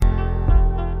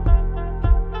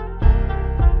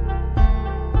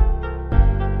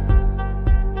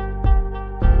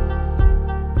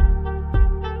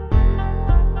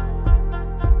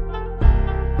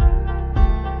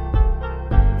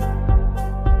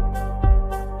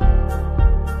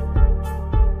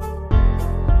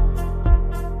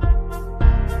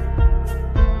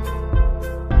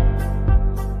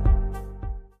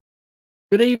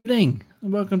Good evening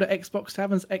and welcome to Xbox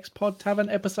Tavern's X-Pod Tavern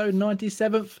episode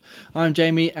 97th. I'm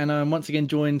Jamie and I'm once again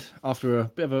joined after a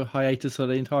bit of a hiatus for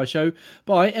the entire show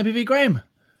by MPV Graham.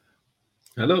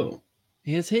 Hello.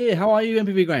 He is here. How are you,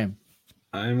 MPV Graham?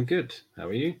 I'm good. How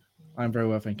are you? I'm very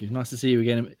well, thank you. Nice to see you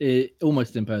again,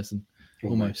 almost in person.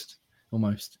 Almost.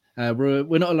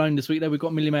 We're not alone this week though. We've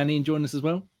got Millie Man Ian joining us as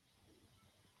well.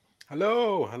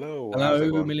 Hello.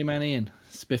 Millie Man Ian.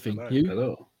 Spiffing. Hello. You?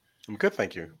 Hello. I'm good,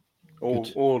 thank you.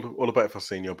 All the better for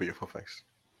seeing your beautiful face.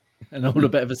 And all the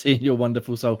better for seeing your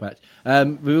wonderful soul patch.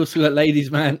 We also got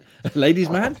Ladies Man, Ladies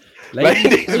man,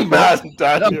 Daniel. I've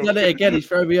Daniel. done it again. He's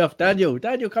thrown me off. Daniel,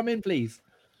 come in, please.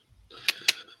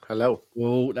 Hello.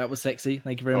 Oh, that was sexy.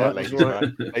 Thank you very All right, much. ladies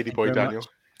man, lady boy Very Daniel.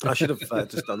 I should have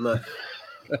just done that.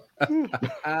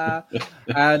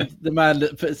 And the man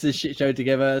that puts this shit show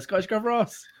together, Scottish Grub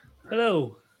Ross.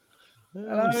 Hello.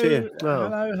 He's here. Oh.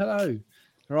 Hello.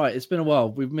 Right, it's been a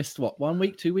while. We've missed 1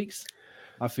 week, 2 weeks?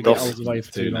 I forget. I was away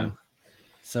for too long.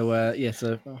 So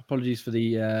so apologies for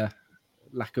the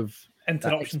lack of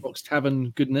Interruption. Xbox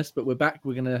Tavern goodness, but we're back.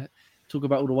 We're going to talk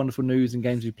about all the wonderful news and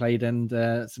games we played and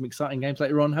some exciting games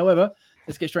later on. However,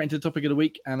 let's get straight into the topic of the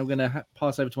week, and I'm going to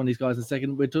pass over to one of these guys in a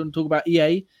second. We're going to talk about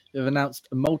EA, who have announced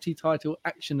a multi-title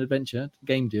action-adventure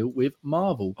game deal with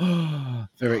Marvel.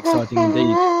 Very exciting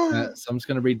indeed. So I'm just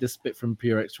going to read this bit from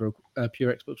Pure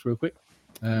Xbox real quick.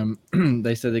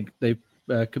 They said they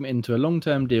committed to a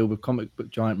long-term deal with comic book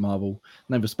giant Marvel,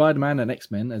 named for Spider-Man and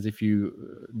X-Men, as if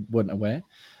you weren't aware,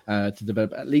 to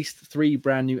develop at least 3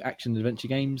 brand new action-adventure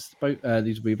games.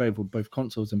 These will be available on both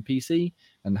consoles and PC,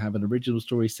 and have an original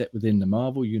story set within the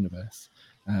Marvel universe.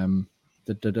 I'm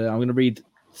going to read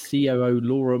COO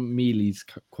Laura Mealy's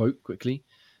quote quickly.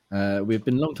 We've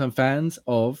been long-time fans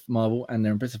of Marvel and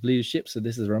their impressive leadership, so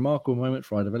this is a remarkable moment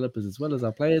for our developers as well as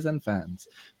our players and fans.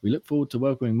 We look forward to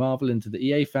welcoming Marvel into the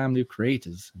EA family of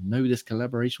creators and know this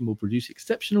collaboration will produce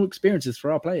exceptional experiences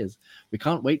for our players. We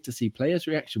can't wait to see players'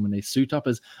 reaction when they suit up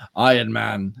as Iron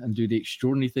Man and do the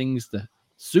extraordinary things the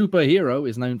superhero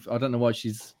is known for. I don't know why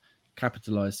she's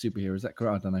capitalized superhero. Is that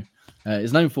correct? I don't know.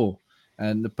 Is known for.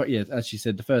 And as she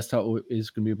said, the first title is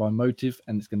going to be by Motive,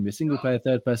 and it's going to be a single-player,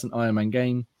 third-person Iron Man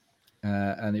game.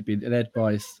 And it'd be led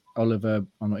by Oliver.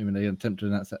 I'm not even going to attempt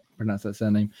to pronounce that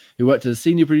surname. Who worked as a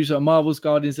senior producer on Marvel's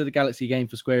Guardians of the Galaxy game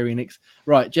for Square Enix.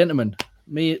 Right, gentlemen,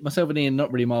 myself and Ian,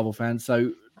 not really Marvel fans.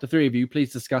 So the three of you,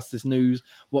 please discuss this news.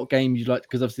 What game you'd like?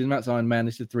 Because obviously, that's Iron Man.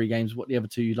 This is 3 games. What the other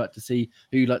 2 you'd like to see?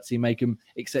 Who you'd like to see make them,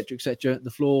 etc., etc. The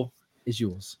floor is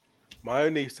yours. My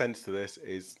only sense to this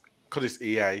is because it's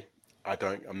EA.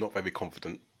 I'm not very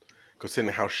confident.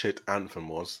 Considering how shit Anthem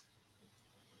was.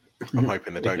 I'm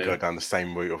hoping they don't go down the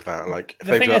same route of that. Like, if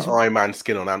they've got Iron Man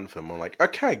skin on Anthem, I'm like,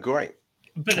 okay, great.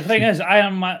 But the thing is,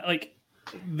 Iron Man, like,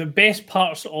 the best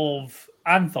parts of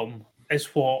Anthem is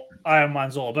what Iron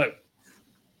Man's all about.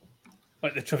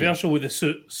 Like, the traversal with the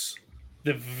suits,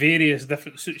 the various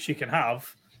different suits you can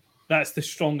have, that's the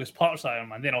strongest parts of Iron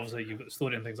Man. Then, obviously, you've got the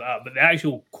story and things like that. But the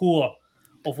actual core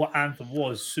of what Anthem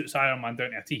was suits Iron Man down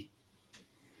to a T.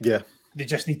 Yeah. They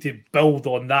just need to build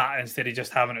on that instead of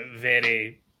just having it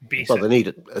very basic. Well, they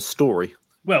need a story.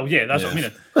 Well, yeah, that's what I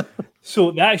mean. So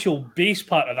the actual base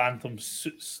part of Anthem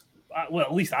suits, well,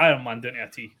 at least Iron Man down to a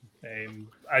T.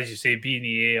 As you say, being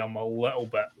EA, I'm a little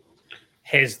bit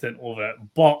hesitant over it.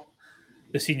 But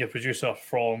the senior producer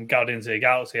from Guardians of the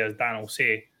Galaxy, as Dan will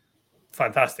say,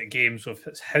 fantastic games with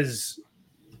his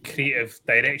creative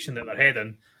direction that they're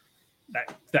heading,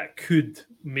 that could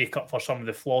make up for some of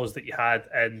the flaws that you had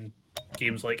in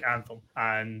games like Anthem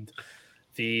and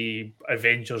the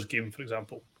Avengers game, for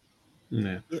example.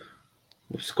 Yeah.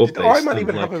 Did Iron Man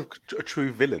even have a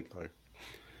true villain, though?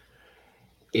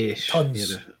 Ish.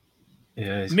 Tons.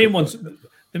 Yeah. The main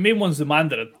one's the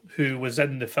Mandarin, who was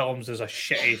in the films as a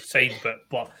shitty side bit,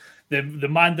 but the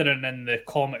Mandarin in the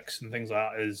comics and things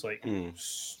like that is like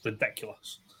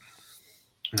ridiculous.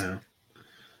 Yeah.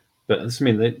 But I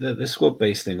mean, the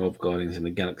squad-based thing of Guardians in the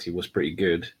Galaxy was pretty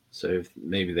good. So if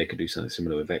maybe they could do something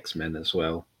similar with X-Men as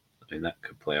well. I mean, that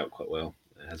could play out quite well.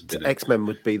 It has been X-Men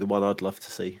would be the one I'd love to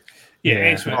see. Yeah,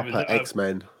 X-Men. Proper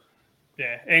X-Men.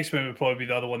 Yeah, X-Men would probably be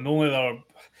the other one. The only other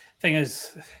thing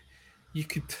is, you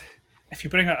could, if you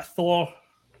bring out a Thor,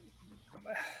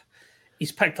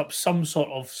 he's picked up some sort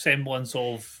of semblance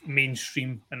of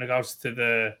mainstream in regards to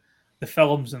the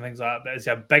films and things like that. But is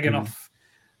he a big enough?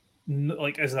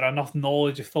 Like, is there enough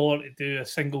knowledge of Thor to do a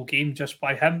single game just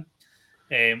by him?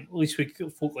 At least we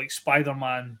folk like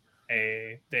Spider-Man,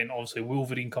 then obviously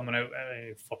Wolverine coming out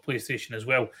for PlayStation as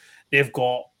well. They've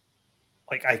got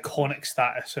like iconic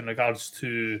status in regards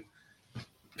to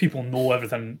people know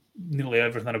nearly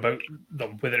everything about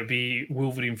them, whether it be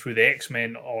Wolverine through the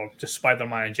X-Men or just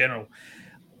Spider-Man in general.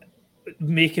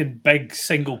 Making big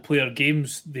single-player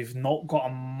games, they've not got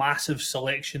a massive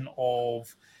selection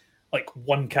of like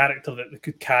one character that they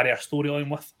could carry a storyline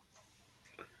with.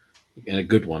 And a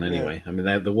good one anyway. I mean,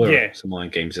 there were Yeah. some online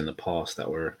games in the past that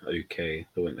were okay.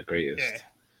 They weren't the greatest. Yeah.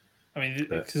 I mean,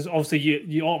 because obviously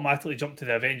you automatically jump to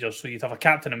the Avengers, so you'd have a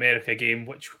Captain America game,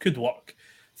 which could work.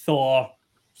 Thor,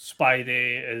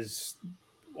 Spidey is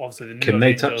obviously the new Can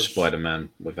they Avengers. touch Spider-Man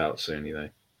without Sony though?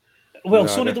 Well,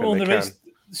 No, I Sony don't don't own think the they rights.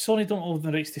 Sony don't own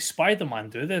the rights to Spider-Man,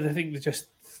 do they? They think they just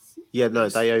Yeah, no,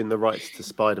 they own the rights to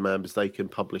Spider-Man because they can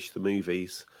publish the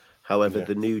movies. However, Yeah.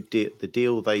 the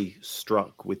deal they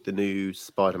struck with the new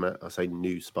Spider-Man, I say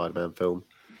new Spider-Man film,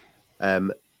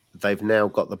 they've now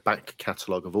got the back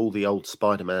catalogue of all the old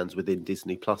Spider-Mans within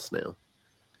Disney Plus now.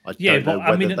 I don't know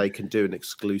whether they can do an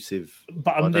exclusive.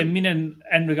 But I mean,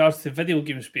 in regards to the video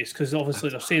game space, because obviously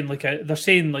they're saying like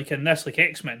in this like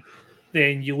X-Men,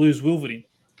 then you lose Wolverine.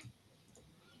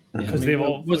 Because they've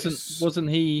all wasn't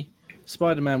he?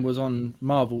 Spider-Man was on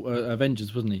Marvel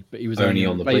Avengers, wasn't he? But he was only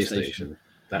on the PlayStation.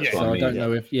 That's Yeah. what So I I mean. don't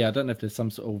know if I don't know if there's some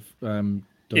sort of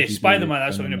dodgy Spider-Man. deal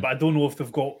That's what I going mean. on But I don't know if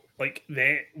they've got like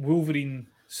the Wolverine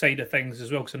side of things as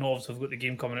well. Because I know obviously they've got the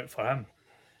game coming out for him.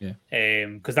 Yeah.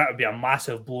 Because that would be a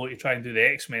massive blow to try and do the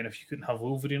X-Men if you couldn't have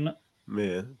Wolverine in it.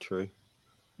 Yeah, true.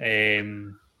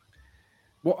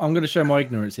 What I'm going to show my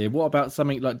ignorance here. What about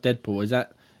something like Deadpool? Is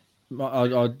that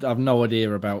I have no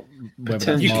idea about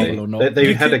whether that's Marvel or not.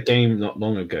 They had a game not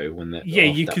long ago when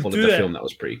you could followed do the it. film that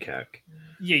was pretty cack.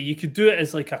 Yeah, you could do it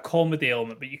as like a comedy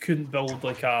element, but you couldn't build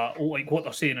like what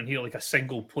they're saying in here, like a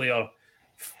single player,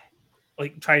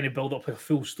 like trying to build up a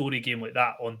full story game like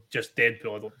that on just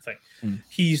Deadpool. I don't think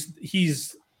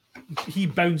he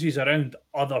bounces around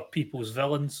other people's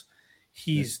villains.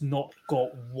 He's not got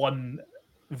one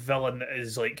villain that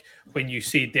is like when you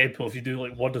say Deadpool, if you do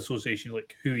like word association,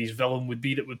 like who his villain would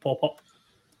be that would pop up.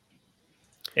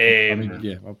 I mean,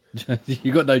 yeah,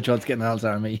 you got no chance getting the hell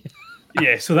out of me.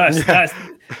 Yeah, so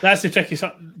that's the tricky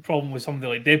problem with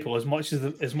somebody like Deadpool. As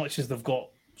much as they've got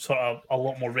sort of a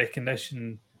lot more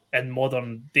recognition in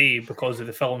modern day because of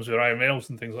the films with Ryan Reynolds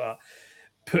and things like that,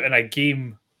 putting a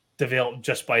game developed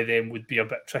just by them would be a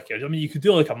bit trickier. I mean, you could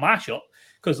do like a mashup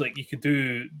because like you could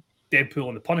do Deadpool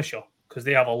and the Punisher because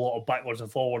they have a lot of backwards and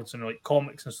forwards and like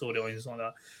comics and storylines and like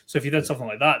that. So if you did something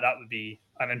like that, that would be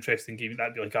an interesting game.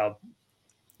 That'd be like a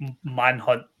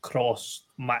Manhunt cross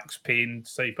Max Payne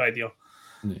type idea.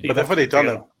 But they've already done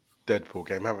a Deadpool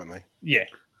game, haven't they? Yeah.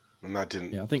 And that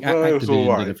didn't. Yeah, I think well, it was all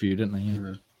Activision right. did a few, didn't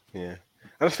they? Yeah.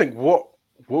 And I think what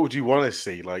would you want to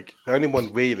see? Like the only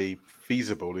one really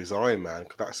feasible is Iron Man,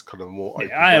 because that's kind of more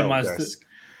open Iron world Man's desk.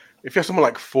 If you have someone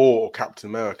like Thor or Captain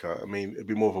America, I mean, it'd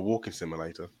be more of a walking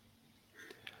simulator.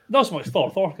 Not so much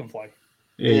Thor. Thor can fly.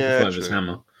 Yeah, you can fly with true. his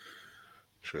hammer.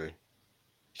 True.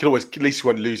 You can always, at least you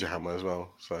won't lose your hammer as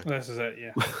well. So This is it,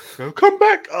 yeah. go, come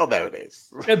back. Oh, there it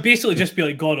is. It'd basically just be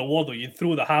like God of War, though. You'd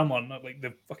throw the hammer and like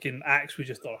the fucking axe would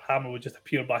just, or hammer would just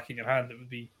appear back in your hand. It would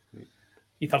be,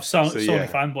 you'd have Sony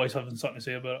fanboys having something to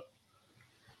say about it.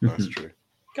 That's true.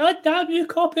 God damn you,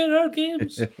 copying our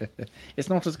games. It's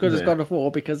not as good as God of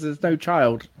War because there's no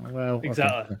child. Well,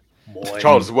 Exactly.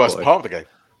 Child's the worst part of the game.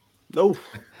 No.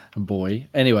 Boy.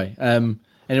 Anyway,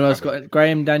 anyone else got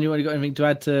Graham, Daniel? You got anything to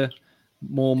add to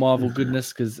more Marvel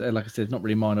goodness? Because, like I said, it's not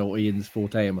really mine or Ian's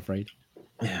forte, I'm afraid.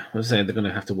 Yeah, I was saying they're going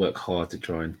to have to work hard to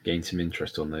try and gain some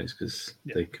interest on those because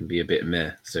they can be a bit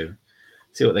meh. So,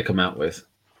 see what they come out with.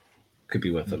 Could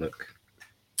be worth a look.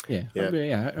 Yeah.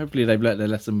 Hopefully they've learnt their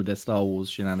lesson with their Star Wars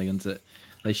shenanigans that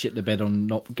they shit the bed on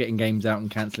not getting games out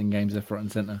and cancelling games left, right,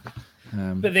 and centre.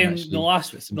 But then the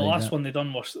last one they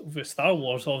done was with Star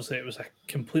Wars. Obviously, it was a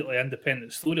completely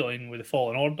independent storyline with the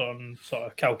Fallen Order and sort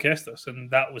of Cal Kestis, and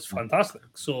that was fantastic.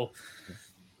 So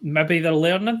maybe they're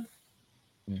learning.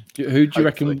 Yeah. Who do you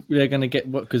reckon they're going to get?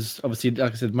 What? Because obviously,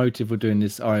 like I said, Motive were doing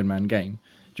this Iron Man game.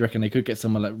 Do you reckon they could get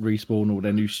someone like Respawn or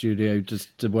their new studio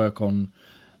just to work on?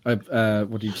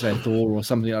 What did you say, Thor or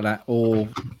something like that, or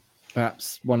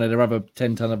perhaps one of their other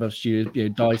 10-ton of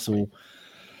studios, DICE or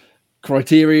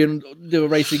Criterion, do a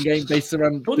racing game based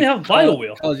around. Don't they have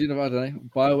BioWare? I don't know.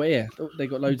 BioWare, yeah. They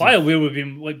got loads.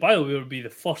 BioWare would be the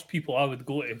first people I would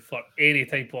go to for any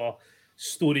type of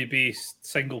story-based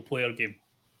single-player game.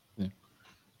 Yeah.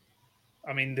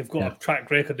 I mean, they've got a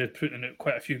track record of putting out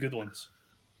quite a few good ones.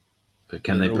 But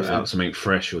can they put out something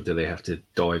fresh, or do they have to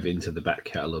dive into the back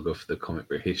catalogue of the comic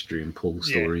book history and pull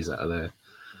stories out of there?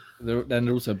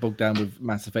 They're also bogged down with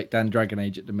Mass Effect and Dragon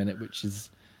Age at the minute, which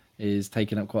is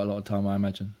taking up quite a lot of time, I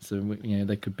imagine. So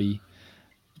they could be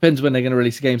Depends when they're going to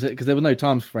release the games, because there was no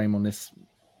time frame on this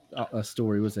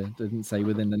story, was there? They didn't say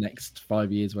within the next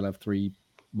 5 years we'll have 3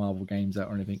 Marvel games out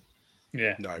or anything.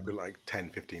 Yeah. No, it'd be like 10,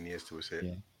 15 years to see it.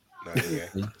 Yeah.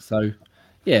 No,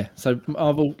 yeah. So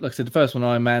Marvel, like I said, the first one,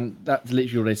 Iron Man, that's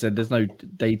literally all they said. There's no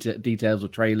details or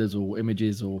trailers or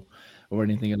images or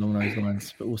anything along those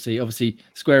lines. But we'll see. Obviously,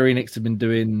 Square Enix have been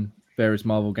doing various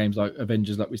Marvel games like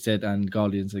Avengers, like we said, and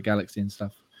Guardians of the Galaxy and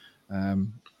stuff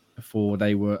before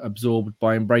they were absorbed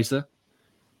by Embracer.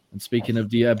 And speaking of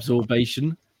the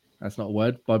absorption, that's not a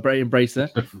word, by Embracer.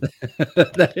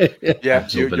 Yeah,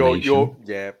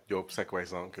 your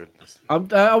segues aren't good.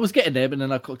 I was getting there, but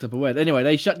then I cocked up a word. Anyway,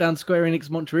 they shut down Square Enix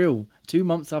Montreal 2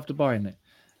 months after buying it.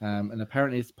 And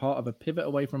apparently it's part of a pivot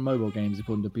away from mobile games,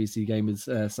 according to PC Gamer's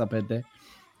subhead there.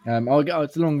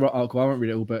 It's a long article, I won't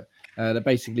read it all, but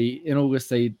basically in August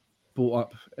they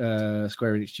bought up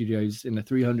Square Enix Studios in a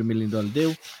 $300 million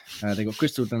deal. They got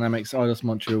Crystal Dynamics, Eidos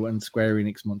Montreal, and Square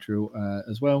Enix Montreal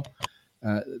as well.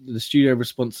 The studio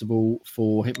responsible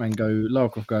for Hitman Go, Lara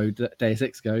Croft Go, Deus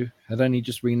Ex Go had only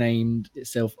just renamed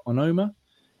itself Onoma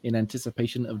in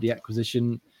anticipation of the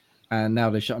acquisition, and now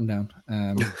they shut them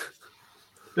down.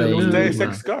 Deus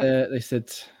Ex Go. They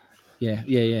said, yeah.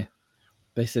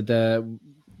 They said,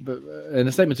 but in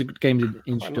a statement to Games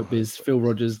Industry Biz, Phil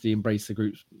Rogers, the Embracer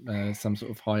Group's some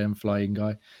sort of high-end flying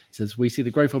guy, says, "We see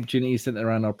the growth opportunities centered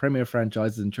around our premier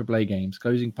franchises and AAA games.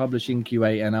 Closing publishing,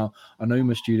 QA, and our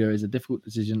Onoma studio is a difficult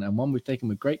decision and one we've taken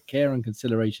with great care and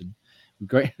consideration.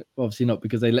 Great, obviously not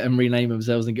because they let them rename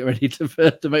themselves and get ready to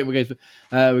make more games.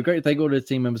 We're great to thank all the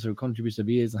team members who have contributed over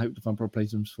years and hope to find proper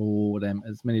placements for them,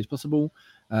 as many as possible.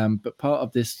 But part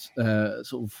of this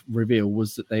sort of reveal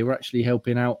was that they were actually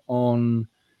helping out on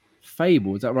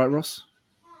Fable. Is that right, Ross?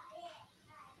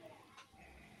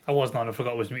 I was not. I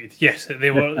forgot I was muted. Yes,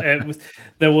 they were.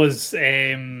 There was.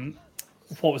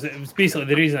 What was it? It was basically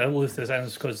the reason I listed this down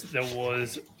is because there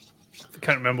was. I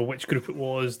can't remember which group it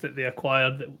was that they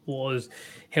acquired that was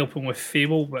helping with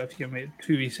Fable, but if you give me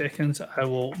 2 wee seconds, I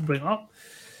will bring it up.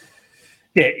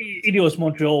 Yeah, Eidos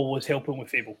Montreal was helping with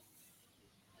Fable.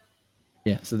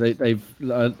 Yeah, so they've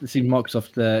seen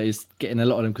Microsoft is getting a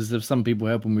lot of them because there's some people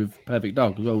helping with Perfect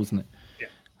Dark as well, wasn't it? Yeah.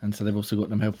 And so they've also got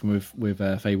them helping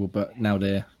with Fable, but now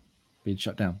they're being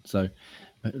shut down. So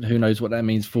who knows what that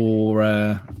means for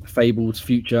Fable's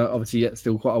future? Obviously, it's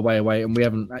still quite a way away, and we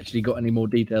haven't actually got any more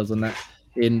details on that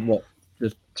in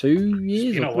just 2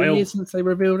 years or 3 years since they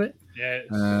revealed it.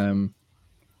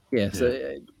 Yeah.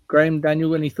 So Graham,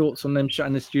 Daniel, any thoughts on them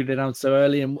shutting the studio down so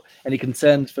early, and any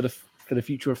concerns for the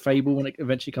future of Fable when it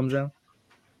eventually comes around?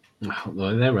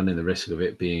 Well, they're running the risk of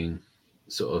it being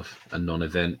sort of a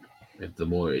non-event if the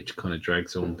more it kind of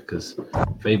drags on, because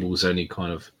Fable's only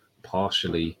kind of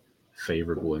partially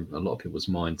favourable in a lot of people's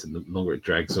minds, and the longer it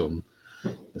drags on,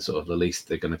 the least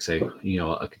they're going to say,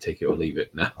 I could take it or leave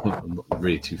it now. I'm not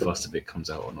really too fussed if it comes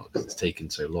out or not because it's taken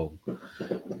so long.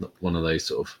 Not one of those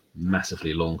sort of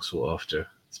massively long sought after,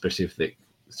 especially if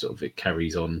it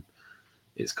carries on.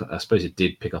 I suppose it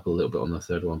did pick up a little bit on the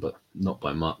third one, but not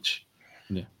by much.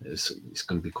 Yeah, it's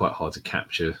going to be quite hard to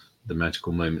capture the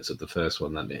magical moments of the first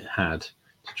one that it had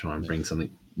to try and bring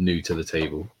something new to the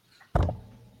table.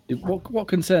 What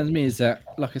concerns me is that,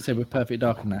 like I said, with Perfect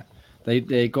Dark and that,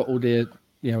 they got all the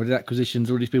the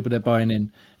acquisitions, all these people they're buying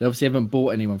in. They obviously haven't bought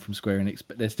anyone from Square Enix,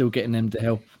 but they're still getting them to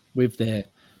help with their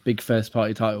big first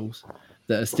party titles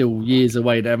that are still years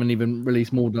away. They haven't even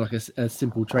released more than like a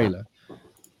simple trailer.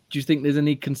 Do you think there's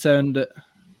any concern that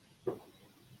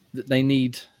they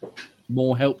need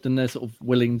more help than they're sort of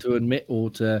willing to admit, or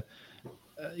to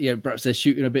perhaps they're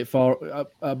shooting a bit far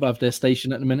above their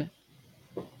station at the minute?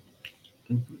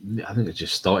 I think they're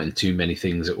just starting too many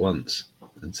things at once,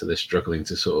 and so they're struggling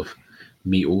to sort of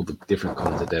meet all the different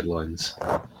kinds of deadlines.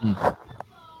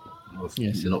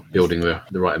 Yes. They're not building the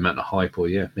right amount of hype, or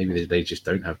maybe they just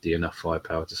don't have enough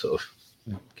firepower to sort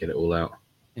of get it all out.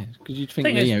 Yeah, because you'd think,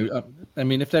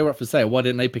 if they were up for sale, why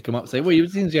didn't they pick them up and say, well,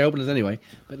 it seems you're helping us anyway,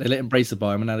 but they let Embracer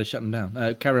buy them and now they're shutting them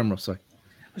down. Carry on, Ross, sorry.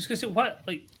 I was going to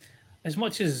say, as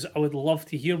much as I would love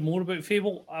to hear more about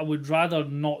Fable, I would rather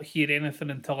not hear anything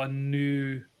until I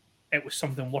knew it was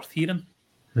something worth hearing.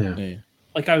 Yeah.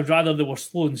 I would rather they were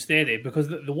slow and steady, because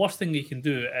the worst thing you can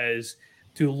do is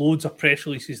do loads of press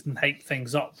releases and hype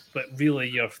things up, but really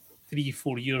you're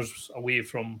 3-4 years away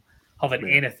from having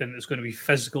anything that's going to be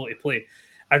physical to play.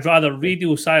 I'd rather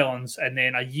radio silence and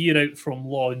then a year out from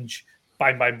launch,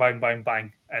 bang, bang, bang, bang,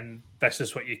 bang, and this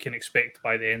is what you can expect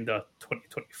by the end of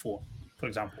 2024, for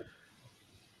example.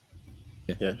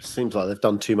 Yeah, it seems like they've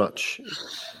done too much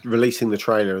releasing the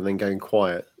trailer and then going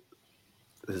quiet.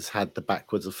 has had the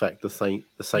backwards effect. The same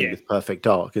Yeah. with Perfect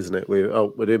Dark, isn't it?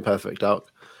 We're doing Perfect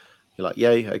Dark. You're like,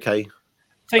 yay, okay.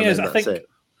 Thing And is, then I that's think it.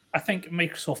 I think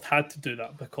Microsoft had to do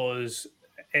that because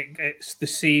it's the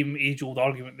same age-old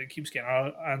argument that keeps getting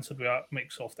answered with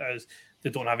Microsoft as they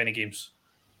don't have any games.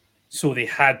 So they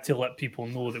had to let people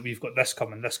know that we've got this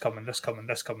coming, this coming, this coming,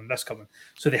 this coming, this coming.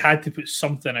 So they had to put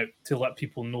something out to let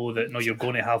people know that, no, you're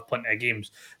going to have plenty of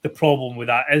games. The problem with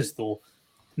that is, though,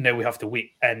 now we have to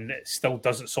wait. And it still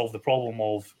doesn't solve the problem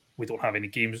of we don't have any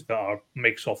games that are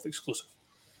Microsoft exclusive.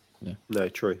 Yeah. No,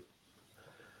 true.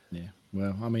 Yeah.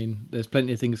 Well, I mean, there's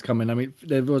plenty of things coming. I mean,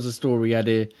 there was a story we had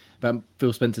here about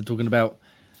Phil Spencer talking about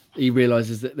he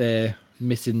realizes that they're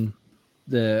missing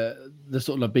the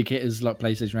sort of like big hitters like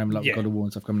PlayStation RAM, like God of War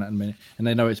and stuff coming out in a minute, and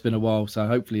they know it's been a while, so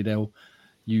hopefully they'll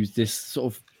use this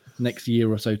sort of next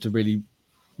year or so to really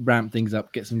ramp things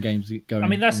up, get some games going. I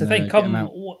mean, that's the thing.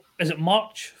 Is it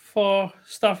March for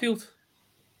Starfield?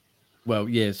 Well,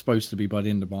 yeah, it's supposed to be by the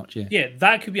end of March. Yeah,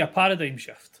 that could be a paradigm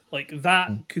shift. Like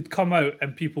that could come out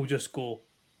and people just go,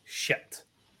 "Shit,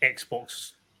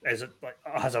 Xbox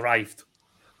has arrived."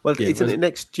 Well, isn't it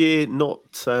next year? Not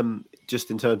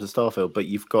just in terms of Starfield, but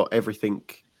you've got everything.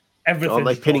 Aren't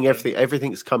they pinning everything?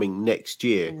 Everything's coming next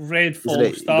year. Redfall,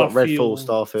 You've got Redfall,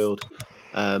 Starfield.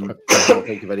 I can't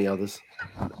think of any others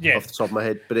off the top of my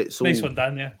head, but it's all nice one,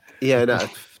 Dan. Yeah. Yeah, no,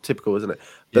 typical, isn't it?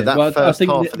 But that first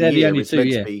half of the year is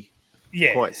meant to be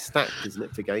quite stacked, isn't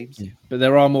it, for games? Yeah. But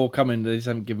there are more coming. They just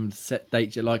haven't given set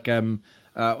dates yet. Like is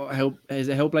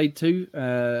it Hellblade 2?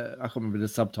 I can't remember the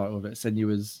subtitle of it.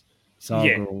 Senua's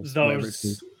Saga or whatever it's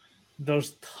called.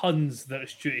 There's tons that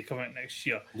is due to come out next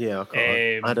year. Yeah,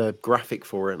 I had a graphic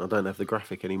for it, and I don't have the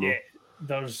graphic anymore. Yeah,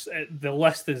 there's the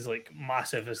list is like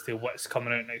massive as to what's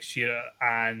coming out next year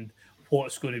and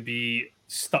what's going to be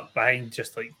stuck behind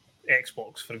just like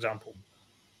Xbox, for example.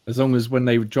 As long as when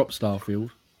they drop Starfield,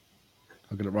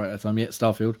 I got it right at the time. Yeah,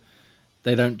 Starfield.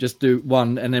 They don't just do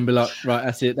one and then be like, right,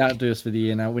 that's it. That'll do us for the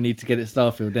year now. We need to get it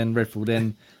Starfield, then Redfall,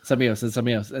 then something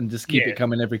else, and just keep it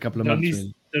coming every couple of months.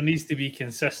 There needs to be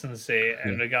consistency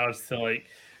in regards to like,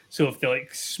 so if they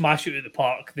like smash it at the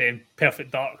park, then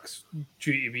Perfect Dark's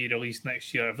due to be released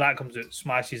next year. If that comes out,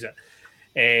 smashes it.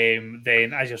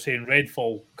 Then, as you're saying,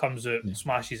 Redfall comes out,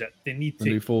 smashes it. They need to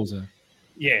do Forza.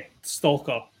 Yeah,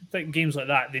 Stalker, games like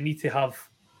that. They need to have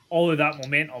all of that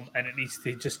momentum, and it needs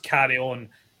to just carry on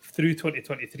through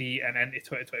 2023 and into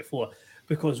 2024,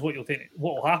 because what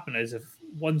will happen is if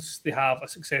once they have a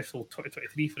successful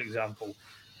 2023, for example,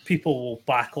 people will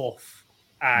back off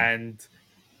and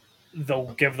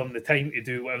they'll give them the time to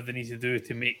do whatever they need to do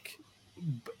to make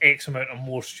X amount of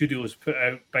more studios put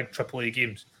out big AAA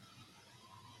games.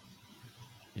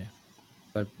 Yeah,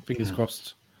 so fingers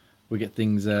crossed we get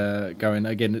things going.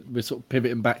 Again, we're sort of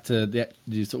pivoting back to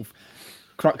the sort of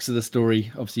crux of the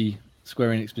story. Obviously,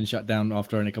 Square Enix been shut down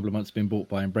after only a couple of months being bought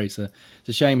by Embracer. It's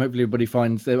a shame. Hopefully everybody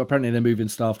finds apparently they're moving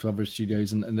staff to other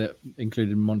studios and they're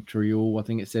included in Montreal, I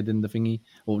think it said in the thingy,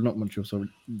 or not Montreal, sorry,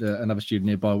 another studio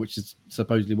nearby, which is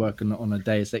supposedly working on a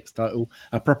Deus Ex title,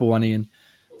 a proper one, Ian.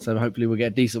 So hopefully we'll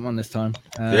get a decent one this time.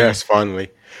 Yes,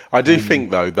 finally. I do think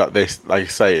though that this, like you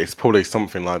say, it's probably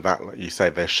something like that. Like you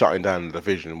say, they're shutting down the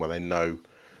division where they know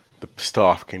the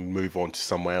staff can move on to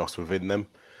somewhere else within them.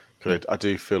 Because I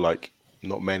do feel like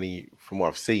not many, from what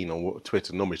I've seen on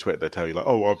Twitter, normally Twitter, they tell you like,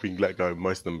 oh, I've been let go.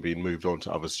 Most of them have been moved on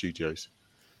to other studios.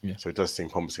 Yeah. So it does seem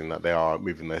promising that they are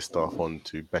moving their staff on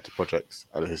to better projects.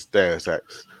 And it's Deus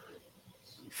Ex.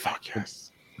 Fuck yes.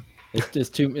 There's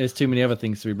too many other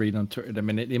things to be reading on Twitter at the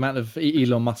minute. The amount of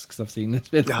Elon Musks I've seen.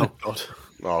 Oh god.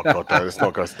 Oh god, no, let's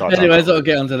not go start. Anyway, let's not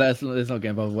get onto that. Let's not get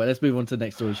involved with it. Let's move on to the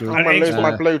next story. Shall we? I'm gonna lose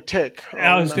my blue tick.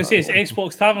 I was going to say, it's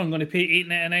Xbox Tavern going to pay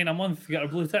 $8.99 a month to get a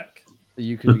blue tick.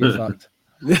 You could get fucked.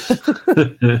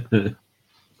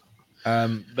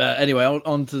 But anyway,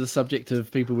 on to the subject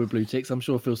of people with blue ticks. I'm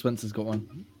sure Phil Spencer's got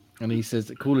one, and he says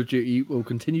that Call of Duty will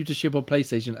continue to ship on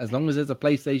PlayStation as long as there's a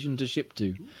PlayStation to ship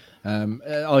to.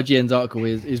 IGN's article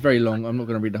is very long. I'm not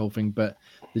going to read the whole thing, but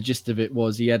the gist of it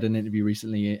was he had an interview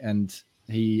recently, and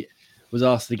he was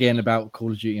asked again about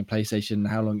Call of Duty and PlayStation,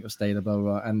 how long it will stay, blah, blah,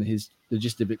 blah. And the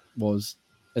gist of it was,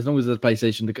 as long as there's a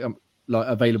PlayStation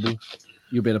available,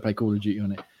 you'll be able to play Call of Duty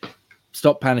on it.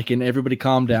 Stop panicking. Everybody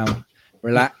calm down.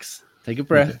 Relax. Take a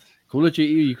breath. Call of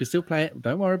Duty, you can still play it.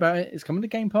 Don't worry about it. It's coming to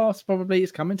Game Pass, probably.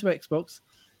 It's coming to Xbox.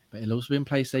 But it'll also be in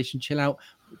PlayStation. Chill out.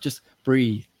 Just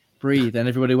breathe. And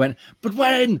everybody went, but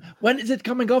when? When is it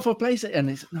coming off of PlayStation?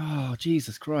 And it's, oh,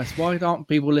 Jesus Christ. Why don't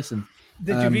people listen?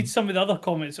 Did you read some of the other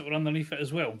comments that were underneath it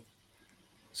as well?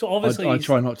 So obviously... I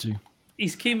try not to.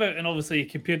 he's came out and obviously he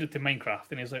compared it to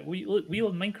Minecraft, and he's like, "We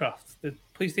own Minecraft. The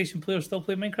PlayStation players still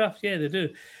play Minecraft. Yeah, they do."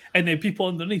 And then people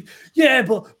underneath, "Yeah,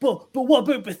 but what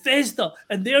about Bethesda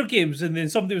and their games?" And then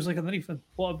somebody was like underneath,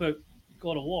 "What about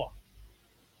God of War?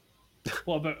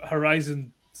 What about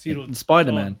Horizon Zero And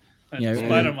Spider-Man. and You know,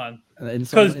 Spider-Man?"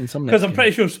 Because I'm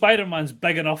pretty sure Spider-Man's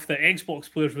big enough that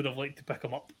Xbox players would have liked to pick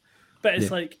him up. But it's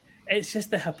like, it's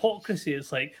just the hypocrisy.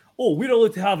 It's like, oh, we're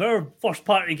allowed to have our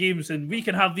first-party games and we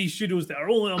can have these studios that are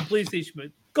only on PlayStation.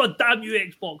 But God damn you,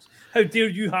 Xbox. How dare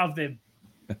you have them?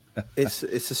 It's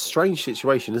a strange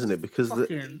situation, isn't it?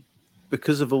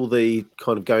 Because of all the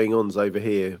kind of going-ons over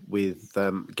here with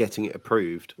getting it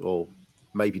approved or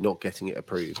maybe not getting it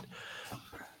approved,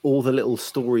 all the little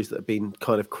stories that have been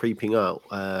kind of creeping out.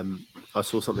 I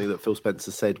saw something that Phil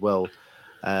Spencer said, well,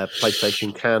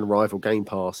 PlayStation can rival Game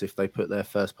Pass if they put their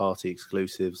first-party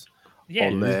exclusives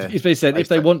on there. If they said if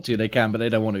they want to, they can, but they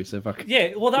don't want to. So fuck it.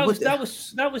 Yeah, well,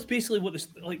 that was basically what this,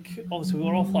 like. Obviously, we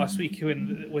were off last week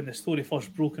when the story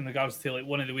first broke in regards to like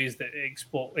one of the ways that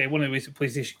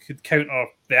PlayStation could counter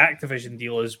the Activision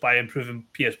deal is by improving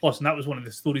PS Plus, and that was one of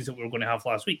the stories that we were going to have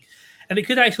last week. And it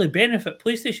could actually benefit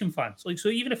PlayStation fans. Like, so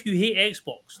even if you hate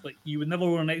Xbox, like you would never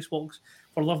own an Xbox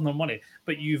for love nor money,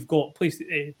 but you've got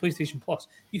PlayStation Plus,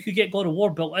 you could get God of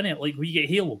War built in it, like we get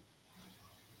Halo,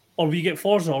 or we get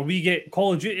Forza, or we get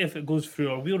Call of Duty if it goes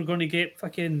through, or we were going to get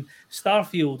fucking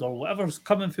Starfield or whatever's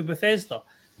coming through Bethesda.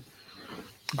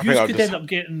 You could end up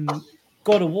getting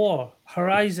God of War,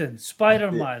 Horizon,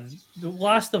 Spider-Man, The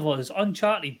Last of Us,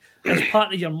 Uncharted as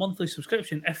part of your monthly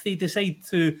subscription if they decide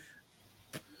to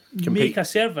make a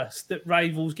service that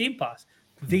rivals Game Pass.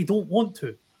 They don't want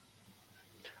to.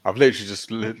 I've literally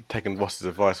just taken Ross's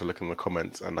advice or looking in the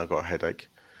comments and I got a headache.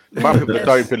 The amount of people that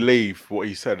don't believe what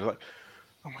he said. Like,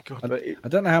 oh my God. I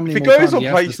don't know how many If he more goes times on he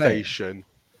has to say it. PlayStation,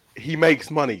 he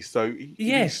makes money. So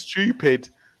he's stupid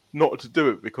not to do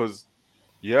it because,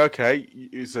 okay,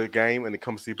 it's a game and it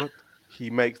comes to you, but he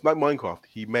makes, like Minecraft,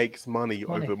 he makes money.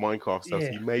 Over Minecraft sales.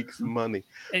 He makes money.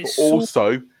 But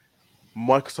also,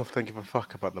 Microsoft don't give a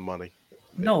fuck about the money.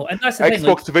 No, and that's the Xbox thing.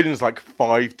 Like, Division is like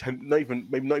 5, 10, maybe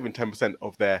not even 10%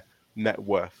 of their net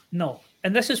worth. No,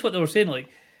 and this is what they were saying. Like,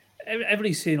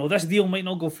 everybody's saying, "Oh, this deal might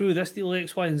not go through. This deal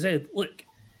X, Y, and Z." Look,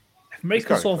 if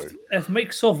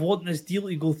Microsoft want this deal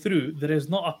to go through, there is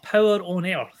not a power on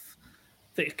earth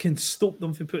that can stop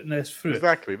them from putting this through.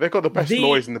 Exactly, they've got the best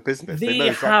lawyers in the business. They know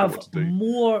exactly have what to do.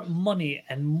 more money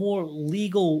and more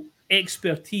legal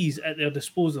expertise at their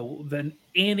disposal than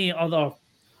any other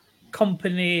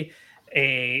company,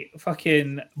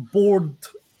 fucking board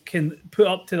can put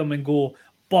up to them and go,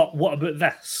 "But what about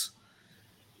this?"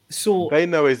 So they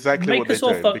know exactly what they're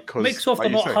doing because Microsoft are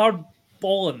not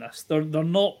hardballing this. They're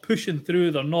not pushing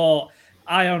through. They're not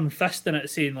iron fisting it,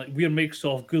 saying like, "We're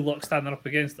Microsoft. Good luck standing up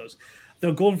against us."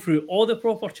 They're going through all the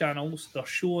proper channels. They're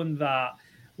showing that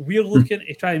we're looking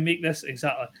to try and make this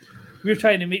We're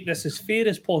trying to make this as fair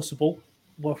as possible.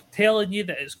 We're telling you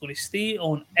that it's going to stay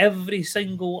on every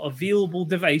single available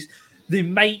device. They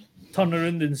might turn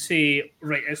around and say,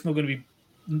 right, it's not going to be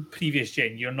previous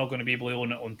gen. You're not going to be able to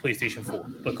own it on PlayStation 4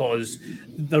 because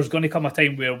there's going to come a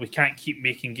time where we can't keep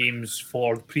making games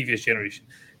for the previous generation.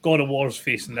 God of War's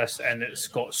facing this, and it's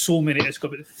got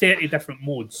about 30 different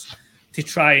modes to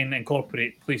try and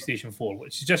incorporate PlayStation 4,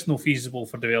 which is just not feasible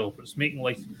for developers, making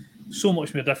life so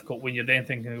much more difficult when you're then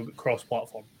thinking about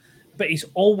cross-platform. But it's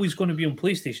always going to be on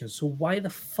PlayStation, so why the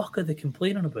fuck are they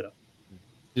complaining about it?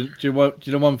 Do you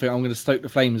know one thing? I'm going to stoke the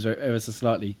flames ever so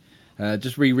slightly.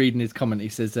 Just rereading his comment, he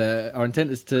says, our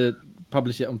intent is to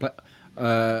publish it on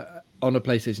a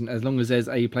PlayStation as long as there's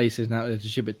a PlayStation out there to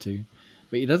ship it to.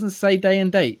 But he doesn't say day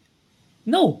and date.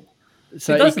 No.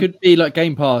 So it could be like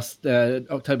Game Pass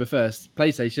October 1st,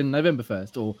 PlayStation November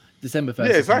 1st, or December 1st.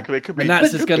 Yeah, exactly. It could be. And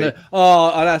that's just going to,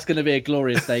 that's going to be a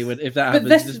glorious day if that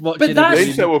happens. Just watching the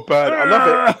internet will burn. I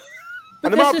love it.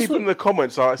 And the amount of people in the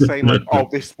comments are saying like, "Oh,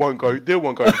 this won't go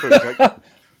through." Like,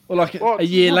 well, like a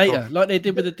year later, like they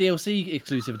did with the DLC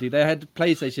exclusivity, they had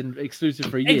PlayStation exclusive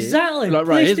for a year. Exactly. Like,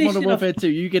 right, here's Modern Warfare 2.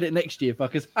 You get it next year,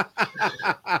 fuckers. But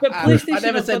PlayStation I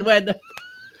never said when.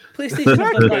 PlayStation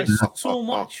have done that so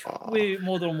much with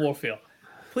Modern Warfare.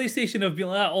 PlayStation have been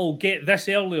like, "Oh, get this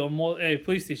early on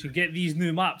PlayStation. Get these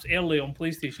new maps early on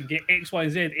PlayStation. Get X, Y,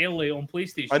 Z early on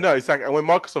PlayStation." I know exactly. And when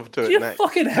Microsoft do it You're next,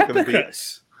 fucking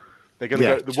hypocrites. They're going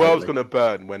to go. The world's going to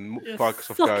burn when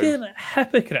Microsoft goes. Fucking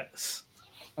hypocrites.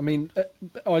 I mean,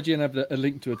 IGN have a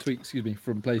link to a tweet,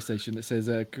 from PlayStation that says,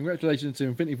 "Congratulations to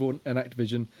Infinity Ward and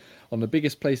Activision on the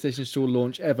biggest PlayStation Store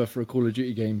launch ever for a Call of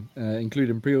Duty game,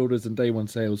 including pre-orders and day one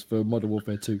sales for Modern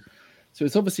Warfare 2." So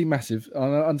it's obviously massive. I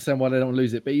understand why they don't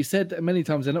lose it, but he said many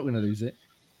times they're not going to lose it.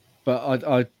 But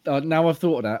I now I've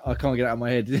thought of that, I can't get it out of my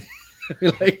head.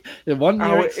 Like 1 year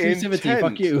How exclusivity,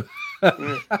 fuck intense. you.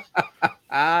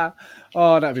 Yeah.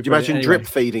 Oh, that'd be Do you brilliant. imagine Anyway. drip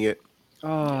feeding it?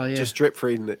 Oh yeah, Just drip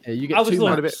feeding it. yeah, you I get was 2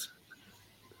 like- months.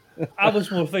 I was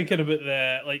more thinking about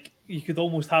the like you could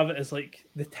almost have it as like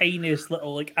the tiniest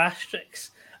little like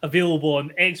asterisks available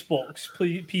on Xbox,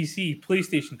 PC,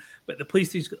 PlayStation, but the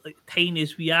PlayStation's got like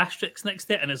tiniest wee asterisks next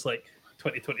to it, and it's like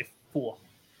 2024.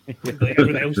 Like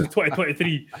everything else is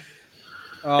 2023.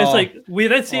 Oh, It's like we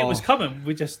did say it was Oh. coming.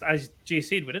 We just, as Jay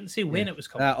said, we didn't say when it was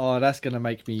coming. that's gonna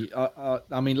make me.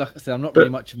 I mean, like I said, I'm not really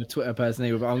much of a Twitter person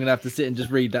either, but I'm gonna have to sit and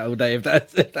just read that all day if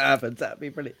that happens. That'd be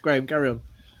brilliant. Graham, carry on.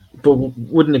 But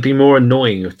wouldn't it be more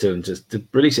annoying of them just to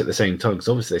release it at the same time? Because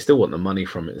obviously they still want the money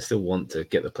from it. They still want to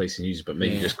get the PlayStation users, but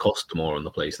maybe just cost more on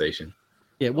the PlayStation.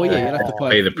 Yeah, well, yeah, you'd have to Pay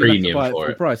the you'd have to premium buy for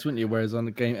full it. price, wouldn't you? Whereas on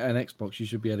the an Xbox, you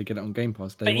should be able to get it on Game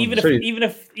Pass day But one. even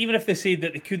if they said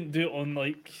that they couldn't do it on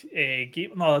like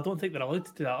game, no, I don't think they're allowed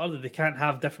to do that. Are they? They can't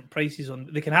have different prices on.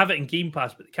 They can have it in Game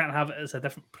Pass, but they can't have it as a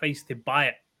different price to buy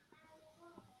it.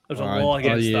 There's a law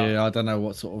against that. I don't know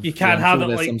what sort of. You can't I'm have sure it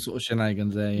there's like- some sort of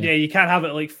shenanigans there. Yeah, you can't have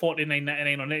it like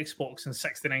 $49.99 on Xbox and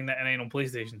 $69.99 on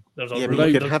PlayStation. There's a Yeah, rule. but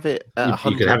you could There's- have it at You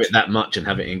 100. could have it that much and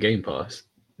have it in Game Pass.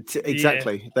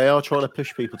 Exactly. They are trying to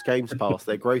push people to Games Pass.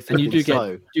 Their growth And has you been do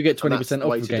slow. get and 20% that's the off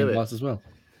way of to do Game it. Pass as well.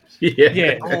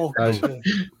 yeah. Oh,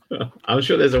 I'm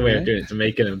sure there's a way Yeah. of doing it to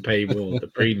make them pay more the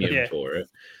premium Yeah. for it.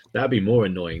 That'd be more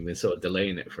annoying than sort of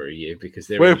delaying it for a year because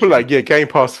they're Well, put like Game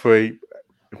Pass free,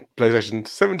 PlayStation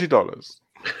 $70.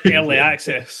 Early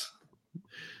access.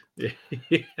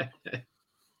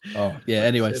 Oh yeah.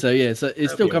 Anyway, so it's That'd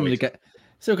still be coming to amazing.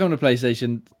 still coming to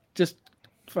PlayStation. Just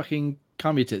fucking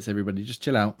calm your tits, everybody. Just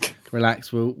chill out,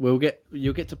 relax. You'll get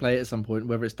to play it at some point,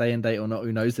 whether it's day and date or not.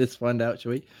 Who knows? Let's find out,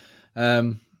 shall we?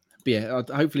 But yeah,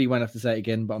 hopefully you won't have to say it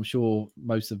again. But I'm sure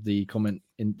most of the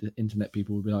internet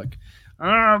people will be like,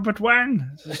 but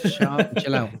when? Just shut up and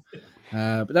chill out.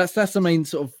 But that's the main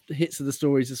sort of hits of the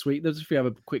stories this week. There's a few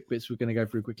other quick bits we're going to go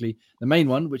through quickly. The main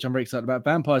one, which I'm very excited about,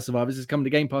 Vampire Survivors, is coming to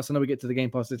Game Pass. I know we get to the Game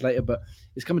Pass list later, but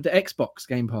it's coming to Xbox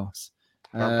Game Pass.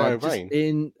 Vampire Just Rain?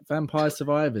 in Vampire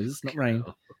Survivors, not Rain.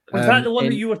 Was that the one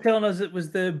that in- you were telling us it was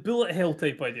the bullet hell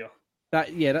type idea?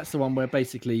 That's the one where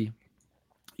basically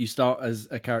you start as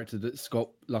a character that's got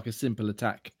like a simple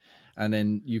attack, and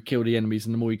then you kill the enemies,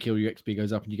 and the more you kill, your XP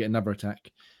goes up, and you get another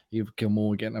attack. You kill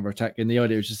more, get another attack, and the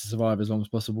idea is just to survive as long as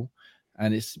possible.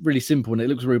 And it's really simple, and it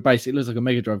looks really basic. It looks like a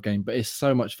Mega Drive game, but it's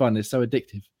so much fun. It's so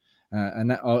addictive. And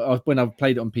that, when I've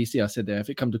played it on PC, I said there, if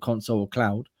it comes to console or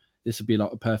cloud, this would be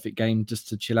like a perfect game just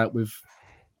to chill out with.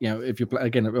 If you play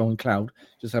again on cloud,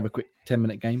 just have a quick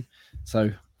 10-minute game. So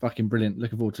fucking brilliant.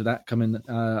 Looking forward to that coming.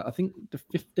 I think the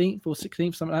 15th or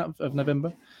 16th, something out of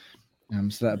November.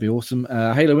 So that'd be awesome.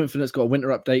 Halo Infinite's got a winter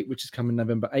update, which is coming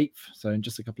November 8th. So in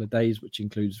just a couple of days, which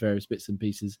includes various bits and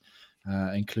pieces,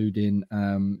 including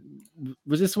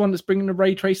was this the one that's bringing the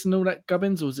ray tracing and all that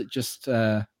gubbins, or was it just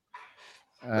a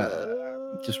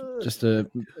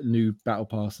new battle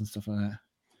pass and stuff like that?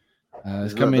 It's Isn't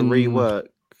that the coming rework.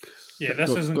 Yeah, this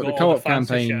Got- hasn't got got, the all co-op the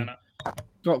fancy shit campaign. in it.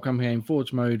 Co-op campaign,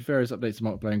 Forge mode, various updates to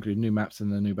multiplayer, including new maps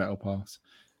and the new battle pass.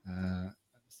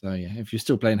 So yeah, if you're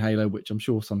still playing Halo, which I'm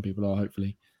sure some people are,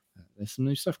 hopefully, there's some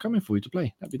new stuff coming for you to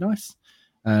play. That'd be nice.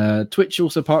 Twitch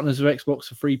also partners with Xbox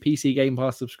for free PC Game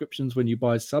Pass subscriptions when you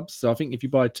buy subs. So I think if you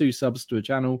buy 2 subs to a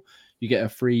channel, you get a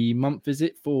free month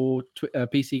visit for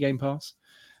PC Game Pass.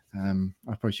 I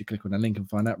probably should click on a link and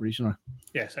find out, really, shouldn't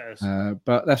Yes, it is. I?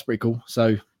 But that's pretty cool.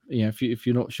 So if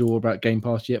you're not sure about Game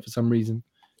Pass yet for some reason,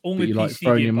 Only but you like PC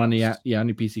throwing Game your money Pass. at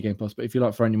only PC Game Pass. But if you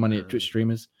like throwing your money at Twitch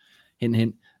streamers,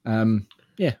 hint,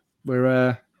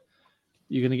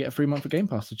 you're going to get a free month of Game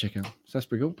Pass to check out. So that's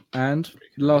pretty cool. And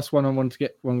the last one I wanted to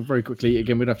get one very quickly.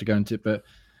 Again, we'd have to go into it, but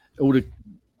all the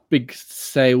big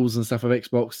sales and stuff of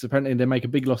Xbox, apparently they make a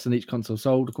big loss in each console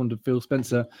sold, according to Phil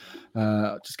Spencer.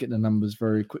 Just getting the numbers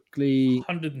very quickly.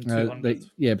 100 and 200.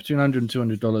 Between $100 and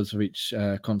 $200 for each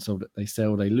console that they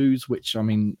sell, they lose, which I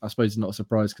mean, I suppose is not a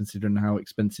surprise considering how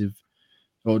expensive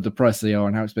or the price they are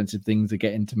and how expensive things are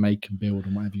getting to make and build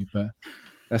and what have you. But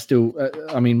that's still,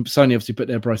 I mean, Sony obviously put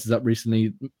their prices up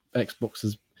recently.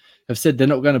 Xbox have said they're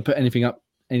not going to put anything up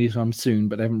anytime soon,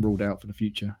 but they haven't ruled out for the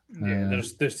future. Yeah,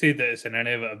 they said that it's an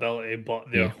inevitability, but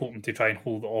they're Yeah. hoping to try and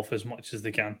hold it off as much as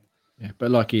they can. Yeah, but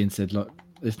like Ian said, like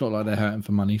it's not like they're hurting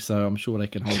for money, so I'm sure they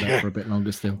can hold out for a bit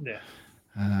longer still.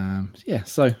 Yeah.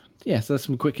 So that's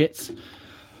some quick hits.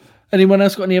 Anyone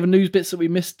else got any other news bits that we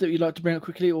missed that you'd like to bring up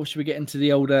quickly, or should we get into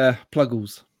the old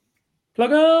pluggles?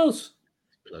 Pluggles!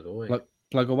 Plug away.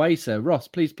 Plug away, sir. Ross,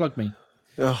 please plug me.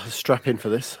 Oh, strap in for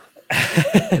this.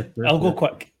 I'll go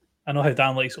quick. I know how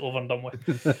Dan likes it over and done with.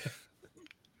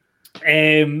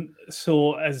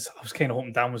 So as I was kind of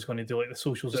hoping Dan was going to do like the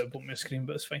socials at the bottom of the screen,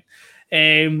 but it's fine.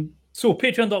 So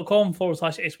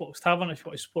patreon.com/Xbox Tavern if you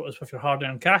want to support us with your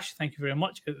hard-earned cash. Thank you very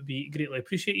much. It would be greatly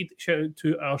appreciated. Shout out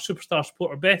to our superstar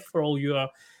supporter Beth for all your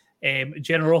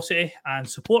generosity and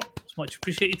support. It's much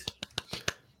appreciated.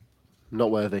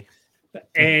 Not worthy.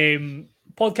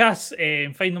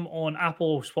 Podcasts, find them on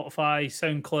Apple, Spotify,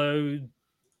 SoundCloud,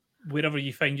 wherever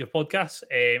you find your podcasts.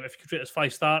 If you could rate us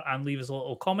 5-star and leave us a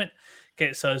little comment,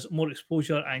 gets us more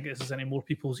exposure and gets us into more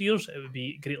people's ears. It would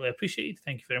be greatly appreciated.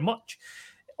 Thank you very much.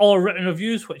 All our written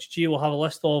reviews, which Jay will have a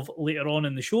list of later on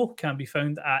in the show, can be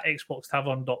found at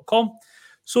xboxtavern.com.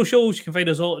 Socials, you can find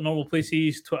us all at normal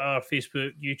places: Twitter,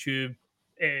 Facebook, YouTube,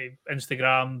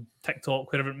 Instagram,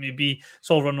 TikTok, wherever it may be. It's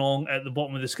all run along at the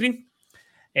bottom of the screen.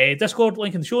 Discord,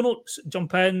 link in the show notes.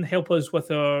 Jump in, help us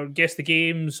with our Guess the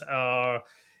Games, our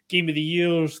Game of the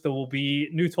Years. There will be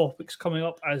new topics coming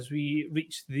up as we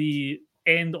reach the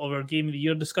end of our Game of the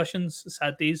Year discussions.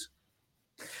 Sad days.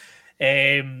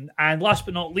 And last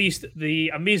but not least, the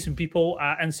amazing people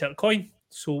at Insert Coin.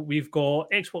 So we've got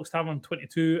Xbox Tavern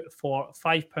 22 for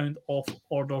 £5 off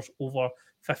orders over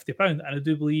 £50. And I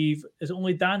do believe, is it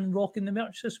only Dan rocking the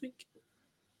merch this week?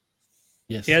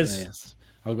 Yes, Yes. yes.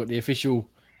 I've got the official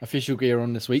gear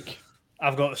on this week.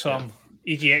 I've got some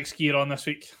EGX gear on this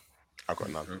week. I've got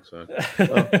none. So,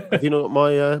 Have you not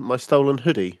got my stolen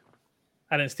hoodie?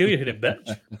 I didn't steal your hoodie,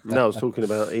 bitch. No, I was talking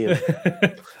about Ian.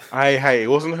 Hey, it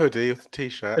wasn't a hoodie, it was a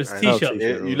t-shirt. It's a and t-shirt.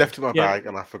 You left it in my bag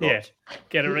and I forgot. Yeah,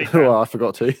 get it right now. Well, I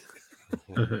forgot to.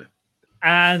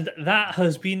 And that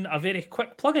has been a very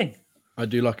quick plug-in. I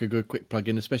do like a good quick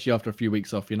plug-in, especially after a few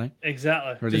weeks off, you know.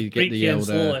 Exactly. Really Just get break the you in old,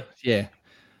 slowly. yeah.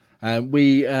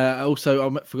 We also,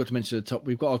 I forgot to mention at the top,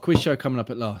 we've got our quiz show coming up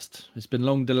at last. It's been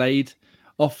long delayed,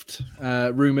 oft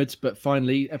rumoured, but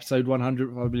finally, episode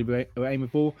 100, I believe we're aiming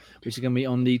for, which is going to be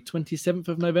on the 27th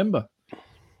of November.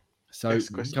 So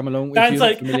come along. Dan's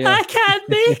like, I can't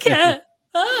make it.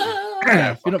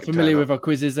 If you're not familiar with our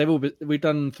quizzes, we've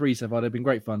done 3 so far. They've been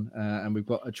great fun, and we've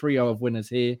got a trio of winners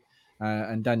here,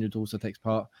 and Daniel also takes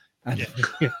part. And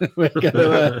we're going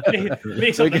to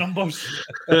makes up the numbers.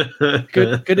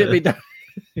 Could it be?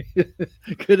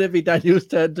 Could it be Daniel's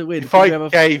turn to win? If I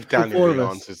gave Daniel the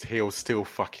us? answers, he'll still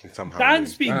fucking somehow. Dan's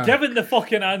lose. been given the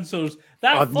fucking answers.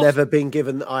 I have not been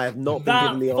given the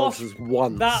answers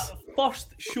once. That first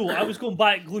show, I was going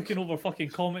back looking over fucking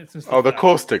comments and stuff. Oh, the like that.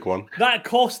 caustic one. That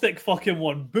caustic fucking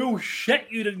one. Bullshit,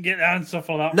 you didn't get the answer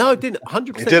for that. No, I didn't.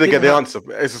 100%. He didn't get the answer.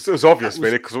 It was obvious,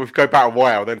 really, because we go Battle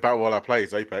Royale, then Battle Royale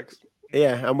plays Apex.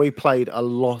 Yeah, and we played a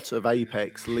lot of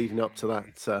Apex leading up to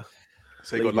that. So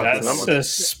you got lucky That's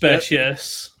numbers.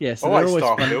 suspicious. Yes, Oh, they're always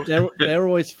Starfield. fun. They're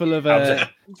always full of.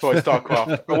 Sorry,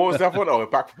 StarCraft. And what was the other one? Oh,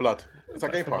 Back for Blood. Is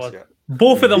that Game Pass yet?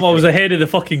 Both of them, I was ahead of the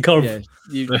fucking curve.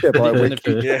 Yeah, by a week.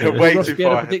 Yeah, way Ross too be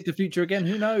able to far. predict the future again.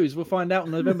 Who knows? We'll find out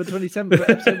on November 27th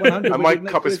for episode 100. And my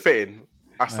cup is fitting.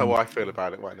 That's how I feel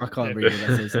about it right now. I can't read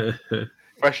what that says.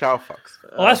 Fresh out fucks.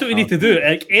 Well, that's what we need to do.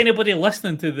 Like anybody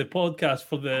listening to the podcast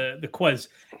for the quiz,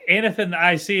 anything that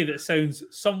I say that sounds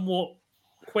somewhat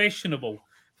questionable,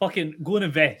 fucking go and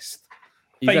invest.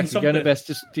 Exactly. Going to best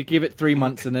just to give it 3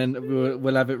 months and then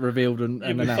we'll have it revealed and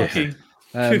announced. Fucking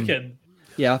cooking.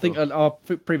 Yeah, I think our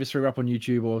previous 3 are up on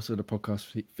YouTube or also the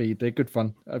podcast feed. They're good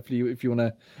fun. Hopefully, if you want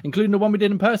to, including the one we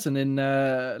did in person in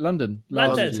London.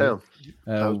 London. That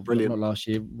was brilliant. Not last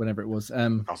year, whenever it was.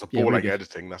 That was a ball like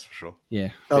editing, that's for sure.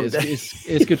 Yeah, Oh,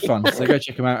 it's good fun. So go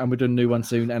check them out, and we're doing a new one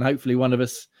soon. And hopefully, one of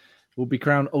us will be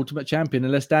crowned Ultimate Champion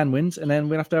unless Dan wins, and then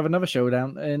we'll have to have another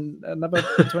showdown in another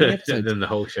 20 and episodes. then the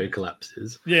whole show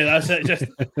collapses. Yeah, that's it. Just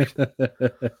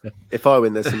If I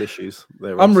win, there's some issues.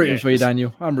 I'm rooting for you,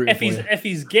 Daniel. I'm rooting for you. if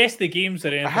he's guessed the games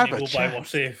or have anything, a we'll buy more chance.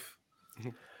 safe.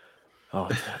 Oh,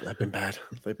 they've been bad.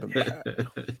 They've been bad.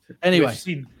 Anyway, We've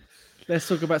seen. let's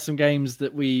talk about some games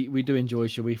that we do enjoy,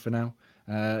 shall we, for now?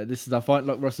 This is our fight,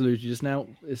 like Russ alluded to just now.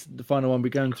 It's the final one. We're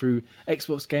going through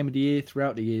Xbox Game of the Year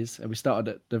throughout the years. And we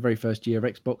started at the very first year of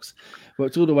Xbox,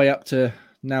 worked all the way up to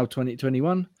now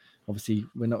 2021. Obviously,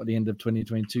 we're not at the end of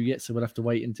 2022 yet, so we'll have to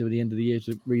wait until the end of the year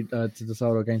to decide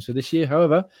our games for this year.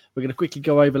 However, we're going to quickly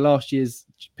go over last year's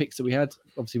picks that we had.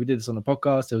 Obviously, we did this on the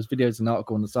podcast. There was videos and an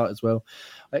article on the site as well.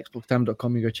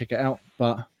 xboxtam.com, you go check it out.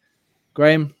 But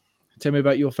Graham, tell me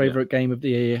about your favourite game of the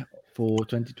year for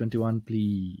 2021,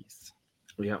 please.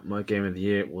 Yeah, my game of the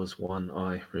year was one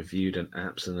I reviewed and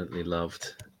absolutely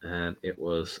loved, and it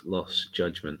was Lost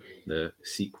Judgment, the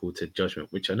sequel to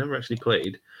Judgment, which I never actually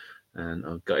played, and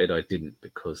I'm gutted I didn't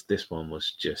because this one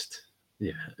was just,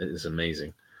 it is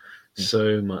amazing.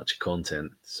 So much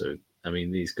content, so I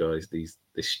mean, these guys, this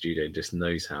studio just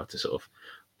knows how to sort of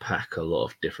pack a lot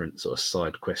of different sort of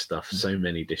side quest stuff. So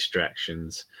many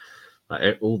distractions.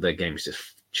 Like all their games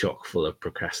just chock full of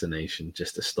procrastination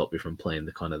just to stop you from playing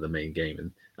the main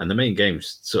game. And the main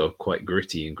game's sort of quite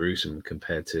gritty and gruesome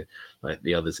compared to like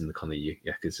the others in the kind of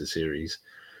Yakuza series.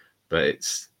 But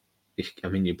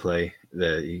you play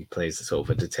as sort of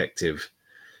a detective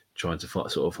trying to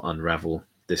sort of unravel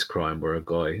this crime where a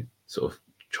guy sort of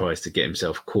tries to get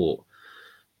himself caught,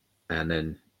 and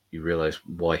then you realize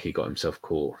why he got himself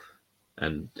caught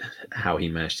and how he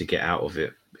managed to get out of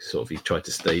it. Sort of he tried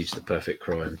to stage the perfect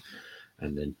crime,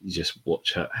 and then you just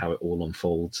watch how it all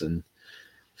unfolds. And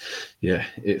yeah,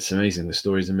 it's amazing. The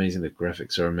story's amazing, the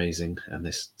graphics are amazing, and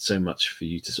there's so much for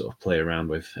you to sort of play around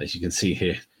with. As you can see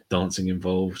here, dancing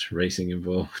involved, racing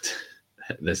involved.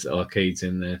 There's arcades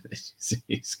in there.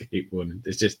 Skateboarding.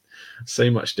 There's just so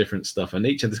much different stuff, and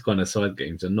each of the kind of side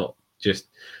games are not just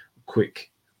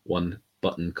quick one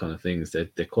button kind of things. They're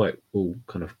quite all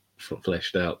kind of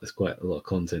fleshed out. There's quite a lot of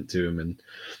content to them, and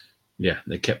yeah,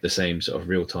 they kept the same sort of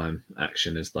real time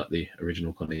action as like the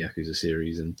original kind of Yakuza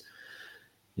series. And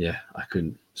yeah, I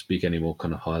couldn't speak any more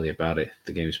kind of highly about it.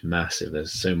 The game's massive.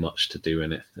 There's so much to do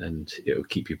in it, and it will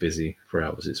keep you busy for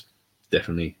hours. It's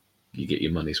definitely, you get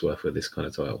your money's worth with this kind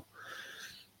of title.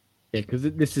 Yeah, because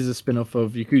this is a spin-off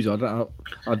of Yakuza.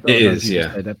 I don't it know is, if you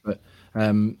yeah. said that, but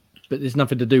there's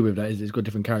nothing to do with that. It's got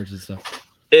different characters and stuff.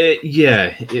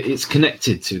 It's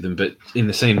connected to them, but in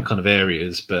the same kind of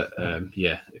areas. But a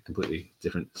completely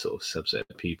different sort of subset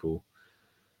of people.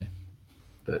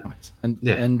 But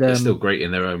it's still great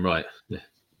in their own right. Yeah.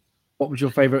 What was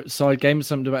your favourite side game?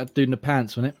 Something about doing the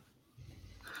pants, wasn't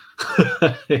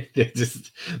it?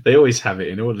 They always have it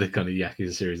in all the kind of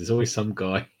Yakuza series. There's always some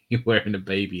guy wearing a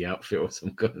baby outfit or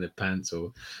some guy in their pants,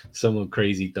 or someone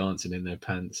crazy dancing in their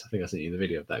pants. I think I sent you the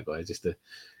video of that guy, just a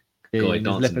guy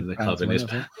dancing in the club in his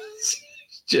pants.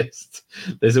 Just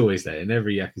there's always that in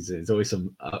every Yakuza. There's always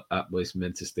some utmost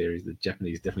mentis theories. The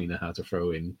Japanese definitely know how to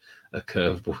throw in a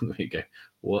curveball and you go,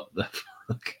 what the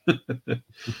fuck?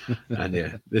 And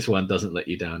yeah, this one doesn't let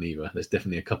you down either. There's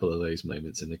definitely a couple of those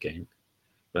moments in the game.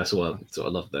 That's why I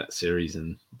love that series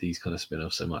and these kind of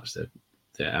spin-offs so much.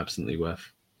 They're absolutely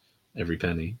worth every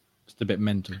penny. Just a bit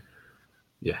mental.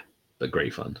 Yeah, but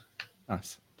great fun.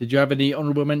 Nice. Did you have any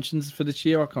honourable mentions for this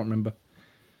year? I can't remember.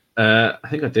 I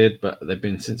think I did, but they've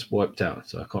been since wiped out,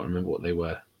 so I can't remember what they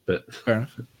were. But fair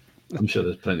enough. I'm sure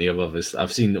there's plenty of others.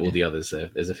 I've seen all the others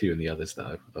there. There's a few in the others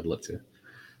that I'd love to.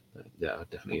 Yeah,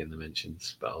 definitely in the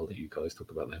mentions, but I'll let you guys talk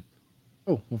about them.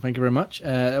 Oh, well, thank you very much.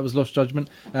 That was Lost Judgment.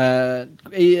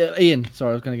 Ian,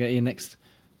 sorry, I was going to get Ian next.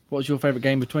 What's your favourite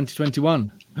game of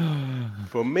 2021?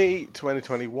 For me,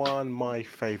 2021, my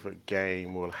favourite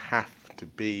game will have to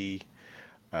be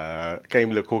a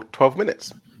game called 12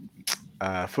 Minutes.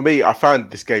 For me, I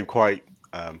found this game quite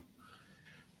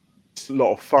it's a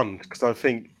lot of fun because I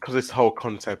think this whole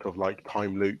concept of like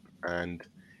time loop, and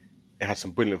it had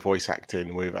some brilliant voice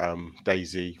acting with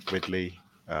Daisy Ridley,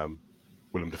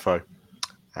 Willem Dafoe,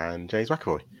 and James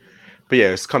McAvoy. But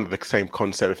yeah, it's kind of the same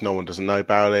concept. If no one doesn't know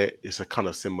about it, it's a kind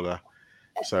of similar.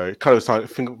 So it kind of like, I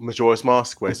think Majora's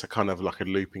Mask, where it's a kind of like a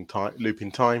looping time.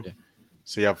 Yeah.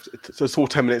 So it's all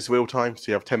 10 minutes of real time. So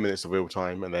you have 10 minutes of real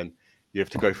time, and then you have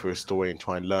to go through a story and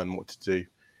try and learn what to do.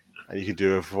 And you can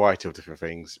do a variety of different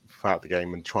things throughout the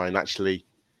game and try and actually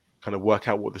kind of work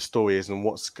out what the story is and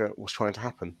what's trying to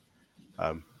happen.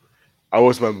 I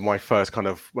always remember my first kind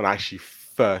of, when I actually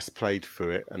first played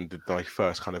through it and did my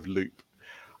first kind of loop,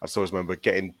 I just always remember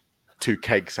getting 2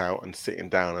 cakes out and sitting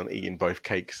down and eating both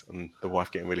cakes, and the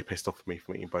wife getting really pissed off at me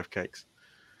for eating both cakes.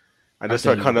 And there's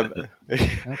kind of,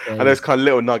 and there's kind of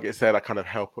little nuggets there that kind of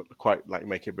help quite like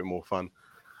make it a bit more fun.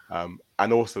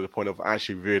 And also the point of I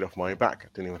actually reviewed it off my own back. I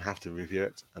didn't even have to review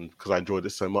it, and because I enjoyed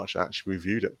it so much, I actually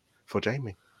reviewed it for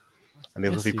Jamie, and he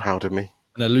was really proud of me.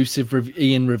 An elusive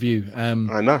Ian review. I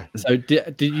know. So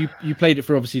did you played it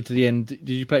for obviously to the end? Did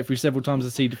you play it through several times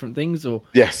to see different things, or?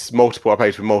 Yes, multiple. I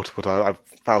played for multiple times. I've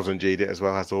 1000G'd it as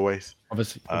well, as always.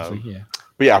 Obviously, yeah.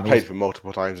 But yeah, I played for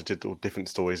multiple times and did all different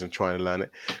stories and trying to learn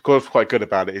it. What's quite good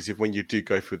about it is if when you do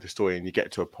go through the story and you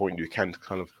get to a point, you can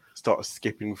kind of start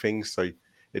skipping things, so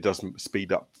it doesn't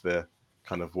speed up the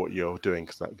kind of what you're doing.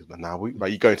 Because now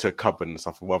you go into a cupboard and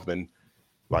stuff, rather than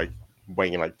like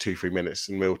waiting like 2-3 minutes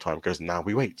in real time, goes now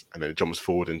we wait, and then it jumps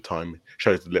forward in time,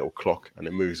 shows the little clock, and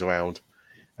it moves around,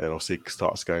 and then obviously it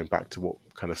starts going back to what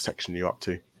kind of section you're up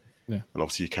to. Yeah. And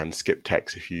obviously you can skip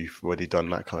text if you've already done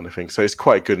that kind of thing. So it's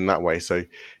quite good in that way. So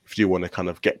if you want to kind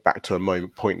of get back to a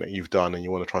point that you've done and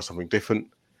you want to try something different,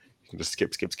 you can just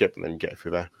skip, and then you get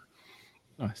through there.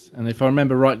 Nice. And if I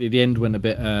remember rightly, the end went a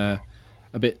bit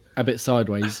a bit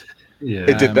sideways. Yeah,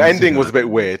 It did. The ending was a bit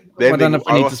weird. The I don't ending, know if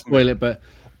I need to must spoil admit- it,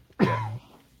 but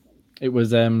it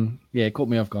was it caught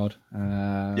me off guard.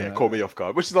 Yeah, it caught me off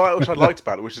guard, which I liked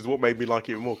about it, which is what made me like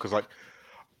it even more because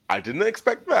I didn't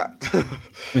expect that.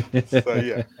 So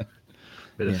yeah,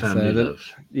 bit of Yeah, family so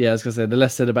love. Yeah, I was gonna say the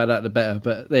less said about that, the better.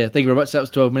 But yeah, thank you very much. That was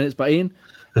 12 minutes. But Ian,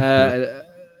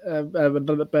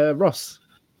 Ross,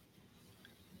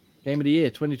 Game of the Year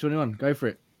 2021. Go for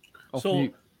it. Off So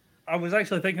mute. I was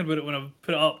actually thinking about it when I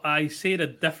put it up. I said a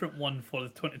different one for the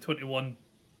 2021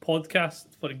 podcast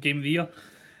for the Game of the Year.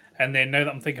 And then now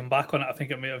that I'm thinking back on it, I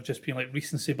think it may have just been like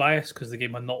recency bias because the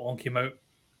game had not long came out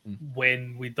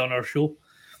when we'd done our show.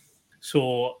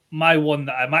 So my one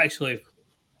that I'm actually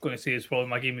going to say is probably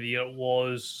my Game of the Year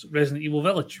was Resident Evil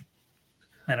Village.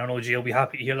 And I know Jay will be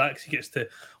happy to hear that because he gets to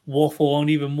waffle on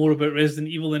even more about Resident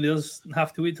Evil than he does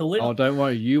have to wait till later. Oh, don't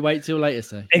worry. You wait till later,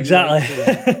 sir.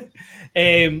 Exactly.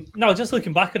 No, just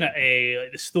looking back on it,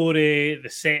 like the story, the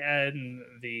setting,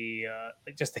 the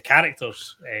just the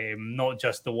characters, not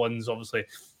just the ones. Obviously,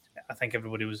 I think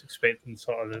everybody was expecting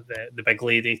sort of the big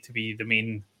lady to be the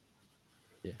main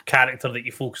character that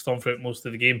you focused on throughout most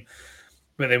of the game.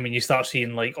 But then when you start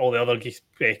seeing like all the other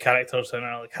characters, and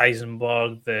like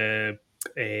Heisenberg, the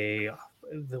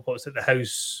what was it, the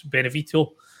House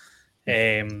Benevito,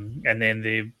 and then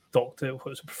the Doctor, what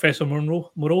was it, Professor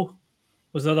Moreau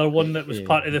was the other one that was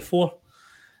part of the four.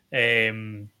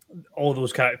 All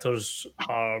those characters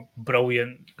are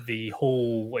brilliant. The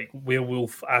whole like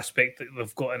werewolf aspect that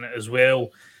they've got in it as well.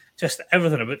 Just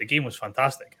everything about the game was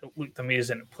fantastic. It looked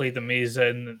amazing. It played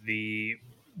amazing. The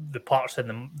parts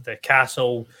in the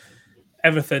castle,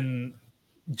 everything.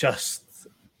 Just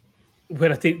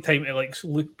when I take time to like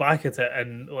look back at it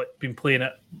and like been playing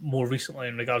it more recently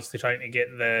in regards to trying to get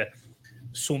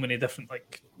so many different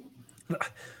like.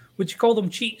 Would you call them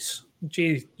cheats?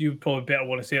 Jay, you probably better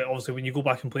want to say it. Obviously, when you go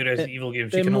back and play Resident Evil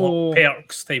games, you can unlock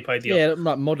perks type idea. Yeah,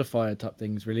 like modifier type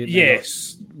things, really.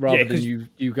 Yes. Rather than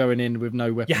you going in with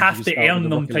no weapons. You have to earn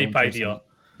them type idea.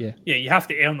 Yeah. Yeah, you have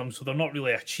to earn them, so they're not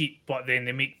really a cheat, but then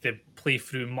they make the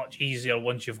playthrough much easier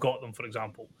once you've got them, for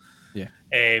example. Yeah.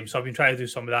 So I've been trying to do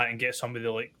some of that and get some of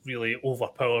the like really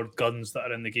overpowered guns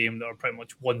that are in the game that are pretty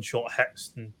much one-shot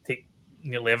hits and take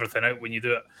nearly everything out when you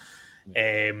do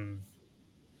it.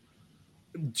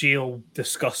 Jay'll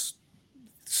discuss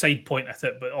side point at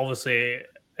it, but obviously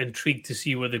intrigued to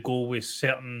see where they go with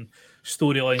certain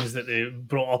storylines that they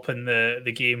brought up in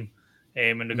the game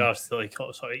in regards to like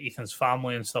sort of Ethan's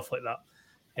family and stuff like that.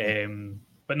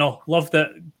 But no, loved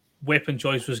it. Weapon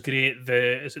choice was great.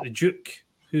 Is it the Duke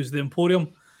who's the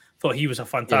Emporium? Thought he was a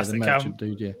fantastic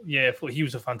dude. I thought he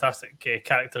was a fantastic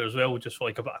character as well, just for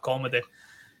like a bit of comedy.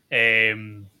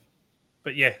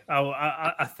 But yeah,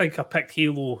 I think I picked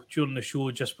Halo during the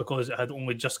show just because it had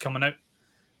only just coming out.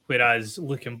 Whereas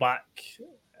looking back,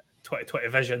 2020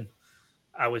 vision,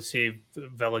 I would say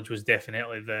Village was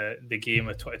definitely the game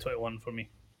of 2021 for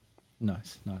me.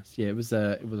 Nice. Yeah, it was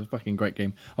a fucking great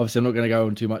game. Obviously, I'm not going to go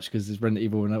on too much because it's Resident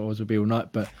Evil and that was would be all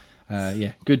night. But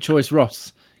yeah, good choice,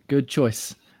 Ross. Good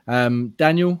choice.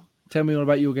 Daniel, tell me all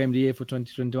about your game of the year for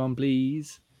 2021,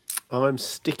 please. I'm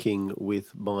sticking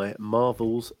with my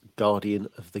Marvel's Guardian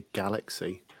of the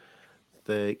Galaxy.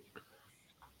 The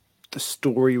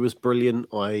story was brilliant.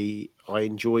 I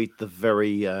enjoyed the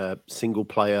very single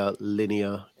player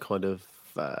linear kind of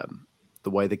the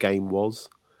way the game was.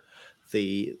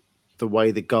 The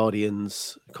way the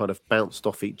Guardians kind of bounced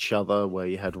off each other, where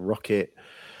you had Rocket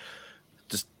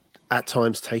just at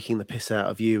times taking the piss out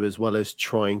of you, as well as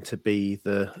trying to be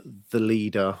the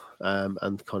leader,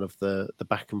 and kind of the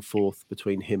back and forth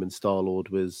between him and Star-Lord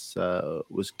was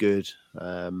good.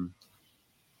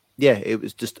 Yeah, it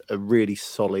was just a really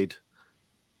solid,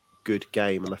 good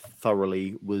game, and I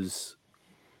thoroughly was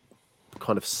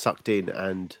kind of sucked in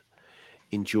and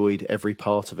enjoyed every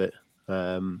part of it.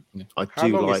 How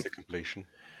long is the completion?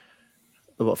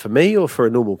 What, for me or for a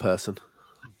normal person?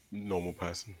 Normal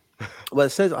person. Well, it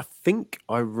says, I think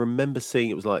I remember seeing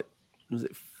it was like, was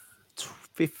it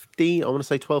 15? I want to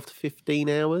say 12 to 15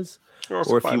 hours.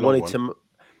 Or if you wanted to,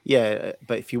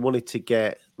 but if you wanted to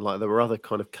get, like, there were other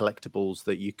kind of collectibles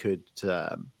that you could,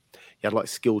 you had like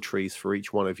skill trees for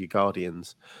each one of your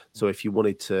Guardians. So if you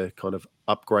wanted to kind of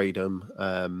upgrade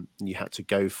them, you had to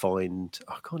go find,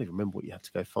 I can't even remember what you had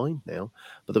to go find now,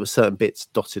 but there were certain bits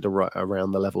dotted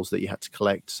around the levels that you had to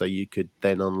collect. So you could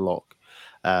then unlock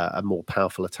a more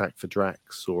powerful attack for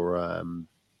Drax, or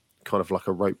kind of like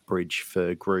a rope bridge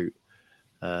for Groot.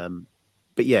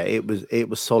 But yeah, it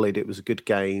was solid. It was a good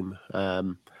game.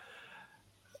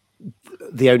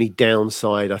 the only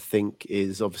downside, I think,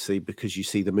 is obviously because you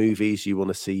see the movies, you want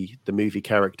to see the movie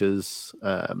characters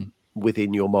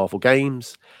within your Marvel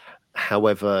games.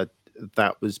 However,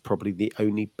 that was probably the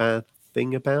only bad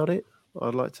thing about it,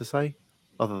 I'd like to say.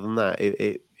 Other than that,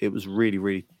 it was really,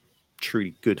 really,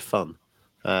 truly good fun.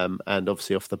 And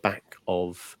obviously off the back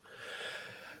of,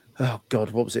 oh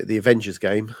God, what was it? The Avengers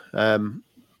game.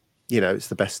 It's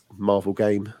the best Marvel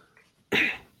game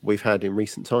we've had in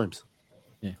recent times.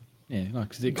 Yeah, no,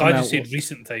 because it Glad you said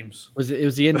recent times. It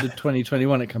was the end of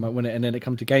 2021 it came out, wasn't it? And then it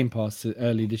come to Game Pass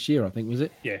early this year, I think, was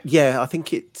it? Yeah, I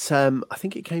think it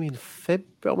came in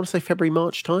I want to say February,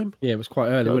 March time. Yeah, it was quite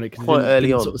early, wasn't it? 'Cause quite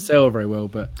early on. Sort of sell very well,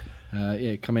 but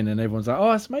come in and everyone's like,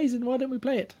 "Oh, it's amazing! Why don't we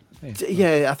play it?"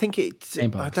 I think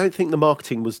I don't think the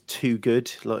marketing was too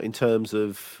good, like in terms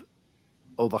of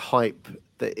all the hype.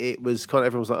 That it was kind of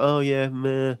everyone was like, "Oh yeah,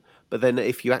 meh." But then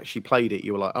if you actually played it,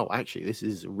 you were like, "Oh, actually, this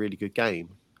is a really good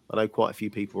game." I know quite a few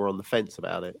people were on the fence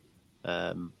about it.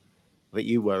 I think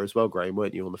you were as well, Graham,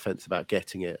 weren't you, on the fence about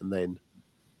getting it? And then,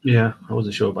 yeah, I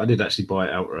wasn't sure, but I did actually buy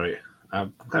it outright.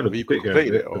 I've had a quick go at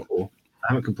it before. I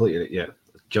haven't completed it yet.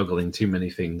 Juggling too many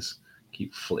things,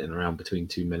 keep flitting around between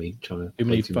too many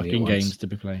fucking games to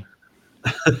be playing.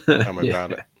 I'm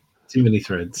about it. Too many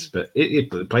threads, but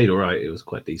it played all right. It was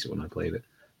quite decent when I played it.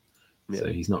 Yeah. So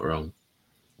he's not wrong.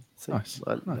 Nice.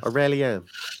 I rarely am.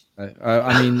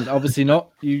 I mean, obviously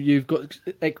not. You've got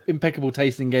impeccable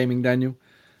taste in gaming, Daniel,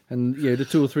 and the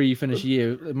 2 or 3 you finish a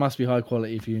year, it must be high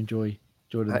quality if you enjoy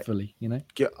them fully.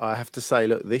 I have to say,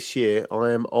 look, this year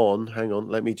I am on. Hang on,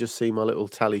 let me just see my little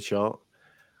tally chart.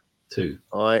 2.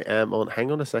 I am on.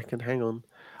 Hang on a second. Hang on.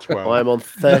 12. I am on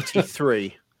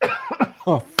 33.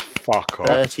 Oh, fuck off!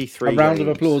 33. A round of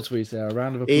applause for you, sir. A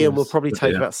round of applause. Ian will probably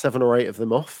take about 7 or 8 of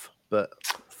them off, but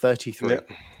 33.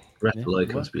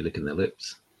 Rathalos must be licking their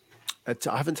lips.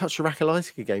 I haven't touched a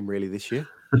Rakalaisica game really this year.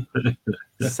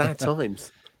 Sad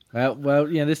times. Well,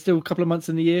 there's still a couple of months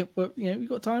in the year, but you've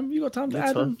got time. You've got time to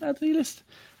add to your list.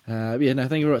 Thank you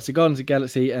very much. So Guardians of the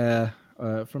Galaxy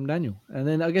from Daniel, and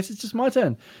then I guess it's just my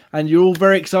turn. And you're all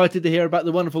very excited to hear about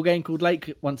the wonderful game called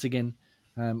Lake once again.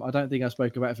 I don't think I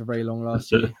spoke about it for very long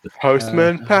last year.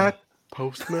 Postman Pat.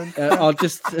 Postman. I'll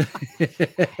just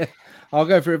I'll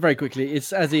go through it very quickly.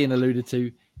 It's, as Ian alluded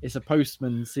to, it's a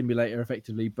postman simulator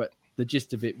effectively, but the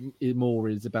gist of it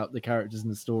is about the characters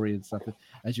and the story and stuff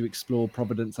as you explore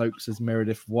Providence Oaks as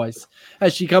Meredith Weiss,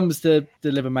 as she comes to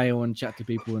deliver mail and chat to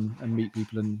people and meet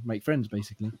people and make friends,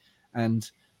 basically. And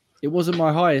it wasn't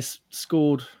my highest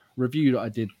scored review that I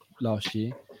did last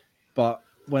year, but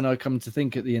when I come to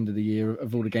think at the end of the year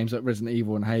of all the games like Resident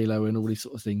Evil and Halo and all these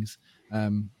sort of things,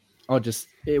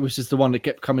 it was just the one that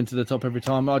kept coming to the top every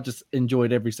time. I just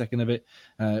enjoyed every second of it.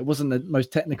 It wasn't the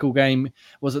most technical game,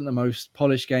 wasn't the most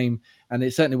polished game, and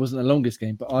it certainly wasn't the longest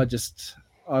game, but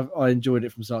I enjoyed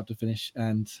it from start to finish.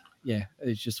 And yeah,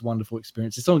 it's just a wonderful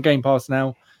experience. It's on Game Pass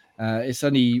now. It's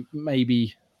only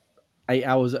maybe 8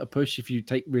 hours at a push if you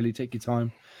really take your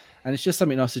time. And it's just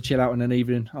something nice to chill out in an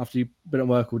evening after you've been at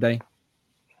work all day.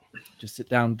 Just sit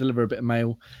down, deliver a bit of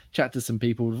mail, chat to some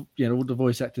people. All the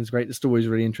voice acting is great. The story is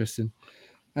really interesting.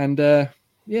 And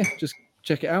just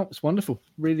check it out. It's wonderful.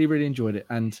 Really, really enjoyed it.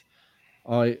 And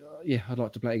I'd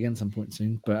like to play it again some point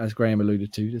soon. But as Graham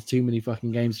alluded to, there's too many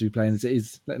fucking games to be playing as it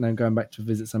is, letting alone going back to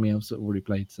visit something else that I've already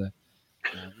played. So,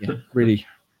 really,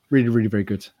 really, really very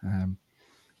good.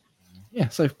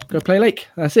 So go play Lake.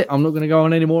 That's it. I'm not going to go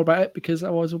on any more about it because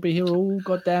otherwise we'll be here all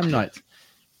goddamn night.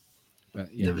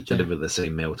 But, Never deliver the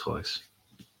same mail twice.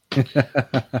 So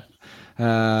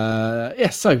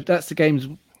that's the games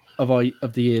of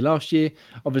the year last year.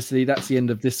 Obviously, that's the end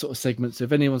of this sort of segment. So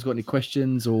if anyone's got any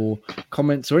questions or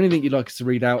comments or anything you'd like us to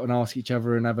read out and ask each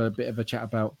other and have a bit of a chat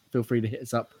about, feel free to hit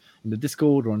us up in the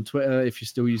Discord or on Twitter if you're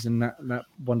still using that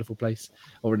wonderful place,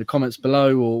 or in the comments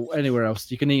below or anywhere else.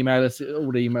 You can email us.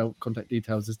 All the email contact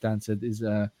details, as Dan said, is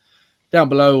down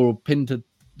below or pinned to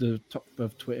the top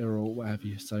of Twitter or what have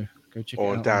you. So go check it out.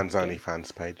 Or on Dan's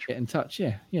OnlyFans page. Get in touch.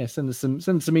 Yeah. Send us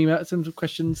some email, send some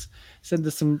questions, send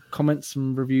us some comments,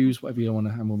 some reviews, whatever you want,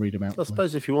 and we'll read them out. I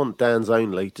suppose if you want Dan's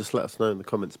only, just let us know in the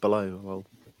comments below.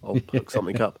 I'll hook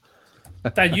something up.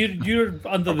 Dan, you're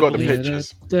under I've the got the belief.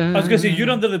 pictures. I was going to say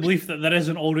you're under the belief that there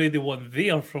isn't already one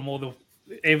there from all the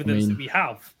evidence that we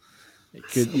have.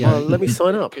 Well, let me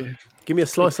sign up. Give me a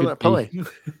slice of that pie.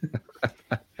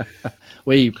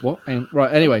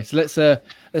 Right. Anyway, so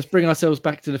let's bring ourselves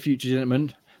back to the future,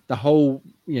 gentlemen. The whole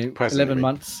 11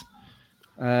 months,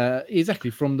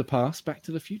 exactly, from the past back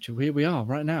to the future. Here we are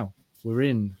right now. We're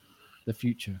in the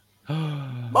future.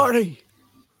 Marty.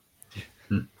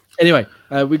 Anyway,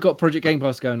 we've got Project Game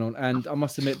Pass going on, and I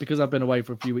must admit, because I've been away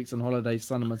for a few weeks on holiday,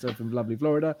 sunning myself in lovely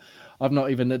Florida, I've not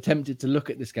even attempted to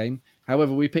look at this game.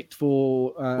 However, we picked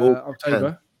for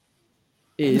October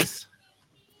is...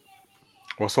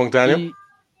 What's wrong, Daniel?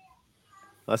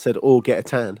 I said, or get a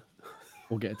tan.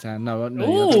 Or get a tan. No.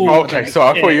 Okay, so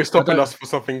I thought you were stopping us for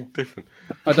something different.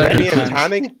 I don't do tans.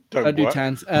 Tanning? I do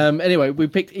tans. Anyway, we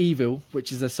picked Evil,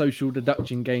 which is a social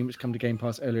deduction game which came to Game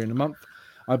Pass earlier in the month.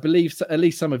 I believe at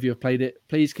least some of you have played it.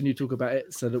 Please, can you talk about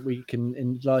it so that we can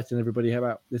enlighten everybody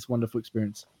about this wonderful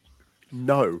experience?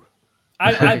 No.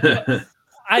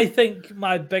 I think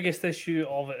my biggest issue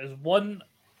of it is, one,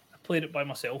 I played it by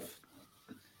myself,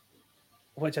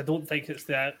 which I don't think it's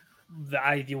the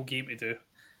ideal game to do.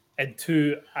 And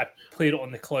two, I played it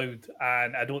on the cloud,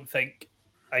 and I don't think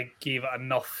I gave it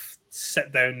enough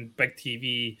sit-down, big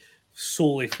TV,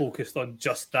 solely focused on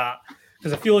just that.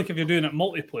 Because I feel like if you're doing it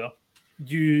multiplayer,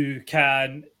 you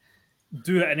can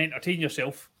do it and entertain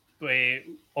yourself by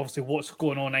obviously what's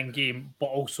going on in game, but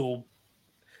also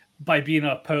by being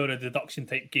a power of deduction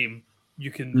type game, you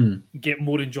can get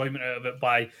more enjoyment out of it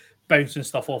by bouncing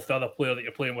stuff off the other player that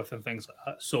you're playing with and things like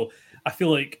that. So I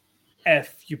feel like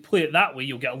if you play it that way,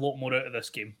 you'll get a lot more out of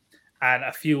this game. And I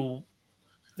feel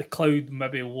the cloud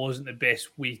maybe wasn't the best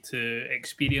way to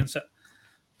experience it.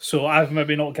 So I've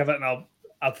maybe not given it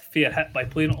a fair hit by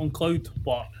playing it on cloud,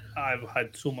 but I've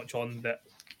had so much on that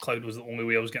cloud was the only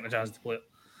way I was getting a chance to play it.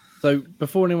 So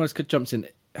before anyone else jumps in,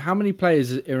 how many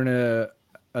players are in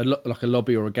a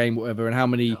lobby or a game, whatever, and how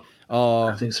many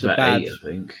are I think it's about 8, I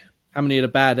think. How many are the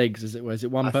bad eggs, as it was? Is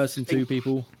it one person, 2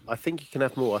 people? I think you can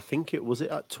have more. I think it was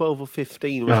at 12 or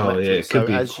 15. It could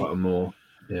be quite more.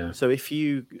 Yeah. So if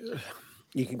you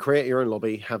can create your own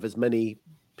lobby, have as many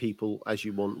people as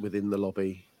you want within the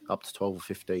lobby, up to 12 or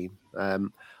 15.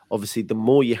 Obviously, the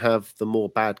more you have, the more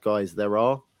bad guys there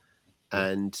are.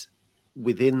 And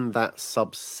within that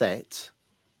subset,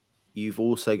 you've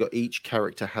also got each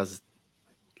character has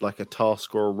like a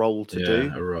task or a role to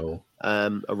do. A role.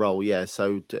 A role, yeah.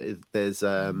 So there's there's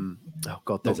a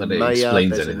mayor, there's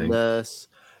a nurse.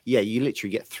 Yeah, you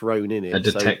literally get thrown in it. A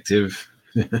detective.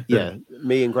 So, yeah,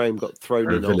 me and Graham got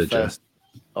thrown in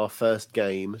our first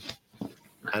game,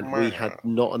 and we had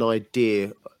no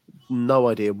idea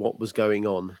what was going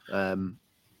on.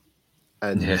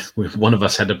 And yeah, one of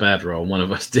us had a bad role, one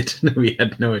of us didn't. We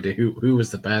had no idea who was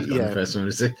the bad guy. The first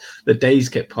one. The days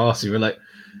kept passing. We're like,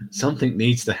 something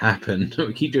needs to happen.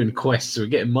 We keep doing quests, so we're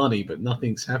getting money, but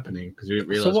nothing's happening because we didn't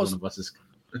realize one of us is.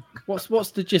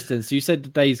 What's the gist then? So you said the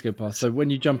days go past. So when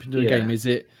you jump into the game,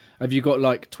 have you got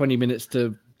like 20 minutes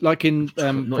to, like in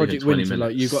Project Winter,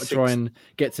 like you've got to try and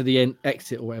get to the end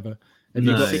exit or whatever? Have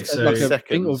you got like a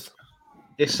thing of?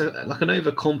 It's like an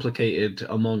overcomplicated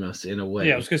Among Us in a way.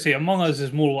 Yeah, I was going to say Among Us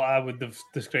is more what I would have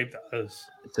described it as.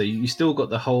 So you still got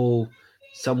the whole.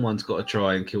 Someone's got to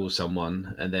try and kill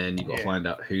someone, and then you've got to find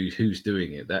out who's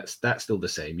doing it. That's still the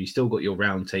same. You still got your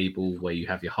round table where you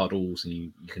have your huddles, and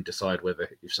you can decide whether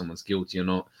if someone's guilty or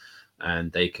not,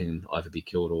 and they can either be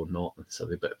killed or not.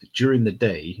 But during the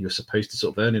day, you're supposed to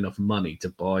sort of earn enough money to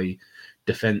buy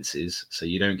defenses so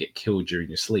you don't get killed during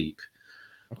your sleep.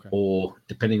 Okay. Or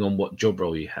depending on what job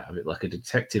role you have, like a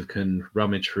detective can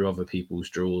rummage through other people's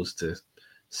drawers to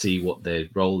see what their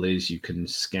role is. You can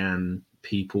scan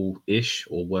people-ish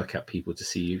or work out people to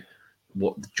see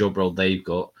what job role they've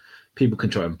got. People can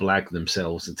try and blag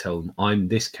themselves and tell them, I'm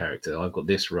this character, I've got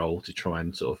this role, to try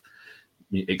and sort of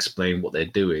explain what they're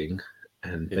doing.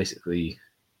 And basically,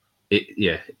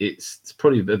 it's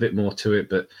probably a bit more to it,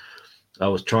 but I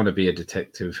was trying to be a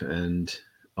detective and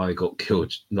I got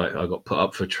killed. Like I got put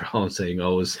up for trial saying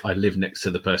I live next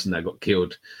to the person that got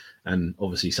killed. And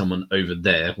obviously someone over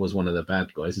there was one of the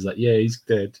bad guys. He's like, yeah, he's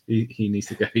dead. He needs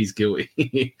to go. He's guilty.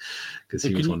 Because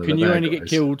he was one of the bad guys. Can you only get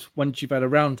killed once you've had a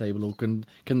round table, or can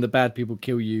the bad people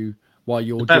kill you while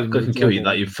you're the bad guys can kill you?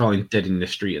 Like you find dead in the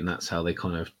street, and that's how they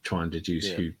kind of try and deduce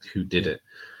who did it.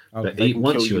 Okay. But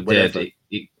once you're dead,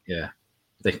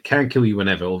 they can kill you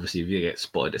whenever. Obviously, if you get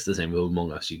spotted, it's the same with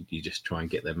Among Us. You just try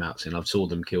and get their maps in. I've saw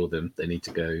them kill them. They need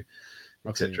to go.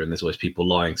 Etc. And there's always people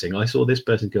lying, saying, "I saw this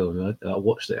person kill him. I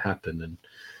watched it happen." And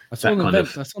I saw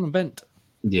an event.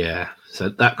 Yeah, so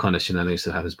that kind of shenanigans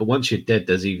still happens. But once you're dead,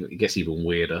 it gets even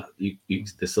weirder. You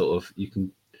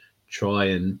can try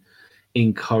and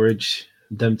encourage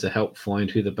them to help find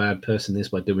who the bad person is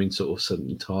by doing sort of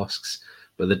certain tasks.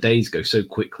 But the days go so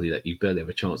quickly that you barely have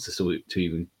a chance to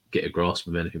even get a grasp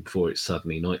of anything before it's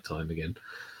suddenly nighttime again.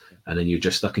 And then you're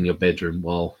just stuck in your bedroom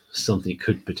while something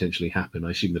could potentially happen.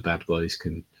 I assume the bad guys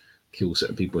can kill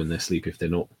certain people in their sleep if they're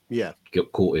not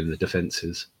get caught in the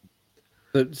defenses.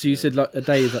 So you said like a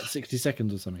day is like 60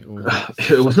 seconds or something? Or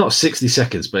It was not 60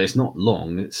 seconds, but it's not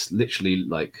long. It's literally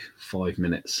like 5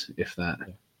 minutes, if that.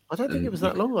 I don't think it was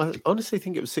that long. I honestly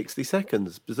think it was 60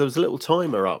 seconds because there was a little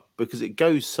timer up because it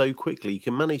goes so quickly. You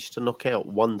can manage to knock out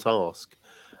one task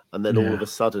and then all of a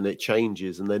sudden it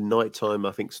changes. And then nighttime,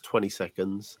 I think, is 20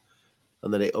 seconds.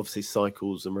 And then it obviously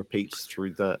cycles and repeats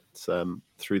through that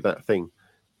thing.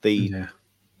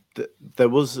 There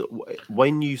was,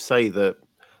 when you say that,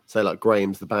 say like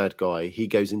Graham's the bad guy, he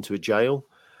goes into a jail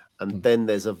and then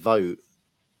there's a vote,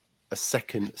 a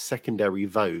secondary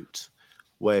vote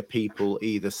where people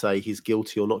either say he's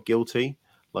guilty or not guilty,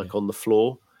 like on the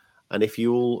floor. And if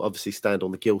you all obviously stand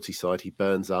on the guilty side, he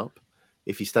burns up.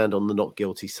 If you stand on the not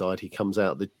guilty side, he comes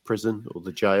out of the prison or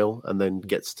the jail and then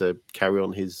gets to carry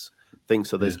on his thing.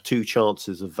 So there's 2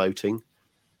 chances of voting,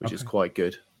 which is quite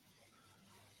good.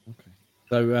 Okay.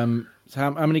 So,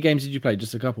 how many games did you play?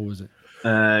 Just a couple, was it?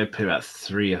 I played about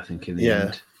 3, I think, in the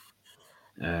end.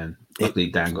 And luckily,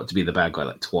 Dan got to be the bad guy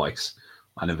like twice.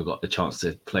 I never got the chance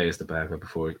to play as the bad guy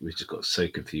before. We just got so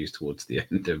confused towards the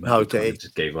end and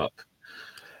just gave up.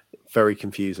 Very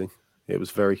confusing. It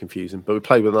was very confusing. But we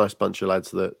played with a nice bunch of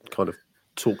lads that kind of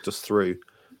talked us through.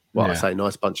 Well, I say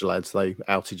nice bunch of lads. They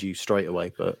outed you straight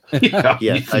away, but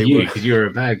because you're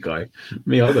a bad guy.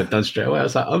 Me, I got done straight away. I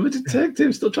was like, I'm a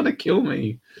detective, still trying to kill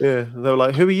me. Yeah, they were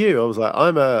like, "Who are you?" I was like,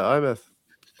 "I'm a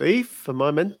thief. Am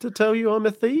I meant to tell you I'm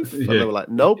a thief?" And they were like,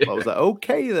 "Nope." I was like,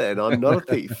 "Okay, then I'm not a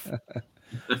thief."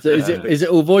 So is it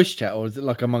all voice chat, or is it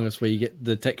like Among Us where you get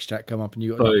the text chat come up and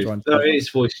you got to try and... No, it's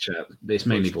voice chat. It's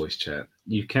mainly voice chat.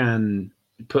 You can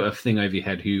put a thing over your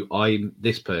head who I'm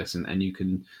this person, and you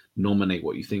can nominate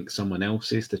what you think someone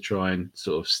else is to try and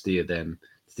sort of steer them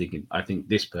thinking, I think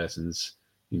this person's,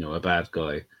 a bad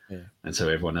guy. Yeah. And so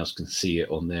everyone else can see it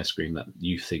on their screen that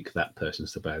you think that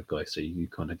person's the bad guy. So you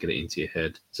kind of get it into your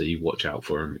head. So you watch out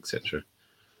for them, etc.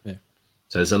 Yeah.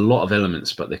 So there's a lot of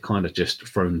elements, but they're kind of just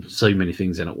thrown so many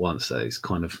things in at once that it's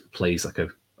kind of plays like a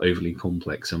overly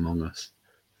complex Among Us.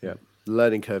 Yeah. The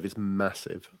learning curve is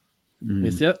massive.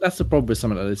 Yeah, that's the problem with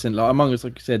something like this. And like Among Us,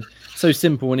 like you said, so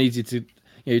simple and easy to,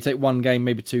 you take one game,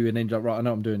 maybe 2, and then you're like, right, I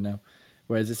know what I'm doing now.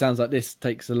 Whereas it sounds like this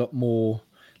takes a lot more.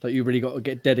 Like you really got to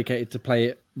get dedicated to play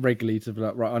it regularly to be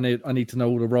like, right, I need to know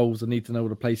all the roles, I need to know all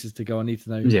the places to go, I need to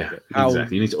know how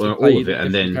exactly. You need to know all of it,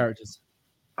 and then characters.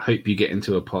 I hope you get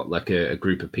into a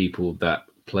group of people that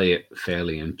play it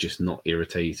fairly and just not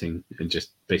irritating and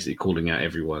just basically calling out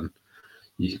everyone.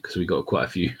 Because we got quite a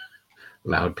few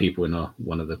loud people in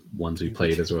one of the ones we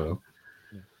played as well.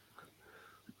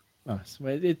 Nice.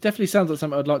 Well, it definitely sounds like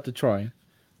something I'd like to try,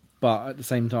 but at the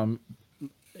same time,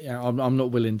 I'm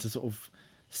not willing to sort of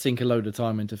sink a load of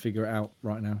time in to figure it out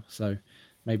right now. So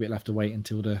maybe it'll have to wait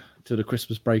until the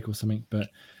Christmas break or something. But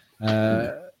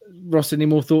Ross, any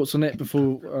more thoughts on it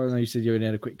before? I know you said you only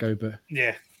had a quick go, but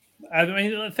yeah, I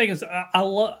mean the thing is,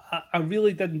 I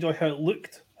really did enjoy how it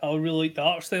looked. I really liked the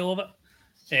art style of it.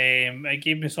 It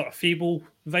gave me sort of Fable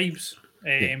vibes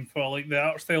for like the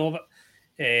art style of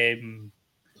it.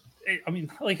 I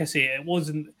mean, like I say, it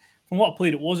wasn't, from what I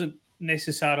played, it wasn't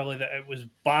necessarily that it was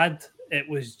bad. It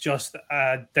was just that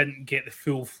I didn't get the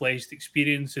full-fledged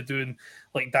experience of doing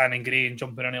like Dan and Gray and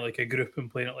jumping into like a group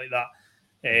and playing it like that.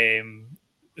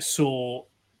 So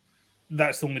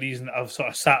that's the only reason that I've sort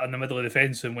of sat in the middle of the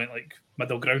fence and went like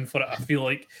middle ground for it. I feel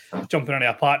like jumping into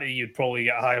a party, you'd probably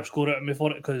get a higher score out of me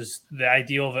for it, because the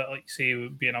idea of it, like say,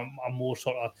 being a more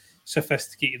sort of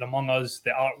sophisticated Among Us,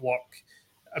 the artwork,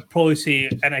 I'd probably say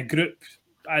in a group,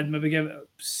 I'd maybe give it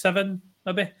 7,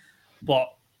 maybe.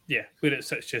 But yeah, where it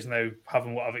sits just now,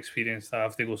 having what I've experienced, I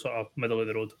have to go sort of middle of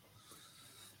the road.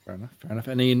 Fair enough.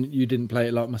 And Ian, you didn't play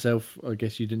it like myself. I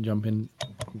guess you didn't jump in.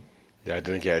 Yeah, I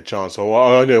didn't get a chance. I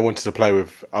only wanted to play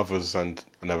with others, and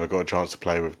I never got a chance to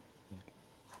play with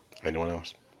anyone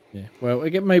else. Yeah, well,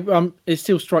 again, maybe it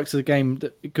still strikes as a game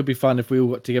that it could be fun if we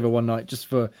all got together one night, just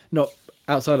for not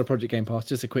outside of Project Game Pass,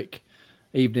 just a quick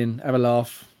evening, have a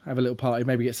laugh, have a little party,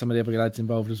 maybe get some of the other lads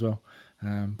involved as well.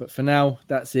 But for now,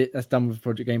 that's it. That's done with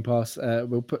Project Game Pass.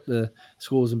 We'll put the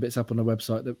scores and bits up on the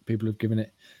website that people have given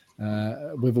it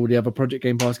with all the other Project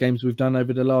Game Pass games we've done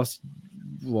over the last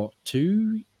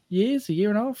 2 years, a year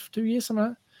and a half, 2 years,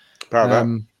 something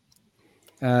like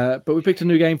that. But we picked a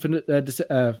new game for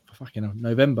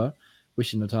November,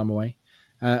 wishing the time away,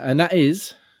 and that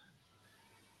is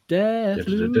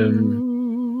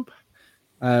Deathloop.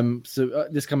 So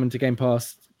this coming to Game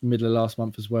Pass middle of last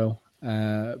month as well.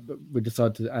 But we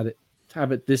decided to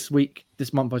have it this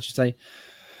month, I should say.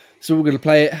 So we're going to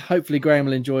play it. Hopefully, Graham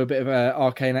will enjoy a bit of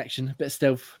arcane action, a bit of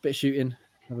stealth, a bit of shooting,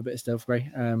 have a bit of stealth,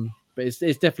 Gray. But it's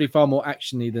definitely far more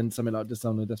actiony than something like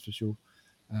Dishonored, that's for sure.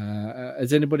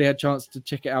 Has anybody had a chance to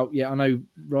check it out yet? I know,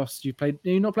 Ross, you played.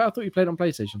 You not play? I thought you played on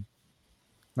PlayStation.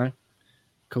 No,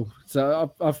 cool.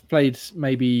 So I've played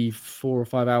maybe 4 or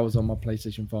 5 hours on my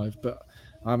PlayStation 5, but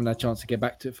I haven't had a chance to get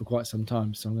back to it for quite some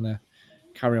time. So I'm going to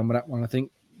carry on with that one. I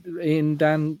think. Ian,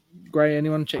 Dan, Gray,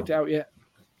 anyone checked it out yet?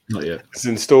 Not yet. It's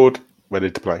installed,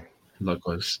 ready to play.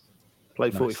 Likewise.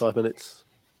 Played 45 minutes.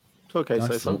 It's okay so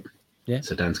Nice. far. Yeah.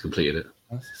 So Dan's completed it.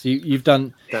 So you've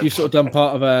sort of done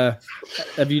part of a.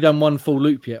 Have you done one full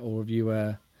loop yet, or have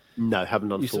you? No, haven't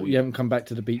done full. You haven't come back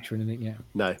to the beach or anything yet.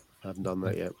 No, I haven't done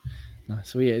that yet. No,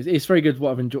 so yeah, it's very good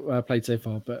what I've played so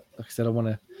far. But like I said, I want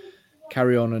to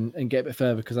carry on and get a bit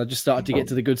further because I just started to get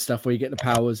to the good stuff where you get the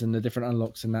powers and the different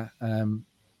unlocks and that.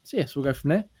 So yes, we'll go from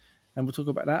there, and we'll talk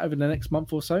about that over the next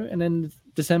month or so, and then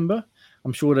December.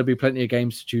 I'm sure there'll be plenty of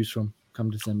games to choose from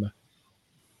come December.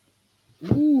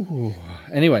 Ooh.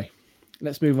 Anyway,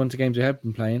 let's move on to games we have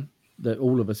been playing, that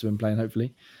all of us have been playing,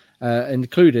 hopefully,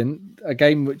 including a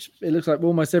game which it looks like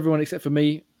almost everyone except for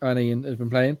me and Ian has been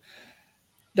playing.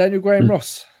 Daniel, Graham,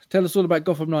 Ross, tell us all about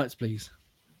Gotham Knights, please.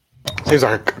 Seems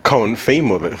like a common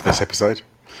theme of it for this episode.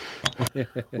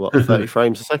 What, 30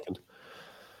 frames a second?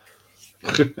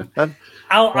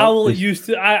 I'll let you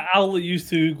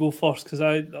two go first because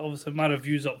I obviously my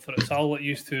review's up for it, so I'll let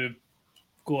you two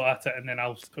go at it and then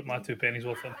I'll put my 2 pennies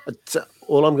worth in.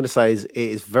 All I'm going to say is it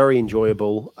is very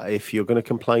enjoyable. If you're going to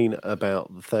complain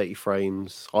about the 30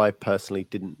 frames, I personally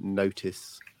didn't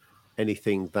notice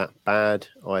anything that bad.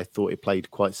 I thought it played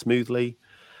quite smoothly.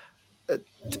 It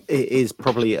is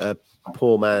probably a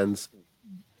poor man's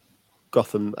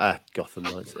Gotham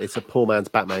Knights. It's a poor man's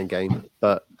Batman game,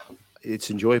 but it's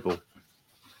enjoyable.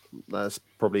 That's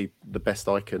probably the best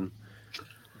I can.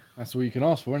 That's all you can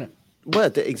ask for, isn't it?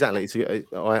 Well, exactly.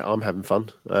 I'm having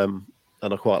fun, and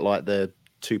I quite like the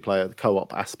 2-player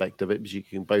co-op aspect of it because you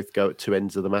can both go at 2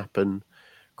 ends of the map and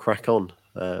crack on.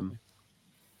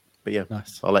 But yeah,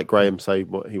 nice. I'll let Graham say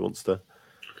what he wants to.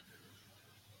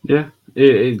 Yeah,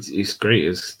 it's great.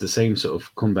 It's the same sort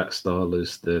of combat style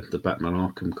as the Batman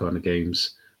Arkham kind of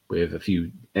games, with a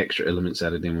few extra elements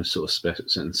added in with sort of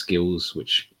certain skills,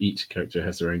 which each character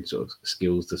has their own sort of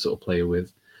skills to sort of play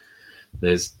with.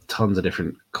 There's tons of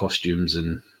different costumes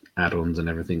and add-ons and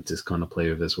everything to kind of play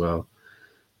with as well.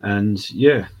 And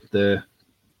yeah,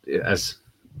 as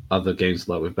other games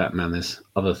like with Batman, there's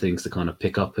other things to kind of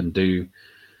pick up and do,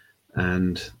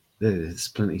 and there's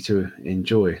plenty to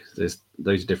enjoy. There's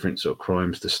loads of different sort of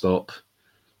crimes to stop,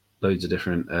 loads of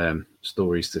different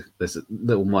stories. There's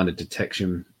little minor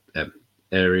detection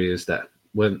areas that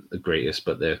weren't the greatest,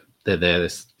 but they're there.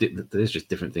 There's just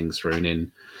different things thrown in.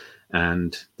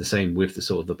 And the same with the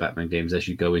sort of the Batman games. As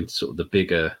you go into sort of the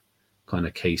bigger kind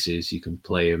of cases, you can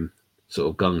play them sort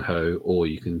of gung-ho, or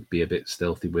you can be a bit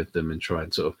stealthy with them and try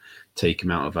and sort of take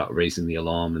them out without raising the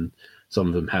alarm. And some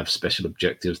of them have special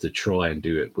objectives to try and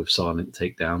do it with silent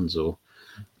takedowns, or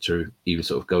to even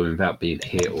sort of go without being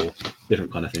hit, or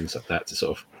different kind of things like that to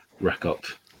sort of rack up.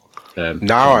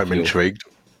 Now I'm intrigued.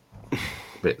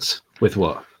 Bits. With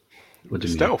what? What do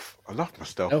you Stealth. I love my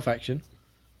stealth. Stealth action.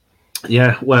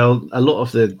 Yeah, well, a lot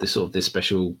of the sort of the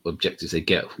special objectives they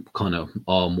get kind of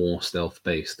are more stealth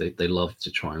based. They love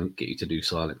to try and get you to do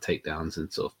silent takedowns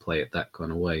and sort of play it that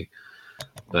kind of way.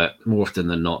 But more often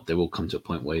than not, they will come to a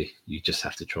point where you just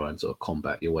have to try and sort of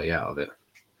combat your way out of it.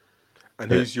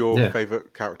 And who's your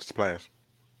favourite character to play as?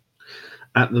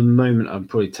 At the moment, I'm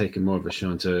probably taking more of a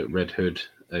shine to Red Hood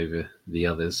over the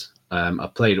others. I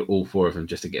played all 4 of them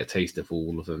just to get a taste of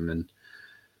all of them, and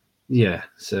yeah,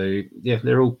 so yeah,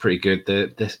 they're all pretty good.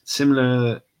 They're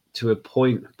similar to a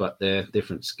point, but their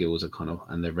different skills are kind of,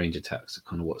 and their range attacks are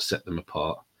kind of what set them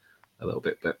apart a little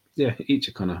bit. But yeah, each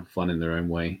are kind of fun in their own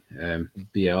way. But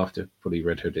yeah, after probably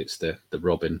Red Hood, it's the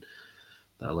Robin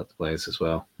that I like to play as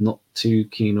well. Not too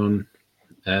keen on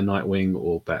Nightwing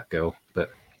or Batgirl,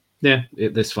 but yeah,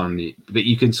 it's fun. But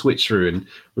you can switch through, and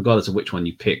regardless of which one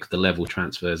you pick, the level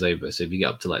transfers over. So if you get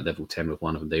up to like level 10 with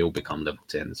one of them, they all become level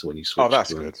 10. So when you switch,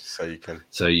 that's good.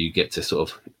 So you get to sort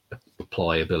of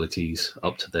apply abilities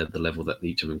up to the level that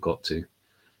each of them got to.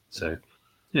 So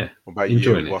yeah, what about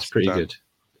enjoying you? it. It's pretty good.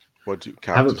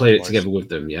 I haven't played it together with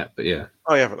them yet, but yeah.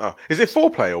 Oh, you haven't. Oh, is it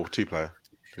 4-player or 2-player?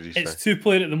 Did you say? It's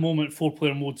 2-player at the moment.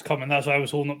 4-player mode's coming. That's why I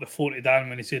was holding up the 40 down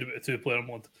when he said about the 2-player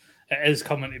mode. It is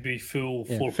coming to be full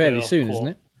 4-player. Fairly soon, isn't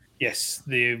it? Yes,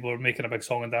 they were making a big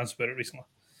song and dance about it recently.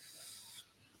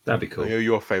 That'd be cool. Who are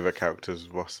your favourite characters,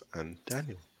 Ross and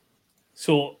Daniel?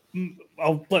 So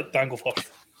I'll let Dan go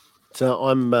first. So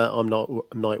I'm not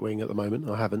Nightwing at the moment.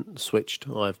 I haven't switched.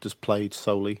 I've just played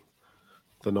solely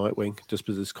the Nightwing just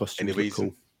because his costume Any look reason?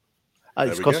 cool.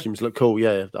 His costumes look cool.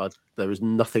 Yeah, there was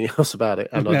nothing else about it,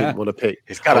 and I didn't want to pick.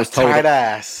 He's got a tight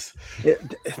ass.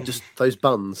 Just those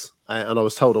buns, and I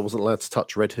was told I wasn't allowed to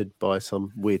touch Red Hood by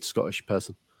some weird Scottish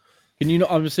person. Can you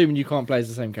not? I'm assuming you can't play as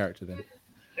the same character then.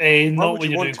 Not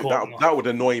when you're doing that would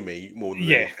annoy me more than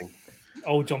anything.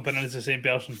 All jumping in as the same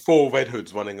person. 4 Red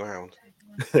Hoods running around.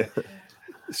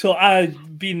 So I,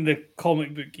 being the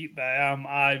comic book geek that I am,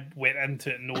 I went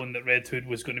into it knowing that Red Hood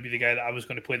was going to be the guy that I was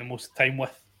going to play the most time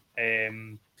with.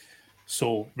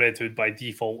 So Red Hood by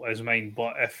default is mine.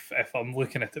 But if I'm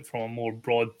looking at it from a more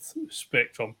broad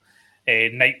spectrum,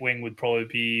 Nightwing would probably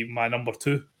be my number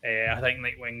 2. I think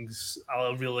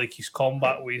I really like his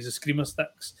combat with his screamer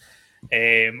sticks.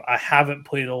 I haven't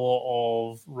played a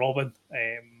lot of Robin.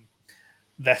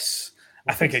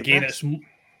 I think again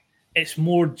it's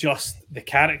more just the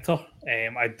character.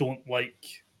 I don't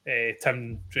like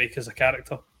Tim Drake as a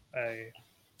character,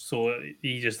 so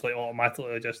he just like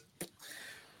automatically just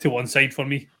to one side for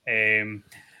me.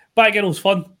 Batgirl's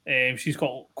fun. She's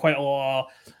got quite a lot.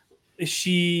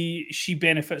 She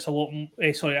benefits a lot.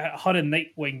 Her and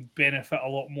Nightwing benefit a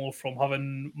lot more from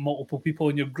having multiple people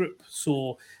in your group.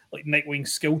 So, like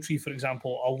Nightwing's skill tree, for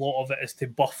example, a lot of it is to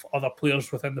buff other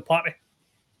players within the party.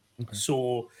 Okay.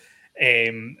 So,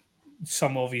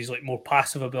 some of his like more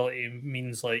passive ability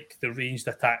means like the ranged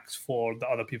attacks for the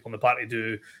other people in the party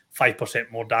do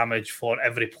 5% more damage for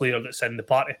every player that's in the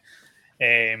party.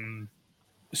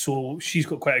 So she's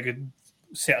got quite a good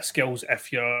set of skills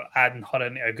if you're adding her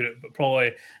into a group. But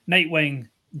probably Nightwing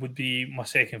would be my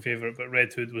second favourite, but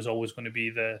Red Hood was always going to be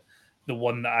the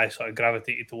one that I sort of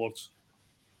gravitated towards.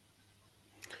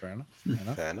 Fair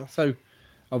enough. So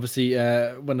obviously,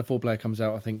 when the 4-player comes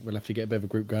out, I think we'll have to get a bit of a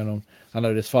group going on. I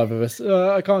know there's 5 of us.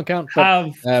 I can't count.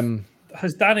 But,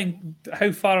 has Danny?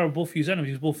 How far are both of you in? Have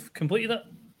you both completed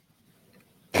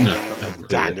it?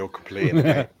 Daniel completed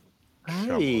it.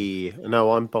 Hey,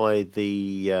 no, I'm by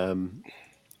the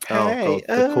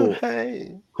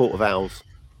Court of Owls.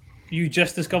 You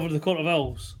just discovered the Court of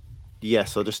Owls?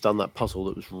 Yes, I just done that puzzle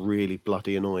that was really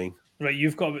bloody annoying. Right,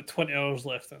 you've got about 20 hours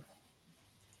left then.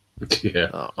 Yeah,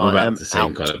 I'm about the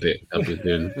same kind of bit I've been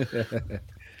doing.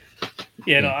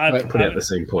 I put it at the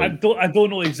same point. I don't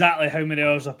know exactly how many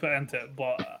hours I put into it,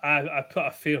 but I put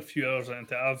a fair few hours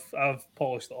into it. I've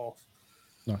polished it off.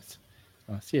 Nice.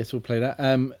 Yes, we'll play that.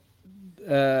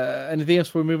 Anything else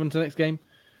before we move on to the next game?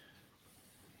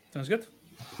 Sounds good.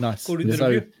 Nice.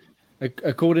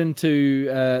 According to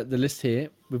the list here,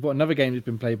 we've got another game that's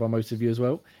been played by most of you as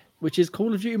well, which is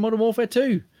Call of Duty Modern Warfare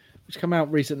 2. Which come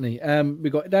out recently.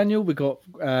 We got Daniel, we got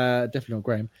definitely not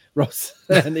Graham, Ross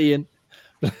and Ian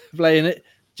playing it.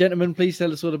 Gentlemen, please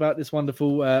tell us all about this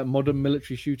wonderful modern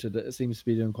military shooter that seems to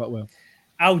be doing quite well.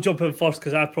 I'll jump in first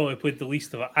because I've probably played the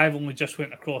least of it. I've only just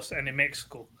went across into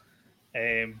Mexico.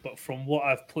 But from what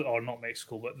I've played, or not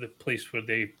Mexico, but the place where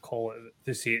they call it,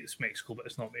 they say it's Mexico, but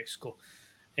it's not Mexico.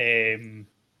 I've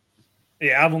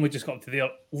only just got up to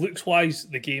there. Looks-wise,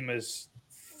 the game is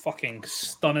fucking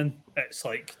stunning. It's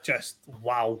like just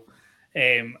wow.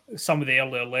 Some of the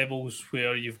earlier levels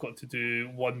where you've got to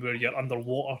do one where you're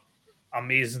underwater,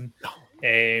 amazing.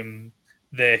 The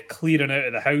clearing out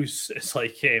of the house, it's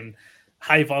like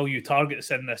high value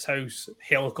targets in this house.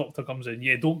 Helicopter comes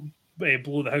in, don't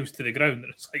blow the house to the ground.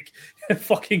 And it's like it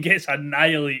fucking gets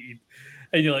annihilated,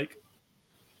 and you're like,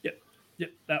 yep,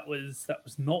 that was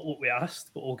not what we asked,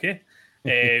 but okay.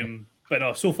 But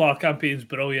no, so far campaign's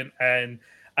brilliant, and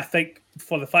I think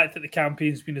for the fact that the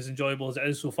campaign's been as enjoyable as it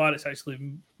is so far, it's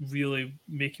actually really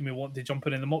making me want to jump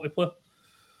in the multiplayer.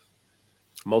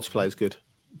 Multiplayer is good.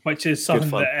 Which is something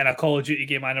that in a Call of Duty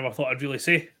game I never thought I'd really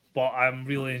say, but I'm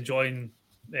really enjoying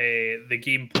the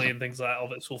gameplay and things like that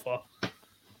of it so far.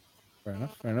 Fair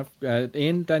enough.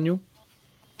 Ian, Daniel?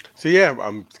 So yeah,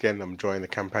 I'm enjoying the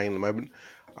campaign at the moment.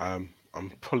 I'm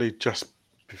probably just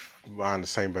around the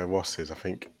same where Ross is, I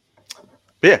think.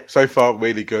 But yeah, so far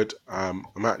really good. I'm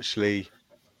actually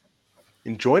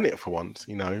enjoying it for once.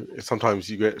 Sometimes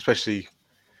you get, especially,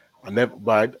 I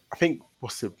think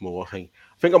I'm more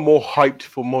hyped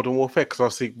for Modern Warfare because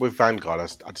obviously with Vanguard,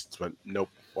 I just went nope.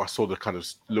 I saw the kind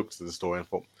of looks of the story and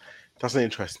thought it doesn't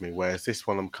interest me. Whereas this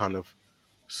one, I'm kind of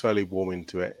slowly warming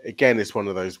to it. Again, it's one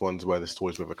of those ones where the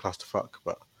story's with a clusterfuck,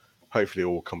 but hopefully it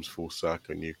all comes full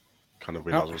circle and you kind of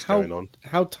realize what's going on.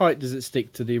 How tight does it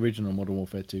stick to the original Modern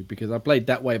Warfare 2? Because I played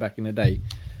that way back in the day,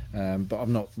 but I've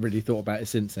not really thought about it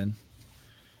since then.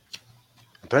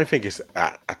 I don't think it's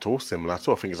at all similar. I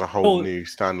sort of think it's a whole new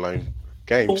standalone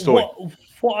game story.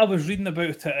 What I was reading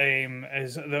about it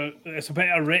is it's a bit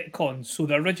of a retcon. So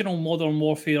the original Modern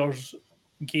Warfare's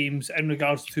games in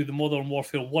regards to the Modern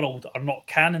Warfare world are not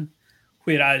canon,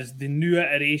 Whereas the new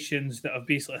iterations that have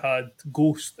basically had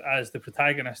Ghost as the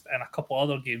protagonist and a couple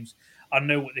other games are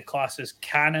now what they class as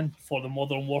canon for the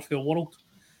Modern Warfare world.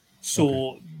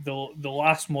 So the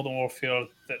last Modern Warfare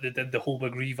that they did the whole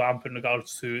big revamp in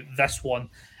regards to this one,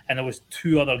 and there was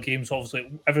 2 other games.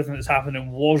 Obviously, everything that's happened in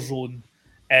Warzone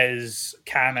is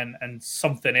canon, and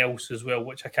something else as well,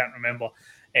 which I can't remember.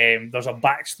 There's a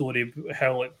backstory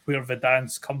how where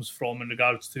Verdansk comes from in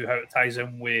regards to how it ties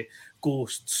in with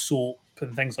Ghost, Soap,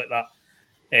 and things like that.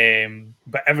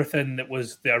 But everything that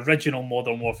was the original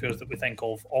Modern Warfare that we think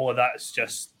of, all of that is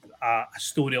just a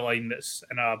storyline that's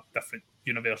in a different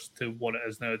universe to what it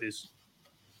is nowadays.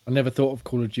 I never thought of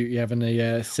Call of Duty having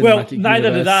a cinematic Well, neither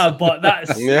universe. did I, but that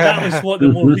was what the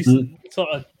more recent sort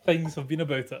of things have been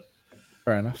about it.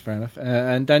 Fair enough.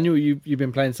 And Daniel, you've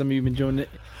been playing some. You've been enjoying it.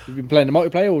 You've been playing the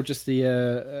multiplayer or just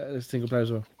the single player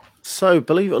as well? So,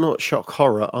 believe it or not, shock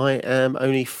horror, I am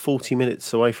only 40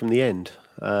 minutes away from the end.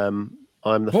 I'm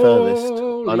the furthest.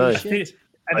 I know. Shit.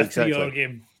 In a 3-hour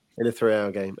game. In a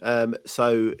 3-hour game.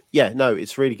 So, yeah, no,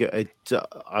 it's really good.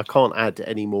 I can't add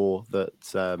any more that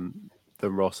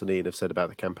than Ross and Ian have said about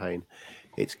the campaign.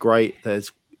 It's great.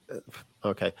 There's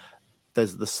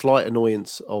the slight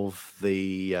annoyance of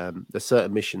the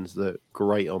certain missions that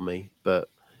grate on me, but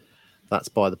that's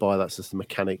by the by. That's just the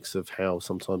mechanics of how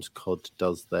sometimes COD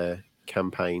does their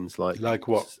campaigns. Like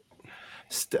what?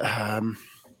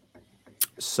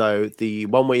 So the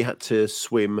one where you had to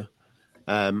swim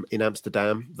in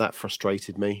Amsterdam, that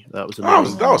frustrated me. That was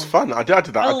annoying. That was fun. I did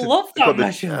that. I love that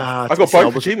mission. I got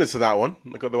both achievements to that one.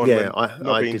 I got the one. Yeah, when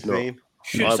I being did not. seen.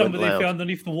 Shoot somebody from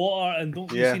underneath the water and don't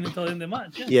be seen until the end of the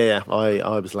match. Yeah,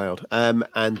 I was loud.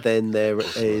 And then there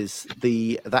is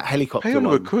that helicopter. Hey, you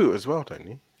one. recruit as well, don't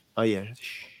you? Oh yeah.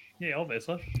 Yeah,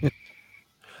 obviously.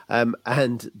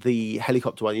 And the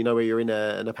helicopter one, you know, where you're in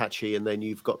an Apache and then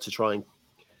you've got to try and.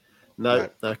 No,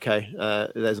 okay.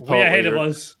 There's a part way ahead of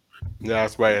us. Yeah,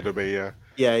 that's way ahead of me. Yeah.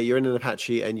 Yeah, you're in an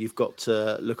Apache and you've got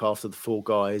to look after the 4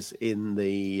 guys in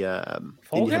the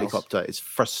helicopter. It's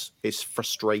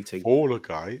frustrating. 4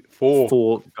 guys.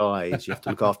 4 guys. You have to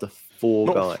look after 4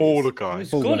 Not guys. 4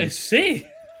 guys. I was going to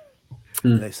say.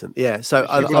 Listen, yeah. So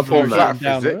other got than flat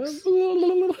that, physics.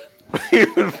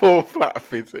 Even 4 flat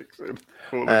physics.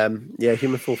 yeah,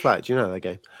 Human Fall Flat. Do you know that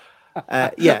game?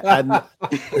 Yeah,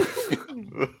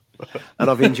 and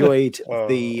I've enjoyed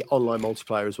the online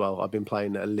multiplayer as well. I've been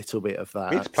playing a little bit of that.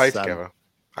 We need to play together.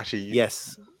 Actually,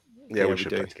 yes. Yeah, we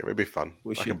should play together. It'd be fun.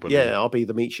 We should. Yeah, I'll be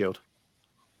the meat shield,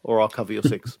 or I'll cover your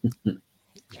 6. You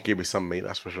can give me some meat,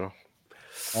 that's for sure.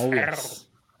 Oh yes,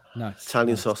 nice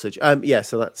Italian sausage. Yeah.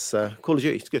 So that's Call of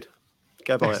Duty. It's good.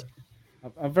 Go buy it.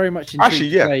 I'm very much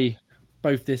intrigued to play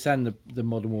both this and the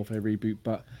Modern Warfare reboot,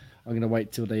 but I'm going to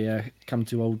wait till they come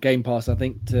to old Game Pass. I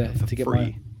think to get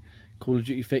my Call of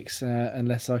Duty fix,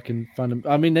 unless I can find them.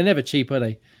 I mean, they're never cheap, are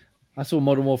they? I saw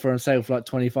Modern Warfare on sale for like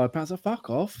 £25. Fuck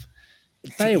off!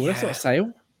 Sale? That's not a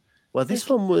sale. Well, this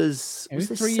one was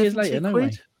 3 years later. No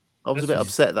way. I was a bit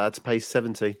upset that I had to pay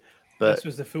 70, but this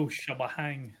was the full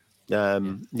shebang. Yeah,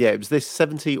 it was this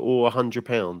 70 or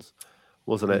 £100,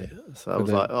 wasn't it? So I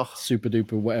was like, oh, super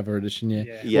duper whatever edition.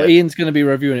 Yeah. Well, Ian's going to be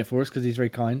reviewing it for us because he's very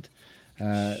kind.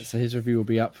 So his review will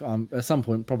be up at some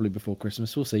point, probably before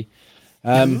Christmas. We'll see.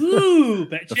 Ooh,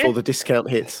 before the discount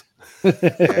hits.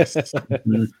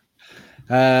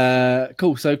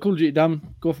 Cool. So Call of Duty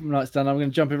done. Gotham Knights done. I'm going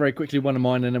to jump in very quickly one of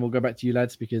mine, and then we'll go back to you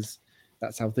lads because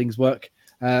that's how things work.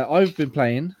 I've been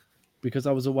playing because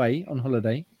I was away on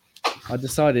holiday. I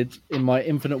decided, in my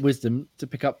infinite wisdom, to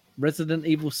pick up Resident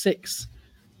Evil 6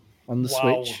 on the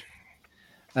Switch.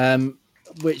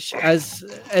 Which, as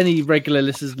any regular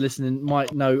listeners listening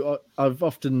might know, I've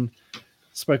often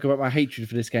spoke about my hatred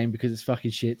for this game because it's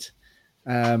fucking shit.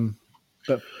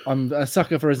 But I'm a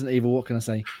sucker for Resident Evil. What can I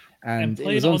say? And it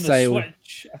was on sale.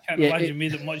 Switch, I can't imagine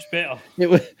made it much better.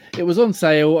 It was on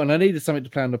sale, and I needed something to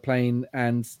play on the plane.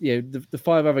 And the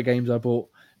 5 other games I bought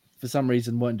for some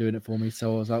reason weren't doing it for me.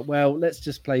 So I was like, well, let's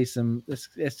just play some. Let's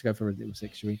go for Resident Evil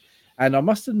 6, shall we? And I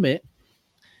must admit,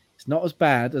 it's not as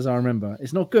bad as I remember.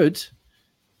 It's not good.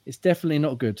 It's definitely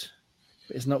not good.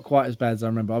 But it's not quite as bad as I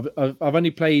remember. I've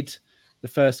only played the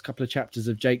first couple of chapters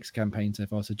of Jake's campaign so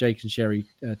far. So Jake and Sherry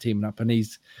teaming up, and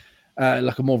he's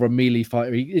like more of a melee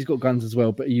fighter. He's got guns as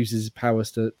well, but he uses his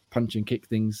powers to punch and kick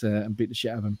things and beat the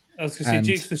shit out of them. I was going to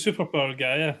say Jake's the superpower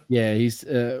guy, yeah. Yeah, he's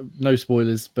no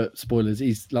spoilers, but spoilers.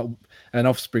 He's like an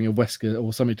offspring of Wesker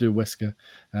or something to do with Wesker.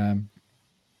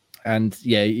 And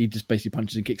yeah, he just basically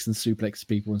punches and kicks and suplexes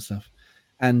people and stuff.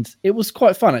 And it was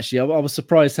quite fun, actually. I was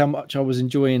surprised how much I was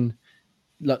enjoying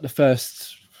like the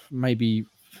first maybe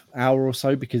hour or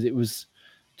so because it was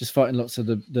just fighting lots of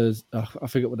I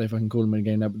forget what they fucking call them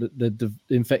again now, but the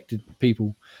infected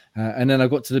people. And then I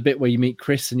got to the bit where you meet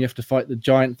Chris and you have to fight the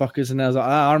giant fuckers. And I was like,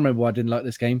 I remember why I didn't like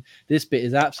this game. This bit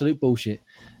is absolute bullshit.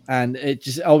 And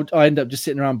I end up just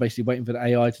sitting around basically waiting for the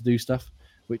AI to do stuff,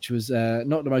 which was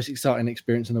not the most exciting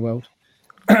experience in the world.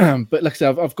 But like I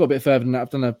said, I've got a bit further than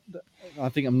that. I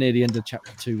think I'm near the end of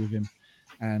chapter 2 with him.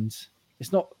 And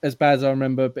it's not as bad as I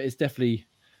remember, but it's definitely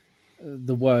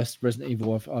the worst Resident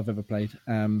Evil I've ever played.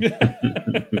 Mainline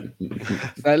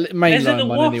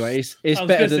one anyway. It's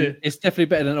better than it's definitely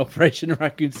better than Operation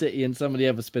Raccoon City and some of the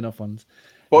other spin-off ones.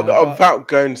 Well, without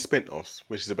going spin-offs,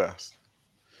 which is the best?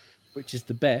 Which is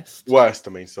the best? Worst,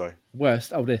 I mean, sorry.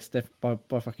 Worst. Oh, this by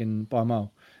a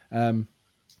mile.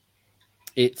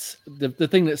 It's the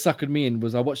thing that suckered me in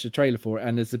was I watched the trailer for it,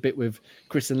 and there's a bit with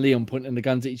Chris and Leon pointing the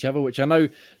guns at each other, which I know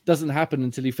doesn't happen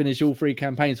until you finish all 3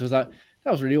 campaigns. So I was like,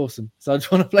 that was really awesome. So I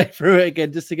just want to play through it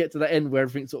again just to get to the end where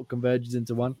everything sort of converges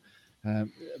into one.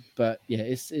 But yeah,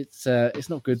 it's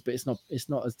not good, but it's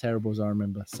not as terrible as I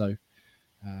remember. So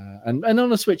and on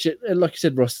the Switch, like you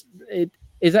said, Ross, it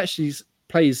actually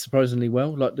plays surprisingly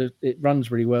well. Like it runs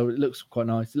really well. It looks quite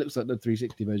nice. It looks like the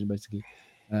 360 version basically,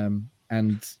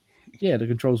 and yeah, the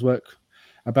controls work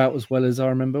about as well as I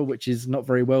remember, which is not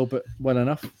very well, but well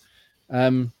enough.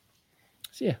 So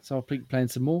I'll keep playing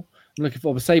some more. I'm looking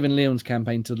forward to saving Leon's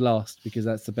campaign to the last because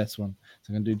that's the best one. So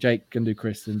I'm going to do Jake, going to do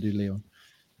Chris, then do Leon.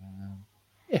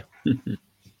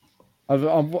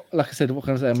 I'm like I said, what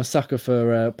can I say? I'm a sucker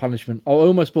for punishment. I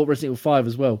almost bought Resident Evil 5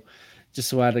 as well, just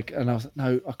so I had and I was like,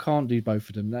 no, I can't do both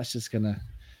of them. That's just gonna.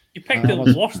 You picked the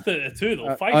worst out of the 2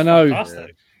 though. 5's I know. Fantastic.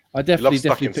 Yeah. I definitely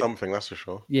picked something, that's for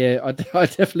sure. Yeah, I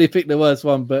definitely picked the worst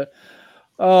one, but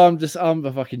I'm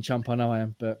a fucking chump. I know I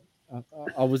am, but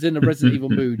I was in a Resident Evil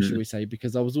mood, shall we say,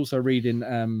 because I was also reading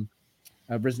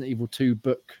a Resident Evil 2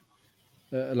 book,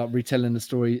 like retelling the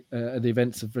story of the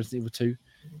events of Resident Evil 2,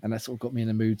 and that sort of got me in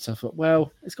the mood. So I thought,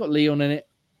 well, it's got Leon in it,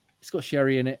 it's got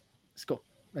Sherry in it,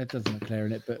 it doesn't have Claire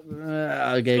in it, but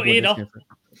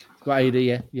it's got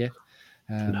Ada, yeah.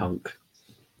 And Hunk.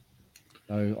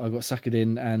 So I got suckered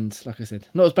in, and like I said,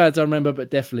 not as bad as I remember, but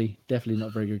definitely not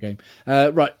a very good game.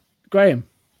 Right, Graham,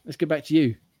 let's get back to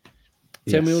you.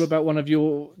 Tell me all about one of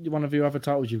your other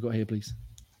titles you've got here, please.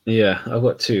 Yeah, I've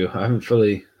got 2. I haven't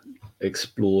fully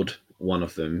explored one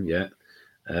of them yet.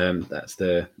 That's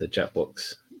the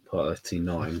Jackbox Party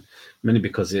 9, mainly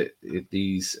because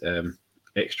these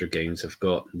extra games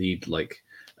need like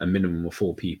a minimum of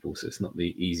 4 people, so it's not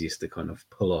the easiest to kind of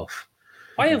pull off.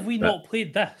 Why have we not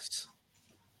played this?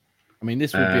 I mean,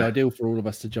 this would be ideal for all of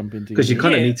us to jump into. Because you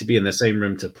kind of need to be in the same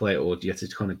room to play it, or you have to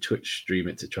kind of Twitch stream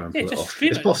it to try and pull it off.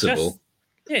 It's possible.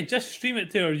 Just stream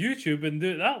it to our YouTube and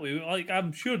do it that way. Like,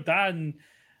 I'm sure Dan,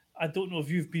 I don't know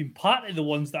if you've been part of the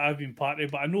ones that I've been part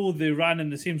of, but I know they ran in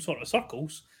the same sort of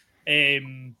circles.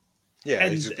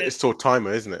 It's sort of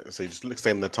timer, isn't it? So you just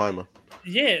stay on the timer.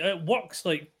 Yeah, it works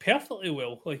like perfectly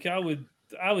well. Like I would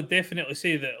definitely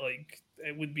say that like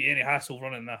it would be any hassle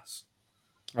running this.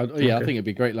 I think it'd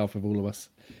be great laugh with all of us.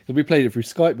 Because we played it through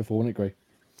Skype before, wasn't it, Gray?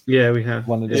 Yeah, we have.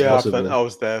 I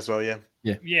was there as well.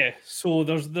 Yeah. So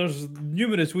there's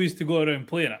numerous ways to go around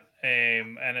playing it.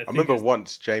 And I remember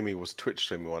once Jamie was Twitch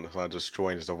streaming one, and I just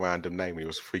joined as a random name. He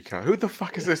was freaking out. Who the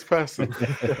fuck is this person?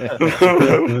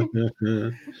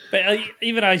 But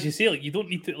even as you say, like you don't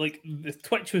need to like the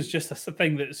Twitch was just a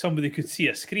thing that somebody could see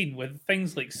a screen. With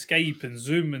things like Skype and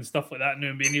Zoom and stuff like that now,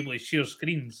 and being able to share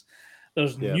screens.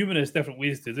 There's numerous different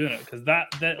ways to doing it because that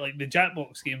like the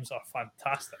Jackbox games are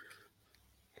fantastic.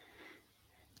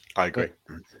 I agree.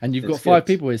 And you've got 5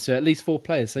 people here, so at least 4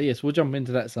 players. So yes, we'll jump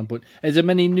into that at some point. Is there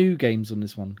many new games on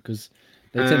this one? Because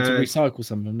they tend to recycle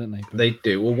some of them, don't they? But... They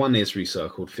do. Well, one is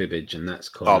recycled, Fibbage, and that's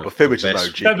kind of but Fibbage is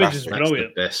OG. Fibbage is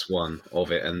brilliant. The best one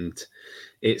of it, and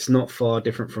it's not far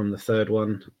different from the third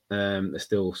one. There's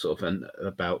still sort of an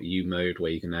about you mode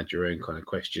where you can add your own kind of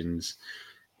questions.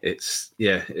 It's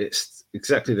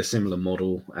exactly the similar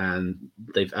model, and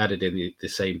they've added in the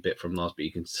same bit from last, but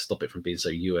you can stop it from being so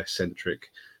US centric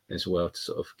as well to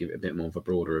sort of give it a bit more of a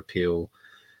broader appeal.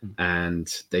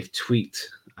 And they've tweaked,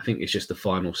 I think it's just the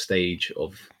final stage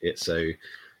of it. So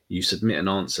you submit an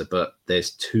answer, but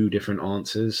there's 2 different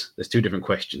answers. There's 2 different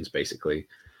questions basically,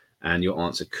 and your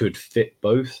answer could fit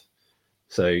both.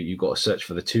 So you've got to search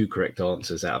for the 2 correct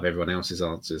answers out of everyone else's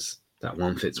answers. That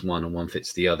one fits one and one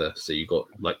fits the other. So you've got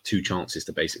like 2 chances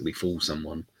to basically fool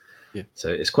someone. Yeah. So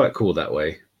it's quite cool that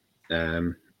way.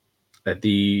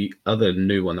 The other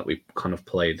new one that we kind of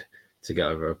played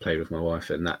together, I played with my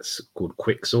wife, and that's called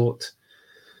Quicksort.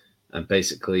 And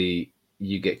basically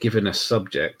you get given a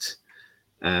subject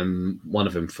One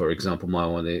of them, for example, my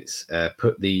one is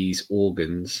put these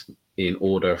organs in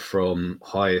order from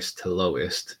highest to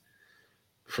lowest,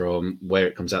 from where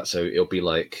it comes out. So it'll be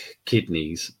like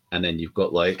kidneys, and then you've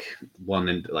got like one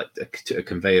end, like a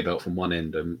conveyor belt from one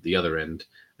end and the other end,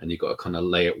 and you've got to kind of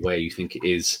lay it where you think it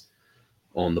is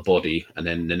on the body, and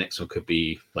then the next one could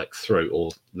be like throat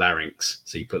or larynx.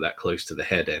 So you put that close to the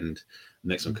head end. The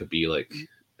next one could be like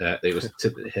it was to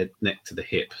the head, neck to the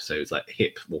hip. So it's like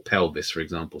hip or pelvis, for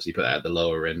example. So you put that at the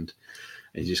lower end,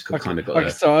 and you just kind of got. Okay,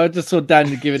 so I just saw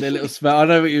Dan giving it a little smell. I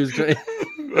know what he was doing.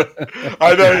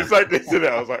 I know exactly, isn't it?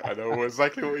 I was like, I know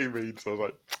exactly what he means. So I was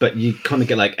like, but you kind of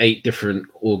get like 8 different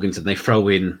organs, and they throw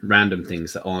in random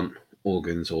things that aren't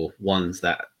organs or ones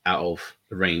that out of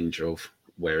the range of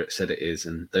where it said it is,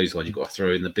 and those ones you've got to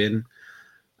throw in the bin.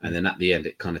 And then at the end,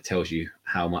 it kind of tells you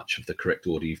how much of the correct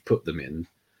order you've put them in,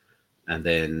 and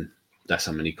then that's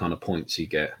how many kind of points you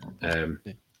get.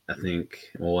 I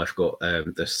think my wife got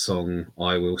the song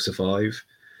 "I Will Survive."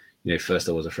 You know, first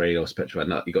I was afraid, I was petrified.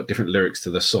 No, you got different lyrics to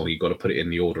the song. You got to put it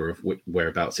in the order of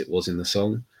whereabouts it was in the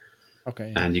song.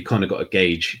 Okay. And you kind of got to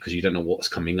gauge, because you don't know what's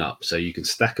coming up. So you can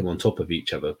stack them on top of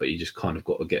each other, but you just kind of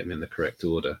got to get them in the correct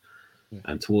order. Yeah.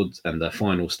 And the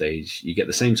final stage, you get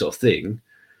the same sort of thing,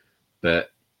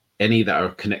 but any that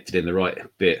are connected in the right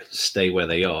bit stay where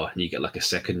they are, and you get like a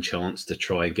second chance to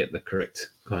try and get the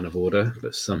correct kind of order.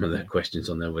 But some of the questions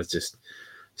on there was just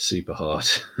super hard.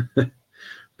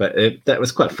 But that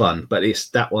was quite fun. But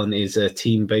that one is a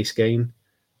team-based game,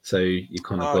 so you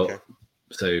kind of got. Okay.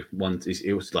 So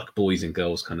it was like boys and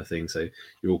girls kind of thing. So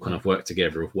you all kind of work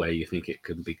together of where you think it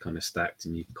can be kind of stacked,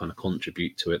 and you kind of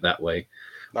contribute to it that way.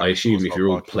 I assume if you're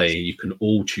all playing, you can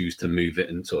all choose to move it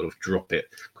and sort of drop it,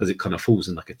 because it kind of falls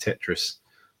in like a Tetris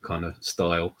kind of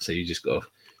style. So you just got to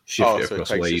shift it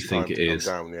across where you think it is.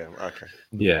 Down. Yeah. Okay.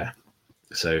 Yeah.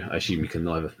 So I assume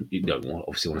you don't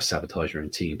obviously want to sabotage your own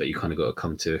team, but you kind of got to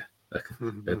come to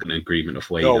an agreement of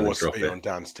where you're going to drop it. On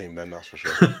Dan's team, then that's for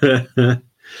sure.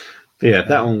 Yeah,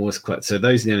 that one was quite. So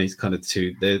those are the only kind of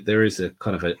 2. There is a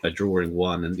kind of a drawing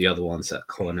one, and the other ones that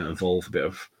kind of involve a bit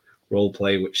of role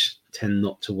play, which tend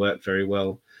not to work very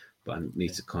well. But I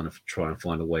need to kind of try and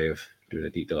find a way of doing a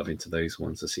deep dive into those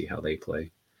ones to see how they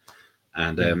play.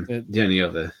 And the only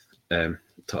other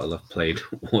title I've played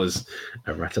was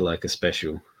a Ratalaika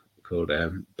special called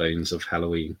Bones of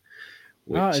Halloween.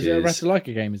 Which is it a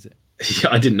Ratalaika game? Is it?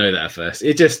 Yeah, I didn't know that at first.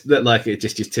 It just looked like it's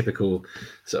just your typical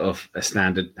sort of a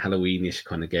standard Halloweenish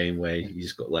kind of game where you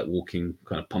just got like walking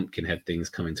kind of pumpkin head things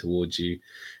coming towards you,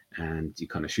 and you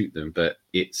kind of shoot them. But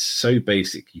it's so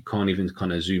basic, you can't even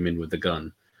kind of zoom in with the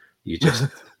gun. You just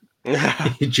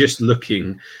you're just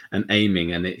looking and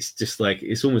aiming, and it's just like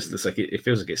it feels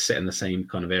like it's set in the same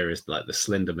kind of areas like the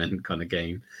Slenderman kind of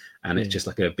game, and it's just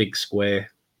like a big square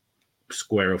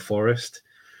of forest.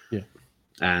 Yeah.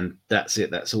 And that's it.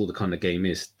 That's all the kind of game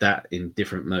is. That in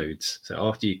different modes. So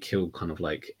after you kill kind of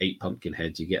like 8 pumpkin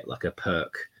heads, you get like a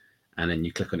perk, and then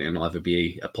you click on it, and either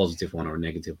be a positive one or a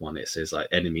negative one. It says like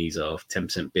enemies are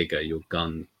 10% bigger. Your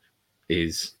gun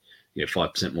is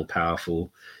 5% more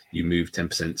powerful. You move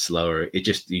 10% slower.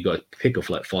 You got to pick off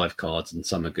like 5 cards, and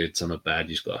some are good, some are bad.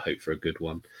 You just got to hope for a good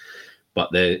one. But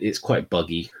it's quite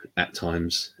buggy at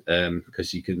times,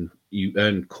 because you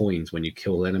earn coins when you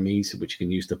kill enemies, which you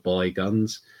can use to buy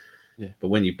guns. Yeah. But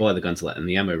when you buy the guns and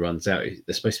the ammo runs out,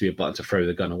 there's supposed to be a button to throw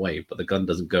the gun away, but the gun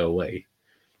doesn't go away.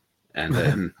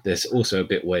 And there's also a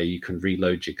bit where you can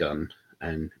reload your gun,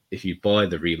 and if you buy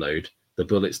the reload, the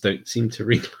bullets don't seem to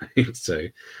reload. So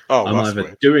I'm either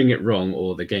weird. Doing it wrong,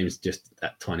 or the game's just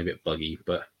that tiny bit buggy.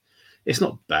 But it's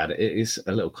not bad. It is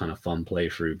a little kind of fun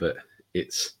playthrough, but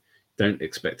don't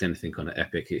expect anything kind of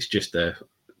epic. It's just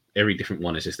every different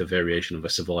one is just a variation of a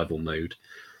survival mode.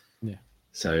 Yeah.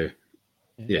 So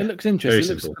yeah, it looks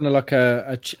interesting. It looks kind of like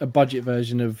a budget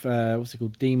version of what's it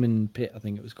called, Demon Pit, I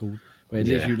think it was called, where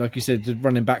literally, like you said, just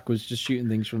running backwards, just shooting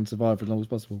things, trying to survive for as long as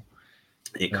possible.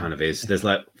 It kind of is. There's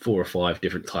like 4 or 5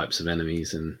 different types of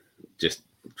enemies, and just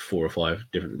 4 or 5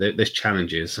 different. There's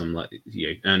challenges. Some like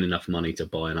earn enough money to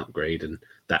buy an upgrade, and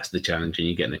that's the challenge, and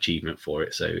you get an achievement for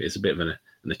it. So it's a bit of an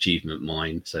achievement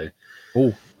mine. So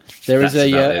there is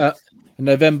a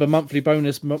November monthly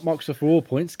bonus Microsoft Raw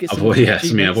points. I've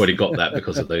already got that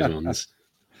because of those ones.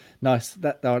 Nice.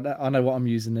 That I know what I'm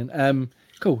using then.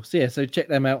 Cool. So check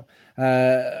them out.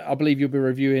 I believe you'll be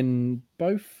reviewing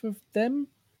both of them.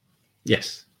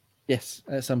 Yes,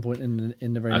 at some point in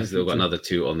the very. I've still got another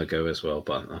 2 on the go as well,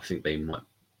 but I think they might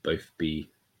both be,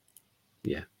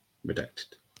 redacted.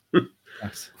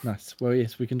 Nice. Well,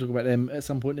 yes, we can talk about them at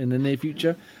some point in the near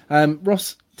future.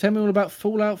 Ross, tell me all about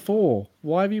Fallout 4.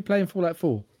 Why are you playing Fallout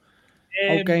 4?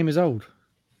 Old game is old.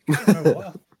 I can't remember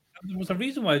what. There was a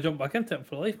reason why I jumped back into it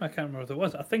for life. I can't remember what it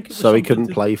was. I think it was So he something couldn't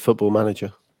to- play Football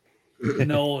Manager.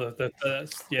 No,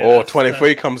 that's, yeah. Or that's-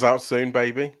 23 comes out soon,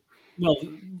 baby. Well,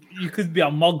 you could be a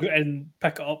mug and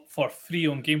pick it up for free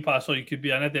on Game Pass, or you could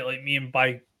be an idiot like me and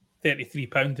buy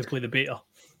 £33 to play the beta.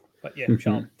 But yeah,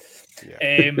 shut up.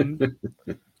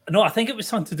 No, I think it was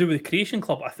something to do with the Creation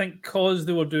Club. I think because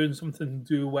they were doing something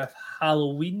to do with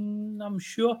Halloween, I'm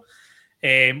sure,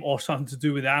 or something to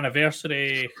do with the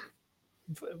anniversary.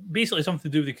 Basically, something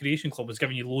to do with the Creation Club was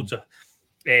giving you loads of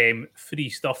free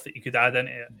stuff that you could add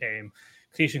into it.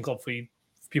 Creation Club, for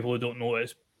people who don't know,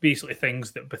 it's basically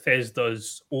things that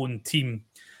Bethesda's own team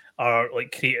are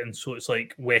like creating. So it's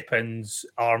like weapons,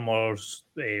 armors,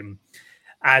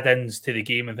 add-ins to the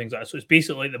game and things like that. So it's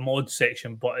basically like the mod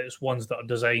section, but it's ones that are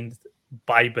designed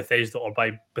by Bethesda or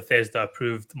by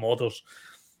Bethesda-approved modders.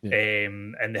 Yeah.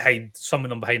 And they hide some of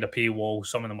them behind a paywall,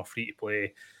 some of them are free to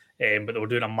play. But they were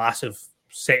doing a massive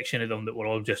section of them that were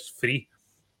all just free.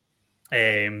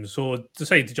 So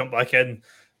decided to jump back in.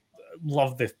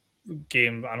 Love the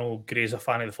game. I know Gray's a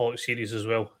fan of the Fallout series as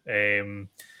well.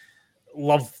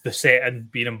 Love the setting,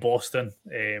 being in Boston,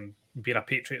 being a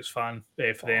Patriots fan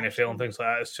for the NFL and things like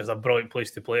that. It's just a brilliant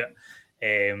place to play it.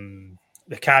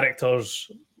 The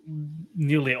characters,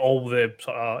 nearly all the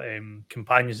sort of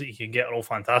companions that you can get are all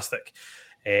fantastic.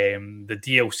 The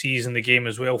DLCs in the game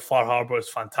as well. Far Harbor is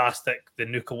fantastic. The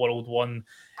Nuka World one,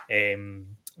 the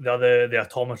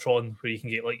Automatron, where you can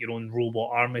get like your own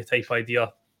robot army type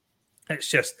idea.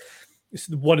 It's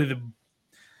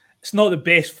not the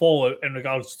best Fallout in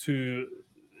regards to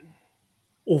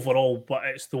overall, but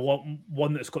it's the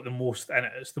one that's got the most in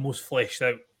it. It's the most fleshed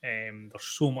out. There's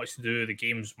so much to do. The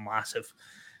game's massive.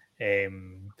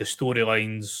 The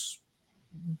storylines,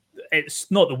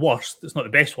 it's not the worst. It's not the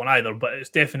best one either, but it's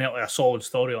definitely a solid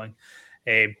storyline.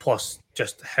 Plus,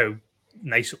 just how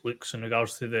nice it looks in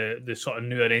regards to the sort of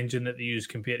newer engine that they use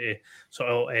compared to sort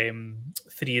of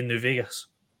 3 in New Vegas.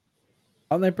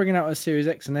 Aren't they bringing out a Series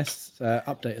X and S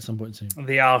update at some point soon?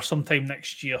 They are sometime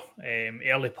next year.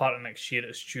 Early part of next year,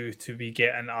 it's due to be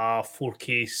getting a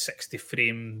 4K 60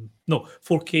 frame, no,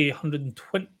 4K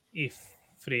 120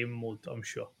 frame mode, I'm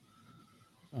sure.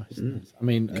 Nice. I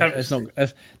mean, that's not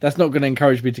going to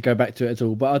encourage me to go back to it at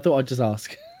all. But I thought I'd just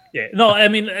ask. Yeah, no, I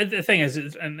mean the thing is,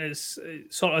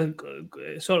 it sort of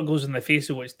goes in the face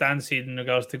of what Dan said in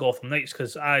regards to Gotham Knights,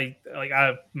 because I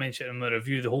mentioned in my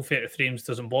review, the whole 30 frames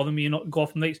doesn't bother me. Not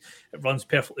Gotham Knights, it runs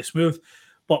perfectly smooth.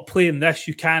 But playing this,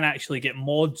 you can actually get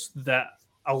mods that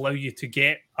allow you to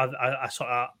get a sort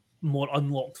of more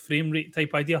unlocked frame rate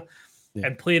type idea. Yeah.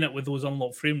 And playing it with those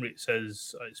unlocked frame rates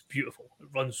it's beautiful. It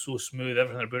runs so smooth.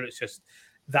 Everything about it's just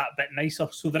that bit nicer.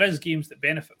 So there is games that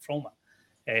benefit from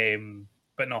it.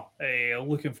 But no,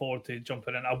 looking forward to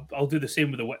jumping in. I'll do the same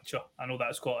with The Witcher. I know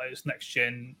that's got its next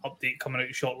gen update coming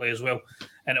out shortly as well,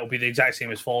 and it'll be the exact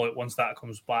same as Fallout once that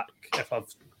comes back. If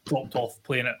I've dropped off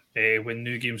playing it when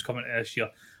new games come into this year,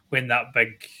 when that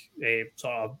big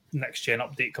sort of next gen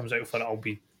update comes out for it, I'll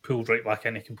be pulled right back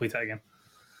in and complete it again.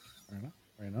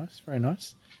 Very nice, very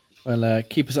nice. Well,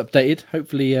 keep us updated.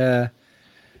 Hopefully, it'll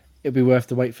be worth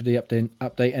the wait for the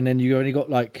update, and then you only got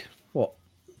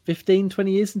 15,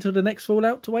 20 years until the next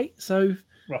Fallout to wait. So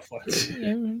roughly,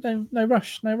 no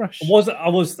rush. I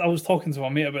was talking to my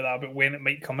mate about when it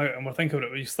might come out, and we're thinking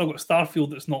about it. You've still got Starfield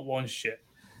that's not launched yet.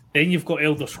 Then you've got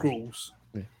Elder Scrolls.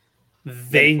 Yeah.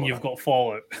 Then you've got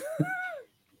Fallout.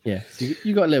 Yeah, so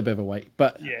you got a little bit of a wait,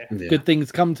 but good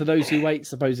things come to those who wait,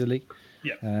 supposedly.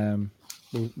 Yeah.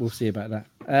 We'll see about that.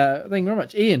 Thank you very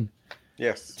much, Ian.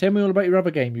 Yes. Tell me all about your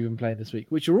other game you've been playing this week,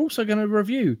 which you're also going to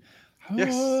review.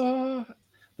 Yes.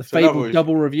 The fabled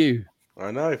double review. I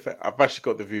know. I've actually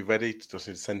got the review ready to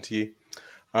send to you.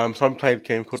 So I'm playing a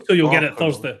game called. So you'll get it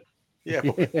Thursday. Yeah.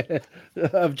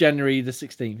 Of January the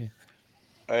 16th.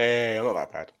 Hey, not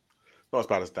that bad. Not as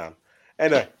bad as Dan.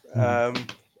 Anyway,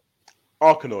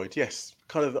 Arkanoid. Yes,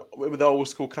 kind of with the old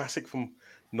school classic from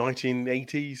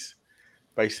 1980s.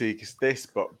 Basically, it's this,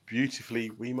 but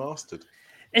beautifully remastered.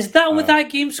 Is that what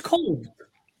that game's called?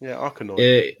 Yeah, Arkanoid.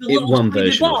 It one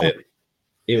version of it.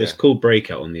 It was called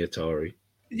Breakout on the Atari.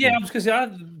 Yeah, I was going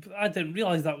to say, I didn't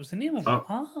realise that was the name of it.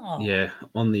 Yeah,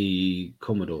 on the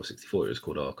Commodore 64, it was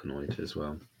called Arkanoid as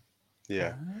well.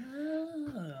 Yeah.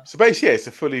 So basically, it's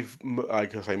a fully,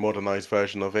 modernised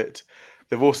version of it.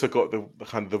 They've also got the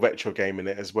kind of the retro game in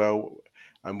it as well.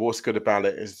 And what's good about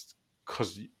it is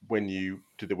because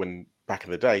when back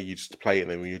in the day, you just play it,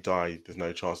 and then when you die, there's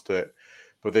no chance to do it.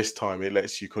 But this time, it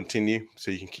lets you continue,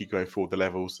 so you can keep going through all the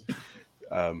levels.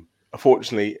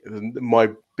 Unfortunately, my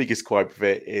biggest gripe with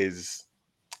it is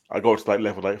I got to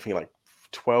level, I think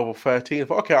 12 or 13. I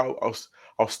thought, okay,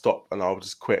 I'll I'll stop and I'll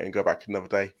just quit and go back another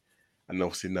day. And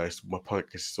obviously, no, my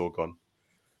focus is all gone.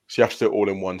 So you have to do it all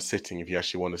in one sitting if you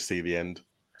actually want to see the end,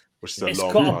 which is a long time.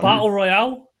 It's got a battle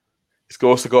royale. It's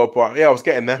also got a yeah, I was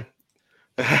getting there.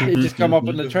 It just come up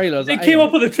on the trailer. It came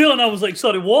up on the trailer, and I was like,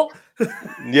 "Sorry, what?"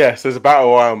 Yes, there's a battle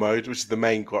royale mode, which is the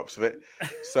main crux of it.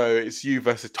 So it's you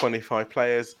versus 25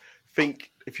 players.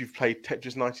 Think if you've played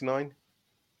Tetris 99.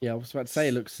 Yeah, I was about to say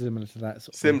it looks similar to that.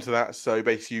 Similar to that. So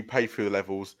basically, you pay through the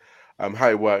levels. How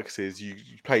it works is you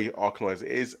play Arkanoid.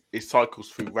 It cycles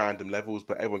through random levels,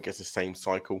 but everyone gets the same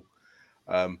cycle.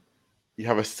 You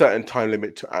have a certain time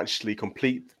limit to actually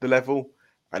complete the level.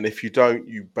 And if you don't,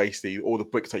 you basically, all the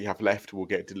bricks that you have left will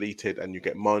get deleted and you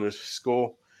get minus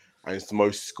score. And it's the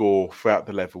most score throughout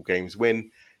the level games win.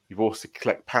 You've also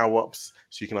collect power-ups,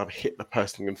 so you can either hit the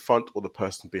person in front or the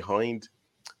person behind.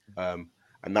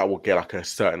 And that will get like a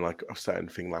certain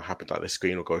thing that happens, like the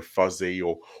screen will go fuzzy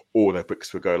or all their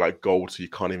bricks will go like gold, so you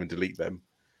can't even delete them.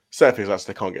 Certain things like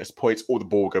so they can't get us points, or the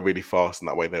ball will go really fast, and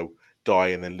that way they'll die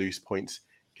and then lose points.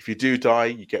 If you do die,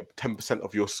 you get 10%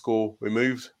 of your score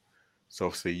removed. So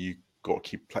obviously you got to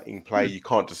keep playing. You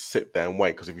can't just sit there and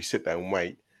wait, because if you sit there and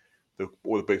wait,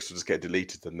 all the bricks will just get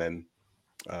deleted, and then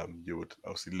you would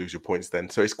obviously lose your points then.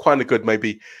 So it's kind of good.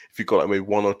 Maybe if you've got like maybe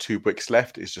 1 or 2 bricks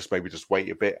left, it's just maybe just wait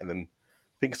a bit, and then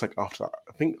I think it's like after that.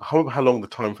 I think how long the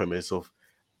time frame is of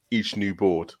each new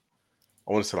board.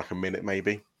 I want to say like a minute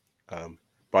maybe, but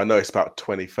I know it's about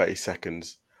 20-30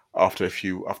 seconds. After a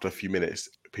few minutes,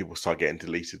 people start getting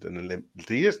deleted and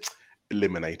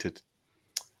eliminated.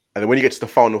 And then when you get to the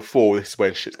final 4, this is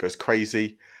where shit goes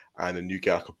crazy. And then you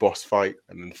get like a boss fight,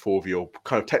 and then 4 of you are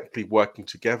kind of technically working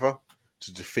together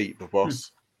to defeat the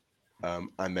boss.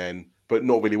 And then, but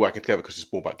not really working together because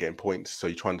it's more about getting points. So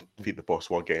you're trying to defeat the boss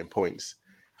while getting points.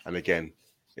 And again,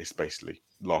 it's basically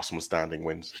last one standing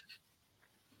wins.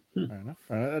 Fair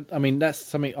enough. I mean, that's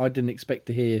something I didn't expect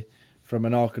to hear from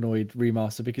an Arkanoid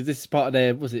remaster, because this is part of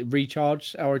their, was it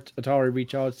Recharge, our Atari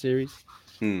Recharge series?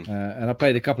 And I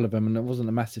played a couple of them and I wasn't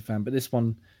a massive fan, but this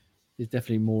one is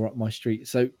definitely more up my street.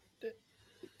 So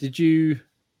have you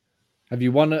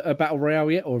won a battle royale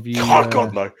yet, or have you? Oh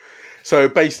God, no. So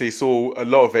basically, a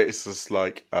lot of it is just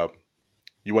like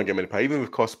you won't get many players. Even with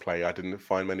cosplay, I didn't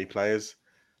find many players.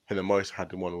 And the most I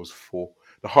had in one was 4.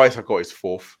 The highest I got is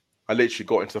 4th. I literally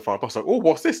got into the final boss like, oh,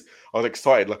 what's this? I was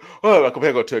excited, like, oh, like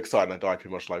I got too excited and I died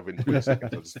pretty much like within 2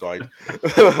 seconds. I just died.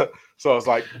 So I was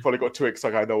like, probably got too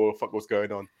excited. I know what the fuck was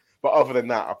going on. But other than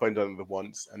that, I've only done it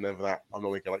once, and then for that, I'm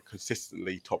normally like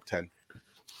consistently top 10.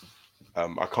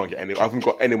 I can't get I haven't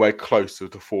got anywhere close to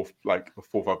the 4th. Like the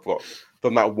 4th I've got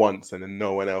done that once, and then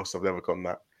no one else. I've never gotten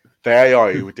that. The AI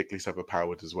are ridiculously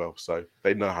overpowered as well, so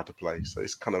they know how to play. So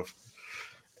it's kind of,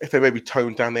 if they maybe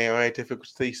toned down the AI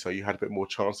difficulty, so you had a bit more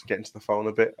chance of getting to the phone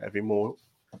a bit, it'd be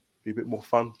a bit more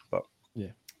fun. But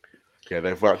yeah,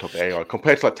 they've worked up the AI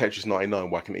compared to like Tetris 99,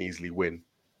 where I can easily win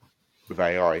with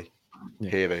AI.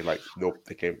 Yeah. Here they like, nope,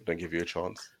 they don't give you a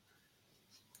chance.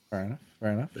 Fair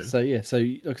enough. Yeah. So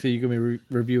obviously you're going to be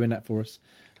reviewing that for us.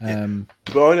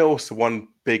 But I know also one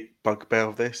big bugbear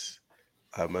of this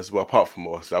as well, apart from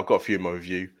us, I've got a few in my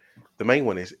review. The main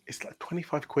one is it's like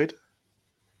 25 quid.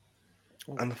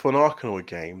 And for an Arkanoid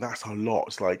game, that's a lot.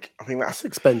 It's like, I think that's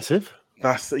expensive.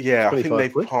 I think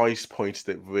they've price pointed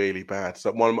it really bad.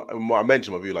 So what I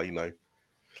mentioned in my review, like, I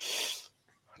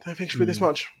don't think it should be this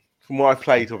much. From what I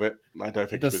played of it, I don't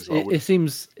think it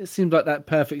seems like that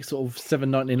perfect sort of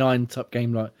 $7.99 type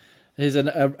game. Like, here's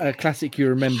a classic you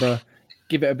remember.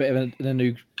 Give it a bit of a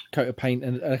new coat of paint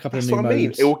and a couple of new modes. I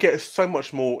mean. It will get so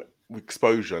much more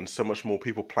exposure and so much more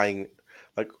people playing.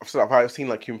 Like I've seen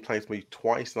like human playing maybe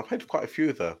twice, and I've played quite a few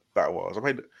of the Battle Royals.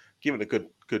 I've given a good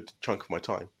chunk of my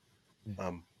time.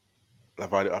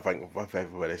 I've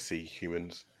everywhere I see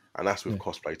humans, and that's with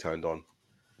cosplay turned on.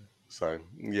 So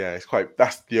yeah,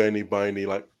 that's the only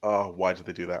like, oh, why did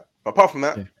they do that? But apart from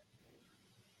that,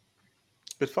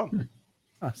 good fun.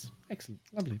 Nice, excellent,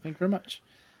 lovely. Thank you very much.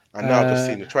 And now I've just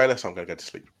seen the trailer, so I'm going to go to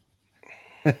sleep.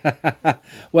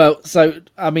 Well, so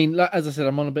I mean, as I said,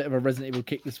 I'm on a bit of a Resident Evil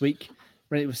kick this week.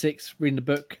 Resident Evil 6, reading the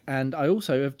book, and I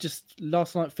also have just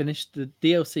last night finished the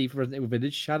DLC for Resident Evil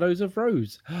Village, Shadows of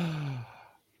Rose.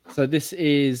 So this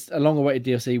is a long-awaited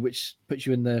DLC, which puts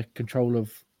you in the control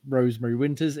of Rosemary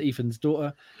Winters, Ethan's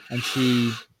daughter, and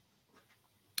she.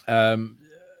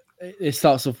 It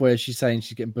starts off where she's saying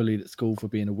she's getting bullied at school for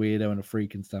being a weirdo and a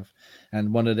freak and stuff,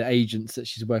 and one of the agents that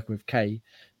she's working with, Kay,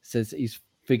 says he's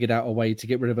figured out a way to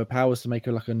get rid of her powers to make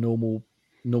her like a normal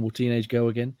teenage girl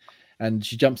again. And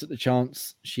she jumps at the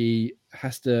chance. She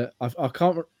has to. I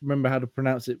can't remember how to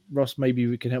pronounce it. Ross, maybe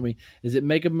you can help me. Is it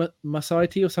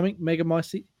Megamycete or something?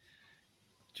 Megamycete?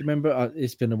 Do you remember?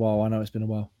 It's been a while. I know it's been a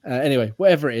while. Anyway,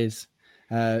 whatever it is,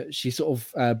 she sort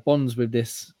of bonds with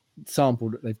this sample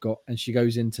that they've got, and she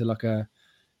goes into like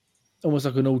almost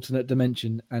like an alternate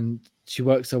dimension, and she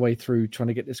works her way through trying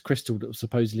to get this crystal that will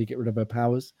supposedly get rid of her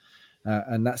powers,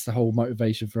 and that's the whole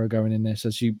motivation for her going in there. So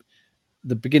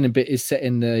the beginning bit is set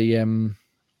in the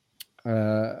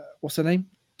what's her name?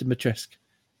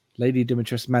 Lady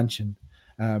Dimitrescu mansion.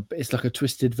 But it's like a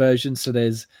twisted version. So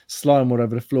there's slime all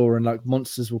over the floor, and like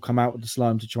monsters will come out of the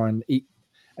slime to try and eat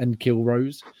and kill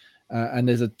Rose. And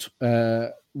there's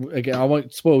again, I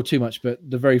won't spoil too much, but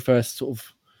the very first sort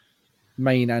of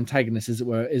main antagonist, as it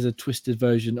were, is a twisted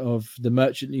version of the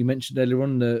merchant you mentioned earlier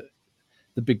on, the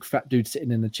big fat dude sitting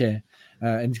in the chair,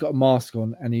 and he's got a mask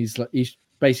on, and he's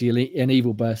basically an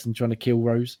evil person trying to kill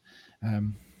Rose.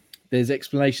 There's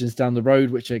explanations down the road,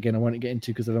 which again I won't get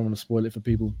into because I don't want to spoil it for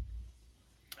people.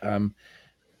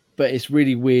 But it's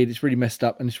really weird, it's really messed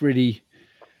up, and it's really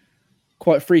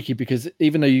quite freaky because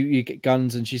even though you get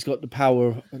guns and she's got the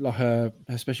power, like her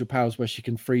special powers where she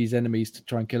can freeze enemies to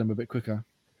try and kill them a bit quicker,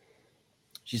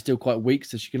 she's still quite weak,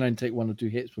 so she can only take 1 or 2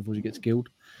 hits before she gets killed.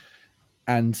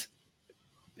 And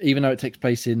even though it takes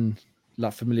place in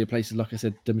like familiar places, like I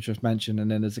said, Dimitrescu Mansion,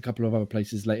 and then there's a couple of other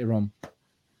places later on,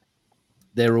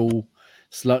 they're all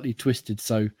slightly twisted.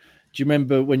 So do you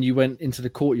remember when you went into the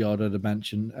courtyard of the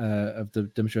mansion, of the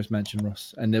Dimitrescu Mansion,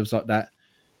 Ross? And there was like that,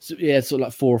 so, yeah, it's sort of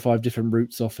like 4 or 5 different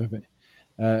routes off of it.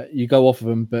 You go off of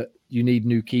them, but you need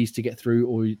new keys to get through,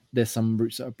 or there's some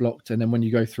routes that are blocked. And then when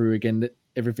you go through again,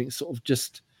 everything's sort of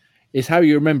just, it's how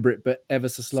you remember it, but ever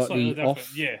so slightly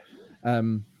off. Yeah.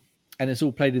 And it's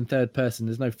all played in third person.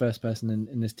 There's no first person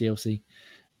in this DLC,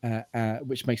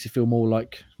 which makes it feel more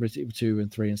like Resident Evil 2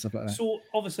 and 3 and stuff like that. So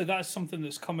obviously that's something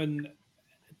that's coming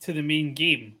to the main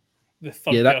game. The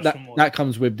third person that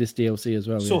comes with this DLC as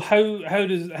well. So yeah.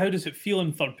 how does it feel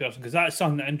in third person? Because that's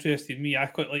something that interested me. I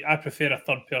prefer a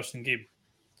third person game.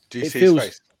 Do you see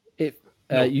his face?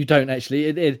 No. You don't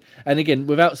actually. And again,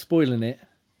 without spoiling it,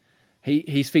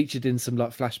 he's featured in some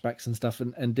like flashbacks and stuff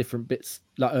and different bits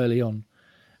like early on.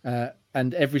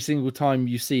 And every single time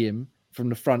you see him from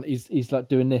the front, he's like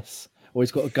doing this, or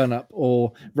he's got a gun up,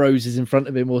 or Rose is in front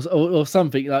of him, or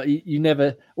something. Like you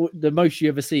never, the most you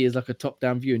ever see is like a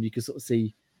top-down view, and you can sort of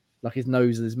see like his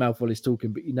nose and his mouth while he's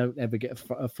talking, but you don't ever get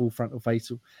a full frontal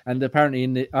face. And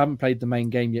apparently, I haven't played the main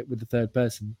game yet with the third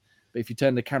person, but if you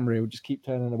turn the camera, it will just keep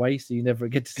turning away, so you never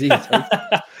get to see his face.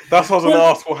 That's what I was going to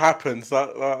ask. What happens? There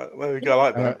we go,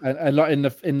 like that. And like in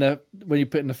the when you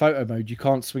put in the photo mode, you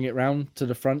can't swing it round to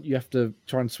the front. You have to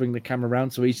try and swing the camera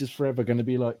around. So he's just forever going to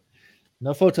be like,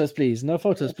 "No photos, please. No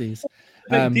photos, please."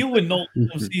 Deal with not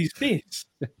see his face.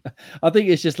 I think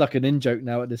it's just like an in joke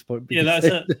now at this point. Yeah, that's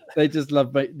it. They just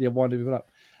love winding people up.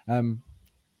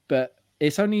 But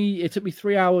it took me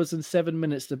 3 hours and 7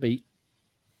 minutes to beat.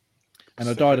 And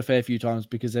I died a fair few times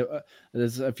because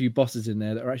there's a few bosses in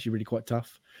there that are actually really quite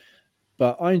tough.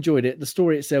 But I enjoyed it. The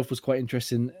story itself was quite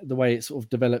interesting, the way it sort of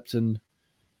developed, and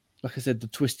like I said, the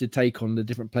twisted take on the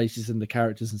different places and the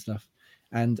characters and stuff.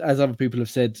 And as other people have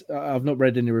said, I've not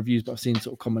read any reviews, but I've seen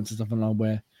sort of comments and stuff online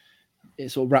where it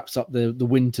sort of wraps up the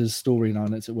Winters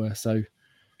storyline, as it were. So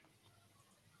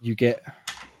you get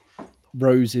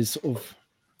Rose's sort of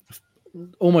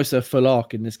almost a full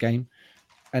arc in this game,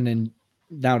 and then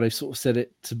now they've sort of set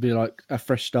it to be like a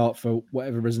fresh start for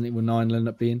whatever Resident Evil 9 will end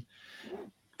up being.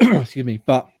 Excuse me.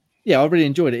 But yeah, I really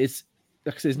enjoyed it. It's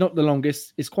like I said, it's not the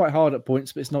longest. It's quite hard at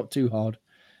points, but it's not too hard.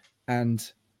 And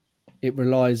it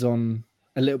relies on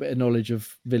a little bit of knowledge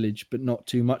of Village, but not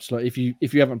too much. Like if you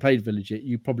haven't played Village yet,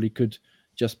 you probably could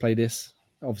just play this.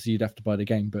 Obviously, you'd have to buy the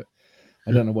game, but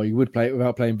I don't know why you would play it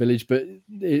without playing Village. But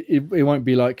it won't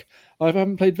be like, I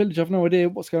haven't played Village. I've no idea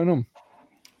what's going on.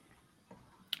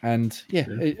 And yeah.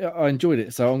 I enjoyed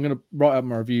it. So I'm going to write up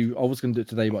my review. I was going to do it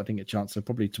today, but I didn't get a chance. So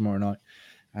probably tomorrow night.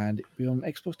 And it'll be on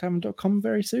xboxtavern.com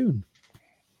very soon.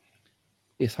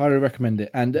 Yes, highly recommend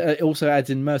it. And it also adds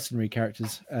in mercenary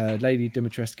characters, Lady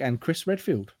Dimitrescu and Chris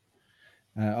Redfield.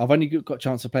 I've only got a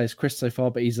chance to play as Chris so far,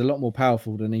 but he's a lot more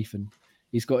powerful than Ethan.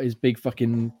 He's got his big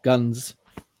fucking guns,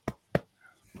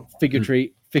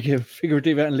 figuratively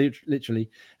and literally,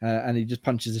 and he just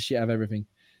punches the shit out of everything.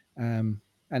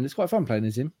 And it's quite fun playing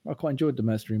as him. I quite enjoyed the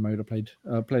mercenary mode. I played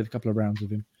a couple of rounds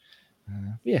with him.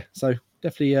 Yeah, so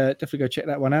definitely go check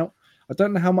that one out. I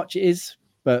don't know how much it is,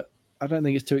 but I don't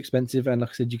think it's too expensive. And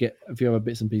like I said, you get a few other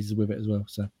bits and pieces with it as well.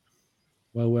 So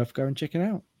well worth going and checking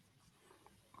out.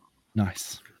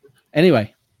 Nice.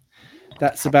 Anyway,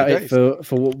 that's about it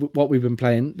for what we've been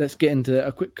playing. Let's get into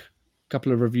a quick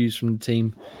couple of reviews from the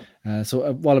team.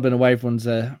 So while I've been away, everyone's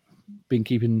been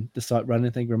keeping the site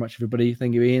running. Thank you very much, everybody.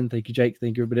 Thank you, Ian. Thank you, Jake.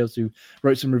 Thank you, everybody else who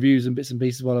wrote some reviews and bits and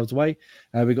pieces while I was away.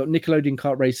 We got Nickelodeon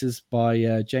Kart Racers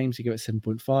by James. He gave it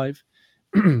 7.5.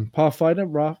 Pathfinder,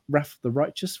 Wrath the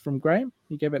Righteous from Graham.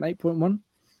 He gave it an 8.1.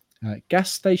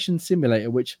 Gas Station Simulator,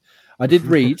 which I did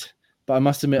read, but I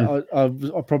must admit, I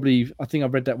think I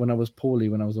read that when I was poorly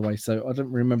when I was away, so I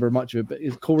don't remember much of it.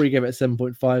 But Corey gave it a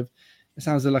 7.5. It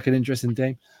sounds like an interesting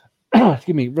game.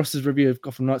 Excuse me. Ross's review of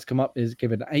Gotham Knights come up is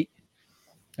give it an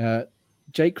 8.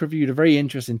 Jake reviewed a very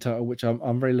interesting title, which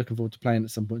I'm very looking forward to playing at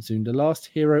some point soon. The Last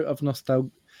Hero of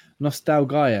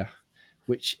Nostalgia,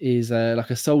 which is like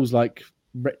a Souls-like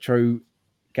retro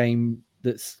game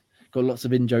that's got lots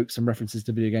of in-jokes and references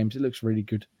to video games. It looks really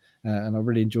good, and I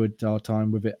really enjoyed our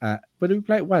time with it at... Where did we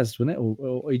play it? WAS, wasn't it?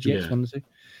 Or EGX, one or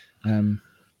two.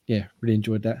 Yeah, really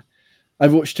enjoyed that.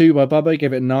 Overwatch 2 by Bubba,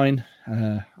 gave it a 9.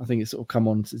 I think it's sort of come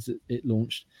on since it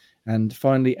launched. And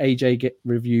finally, AJ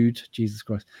reviewed, Jesus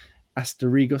Christ,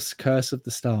 Asterigos Curse of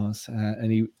the Stars.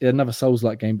 And another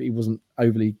Souls-like game, but he wasn't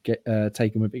overly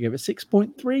taken with it. He gave it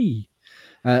 6.3.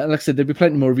 Like I said, there'll be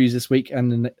plenty more reviews this week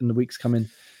and in the weeks coming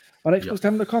on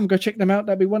xboxtime.com. Go check them out.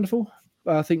 That'd be wonderful.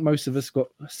 I think most of us got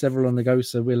several on the go,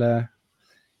 so we'll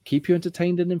keep you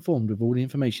entertained and informed with all the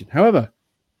information. However,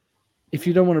 if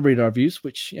you don't want to read our reviews,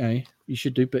 which you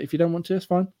should do, but if you don't want to, it's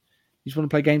fine. You just want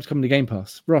to play games coming to Game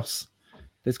Pass. Ross,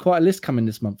 there's quite a list coming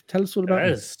this month. Tell us all about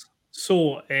it.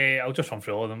 So I'll just run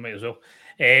through all of them, might as well.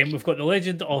 We've got The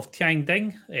Legend of Tiang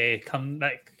Ding come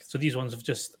back. So these ones have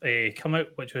just come out,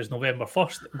 which was November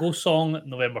 1st. Ghost Song,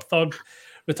 November 3rd.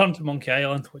 Return to Monkey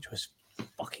Island, which was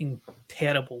fucking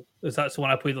terrible. That's the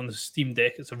one I played on the Steam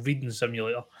Deck. It's a reading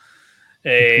simulator.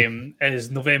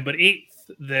 Is November 8th.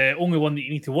 The only one that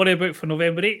you need to worry about for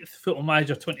November 8th, Football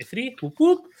Manager 23. Whoop,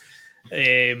 whoop.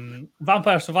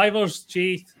 Vampire Survivors,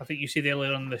 Jay, I think you said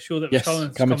earlier on the show that was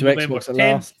coming to November Xbox at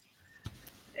last.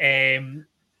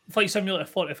 Flight Simulator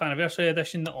 40th Anniversary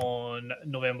Edition on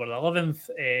November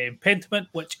 11th. Pentiment,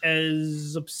 which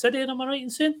is Obsidian, am I right in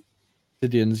saying?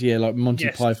 Obsidian's, yeah, like Monty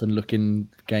Python looking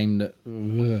game that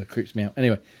creeps me out.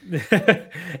 Anyway.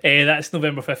 That's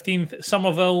November 15th.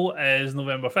 Somerville is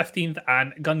November 15th.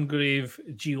 And Gungrave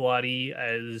GORE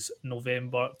is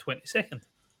November 22nd.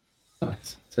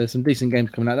 Nice. So some decent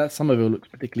games coming out. That Somerville looks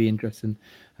particularly interesting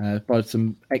by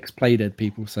some ex-Playdead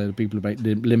people. So the people who make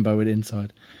Limbo and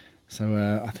Inside.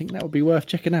 So I think that would be worth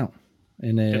checking out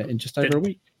in just over a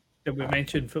week. Did we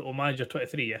mention Football Manager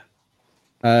 23? Yeah.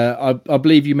 I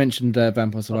believe you mentioned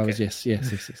Vampire Survivors. Okay. Yes.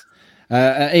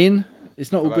 Ian,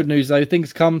 it's not all good news though.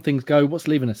 Things come, things go. What's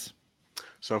leaving us?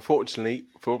 So unfortunately,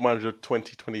 Football Manager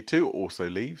 2022 also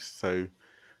leaves. So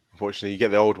unfortunately, you get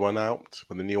the old one out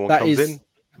when the new one comes in.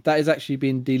 That is actually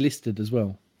being delisted as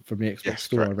well from the Xbox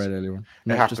store. I read earlier on.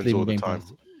 It happens all the time.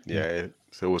 Yeah,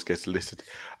 so it always gets listed.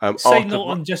 Side note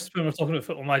on just when we're talking about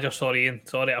Football Manager, sorry, Ian.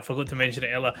 Sorry, I forgot to mention it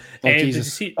earlier.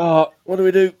 Jesus. What do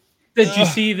we do? Did you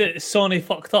see that Sony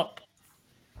fucked up?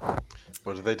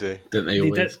 What did they do? Didn't they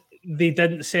always? They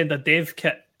didn't send a dev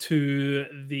kit to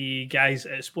the guys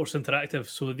at Sports Interactive,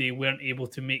 so they weren't able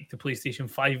to make the PlayStation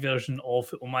 5 version of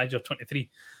Football Manager 23,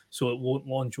 so it won't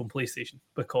launch on PlayStation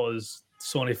because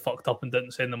Sony fucked up and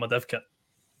didn't send them a dev kit.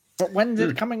 But when's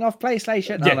it coming off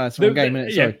PlayStation? Yeah, no, it's one game, isn't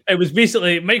it? Sorry. It was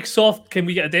basically Microsoft, can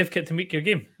we get a dev kit to make your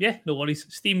game? Yeah, no worries.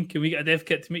 Steam, can we get a dev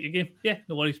kit to make your game? Yeah,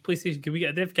 no worries. PlayStation, can we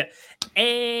get a dev kit?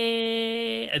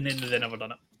 And then they never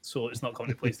done it. So it's not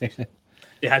coming to PlayStation.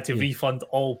 They had to refund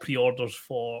all pre-orders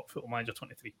for Football Manager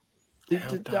 23.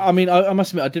 I mean, I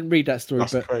must admit, I didn't read that story.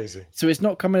 That's crazy. So it's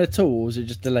not coming at all, or is it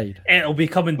just delayed? It'll be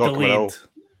coming delayed.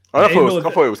 I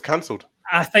thought it was cancelled.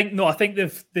 I think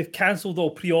they've cancelled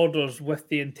all pre-orders with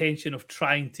the intention of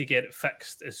trying to get it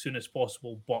fixed as soon as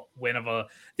possible. But whenever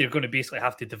they're going to basically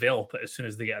have to develop it as soon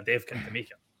as they get a dev kit to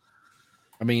make it.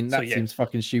 I mean, that seems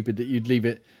fucking stupid that you'd leave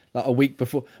it like a week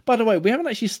before. By the way, we haven't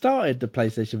actually started the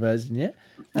PlayStation version yet.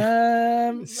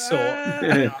 That's going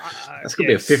to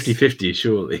be a 50-50,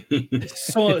 surely.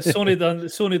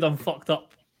 Sony done fucked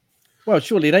up. Well,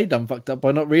 surely they done fucked up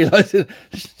by not realising.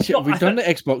 Shit, we've done the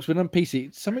Xbox, we've done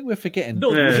PC. Something we're forgetting. No,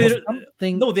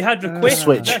 they had requested.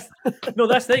 Switch.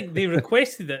 That's the thing. They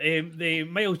requested it. The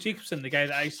Miles Jacobson, the guy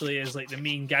that actually is like the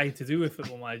main guy to do with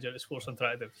Football Manager at Sports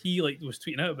Interactive, he was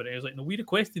tweeting out about it. He was like, "No, we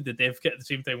requested the dev kit at the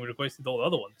same time we requested all the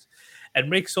other ones."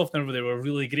 And Microsoft and everybody were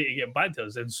really great at getting back to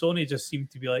us, and Sony just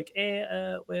seemed to be like,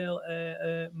 and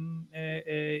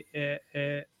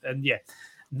yeah,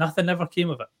 nothing ever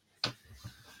came of it.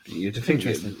 You'd think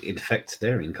it affects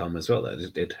their income as well.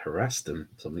 That it harassed them,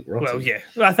 something wrong. Well, yeah,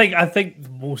 I think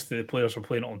most of the players are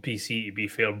playing it on PC, to be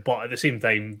fair. But at the same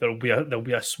time, there'll be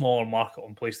a smaller market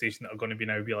on PlayStation that are going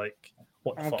to be like,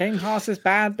 what the fuck? Game Pass is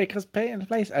bad because pay in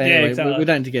place. Anyway, exactly. we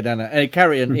don't need to get down there.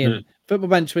 Carry on. Ian. Football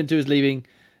Manager 22 is leaving.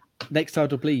 Next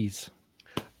title, please.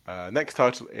 Next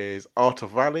title is Art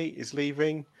of Rally is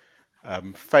leaving.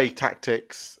 Fae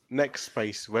Tactics, Next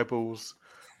Space Rebels,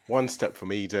 One Step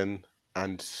from Eden,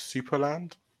 and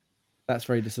Superland. That's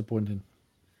very disappointing.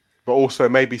 But also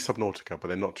maybe Subnautica, but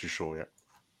they're not too sure yet.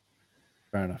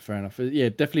 Fair enough. Yeah,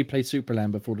 definitely play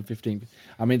Superland before the 15th.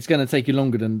 I mean, it's going to take you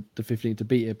longer than the 15th to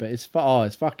beat it, but it's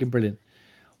fucking brilliant.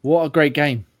 What a great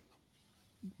game.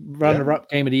 Runner-up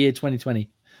game of the year 2020.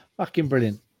 Fucking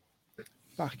brilliant.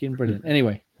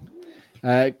 Anyway,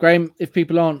 Graham, if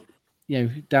people aren't,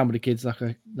 down with the kids, like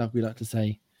we like to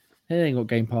say, they ain't got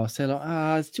Game Pass. They're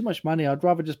like, it's too much money. I'd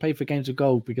rather just pay for Games of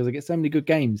Gold because I get so many good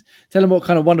games. Tell them what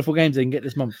kind of wonderful games they can get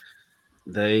this month.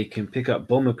 They can pick up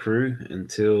Bomber Crew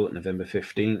until November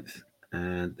 15th,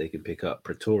 and they can pick up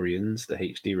Praetorians, the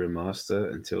HD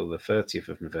remaster, until the 30th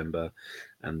of November.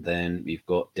 And then we've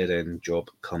got Dead End Job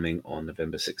coming on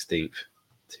November 16th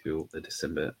till the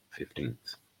December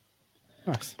 15th.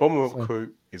 Nice. Bomber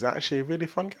Crew is actually a really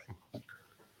fun game.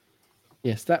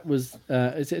 Yes, that was.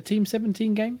 Is it a Team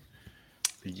 17 game?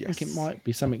 Yes. I think it might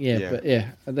be something.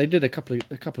 But they did a couple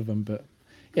of them. But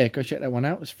yeah, go check that one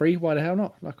out. It's free. Why the hell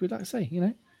not? Like we'd like to say,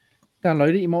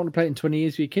 download it. You might want to play it in 20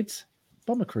 years with your kids.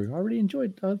 Bomber Crew. I really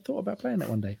enjoyed. I thought about playing that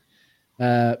one day.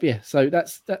 But yeah, so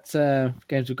that's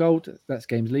Games of Gold. That's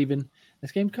games leaving.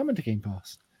 That's game coming to Game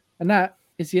Pass, and that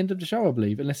is the end of the show, I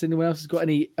believe. Unless anyone else has got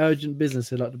any urgent business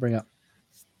they'd like to bring up.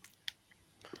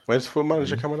 When's Football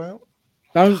Manager coming out?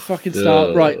 Don't fucking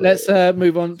start. Right, let's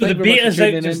move on. So the beta's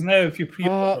out just now if you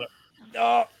pre-order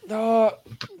it.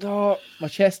 My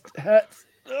chest hurts.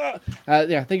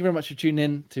 Thank you very much for tuning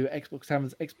in to Xbox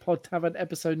Tavern's X-Pod Tavern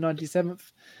episode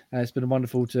 97th. It's been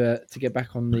wonderful to get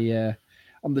back on the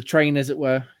train, as it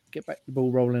were, get back the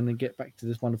ball rolling and get back to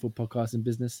this wonderful podcasting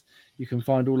business. You can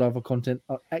find all our content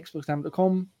at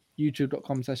xboxtavern.com,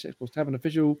 youtube.com/Xbox Tavern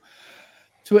official,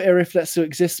 Twitter, if that still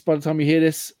exists by the time you hear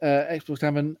this, Xbox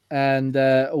Tavern, and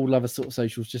all other sort of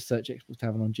socials. Just search Xbox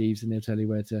Tavern on Jeeves and they'll tell you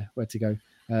where to go.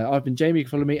 I've been Jamie. You can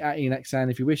follow me at Ian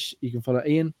Axan if you wish. You can follow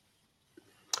Ian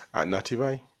at Nutty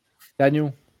Ray,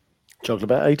 Daniel, Chocolate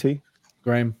about 80,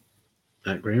 Graham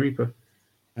At Graham Reaper,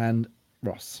 and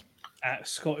Ross at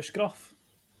Scottish Gruff.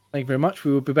 Thank you very much.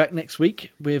 We will be back next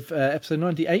week with episode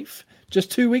 98,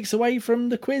 just 2 weeks away from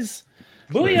the quiz.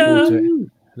 Booyah!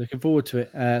 Looking forward to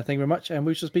it. Thank you very much, and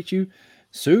we shall speak to you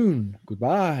soon.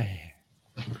 Goodbye.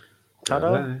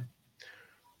 Ta-da.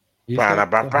 It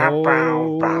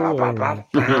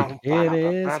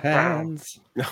is hands.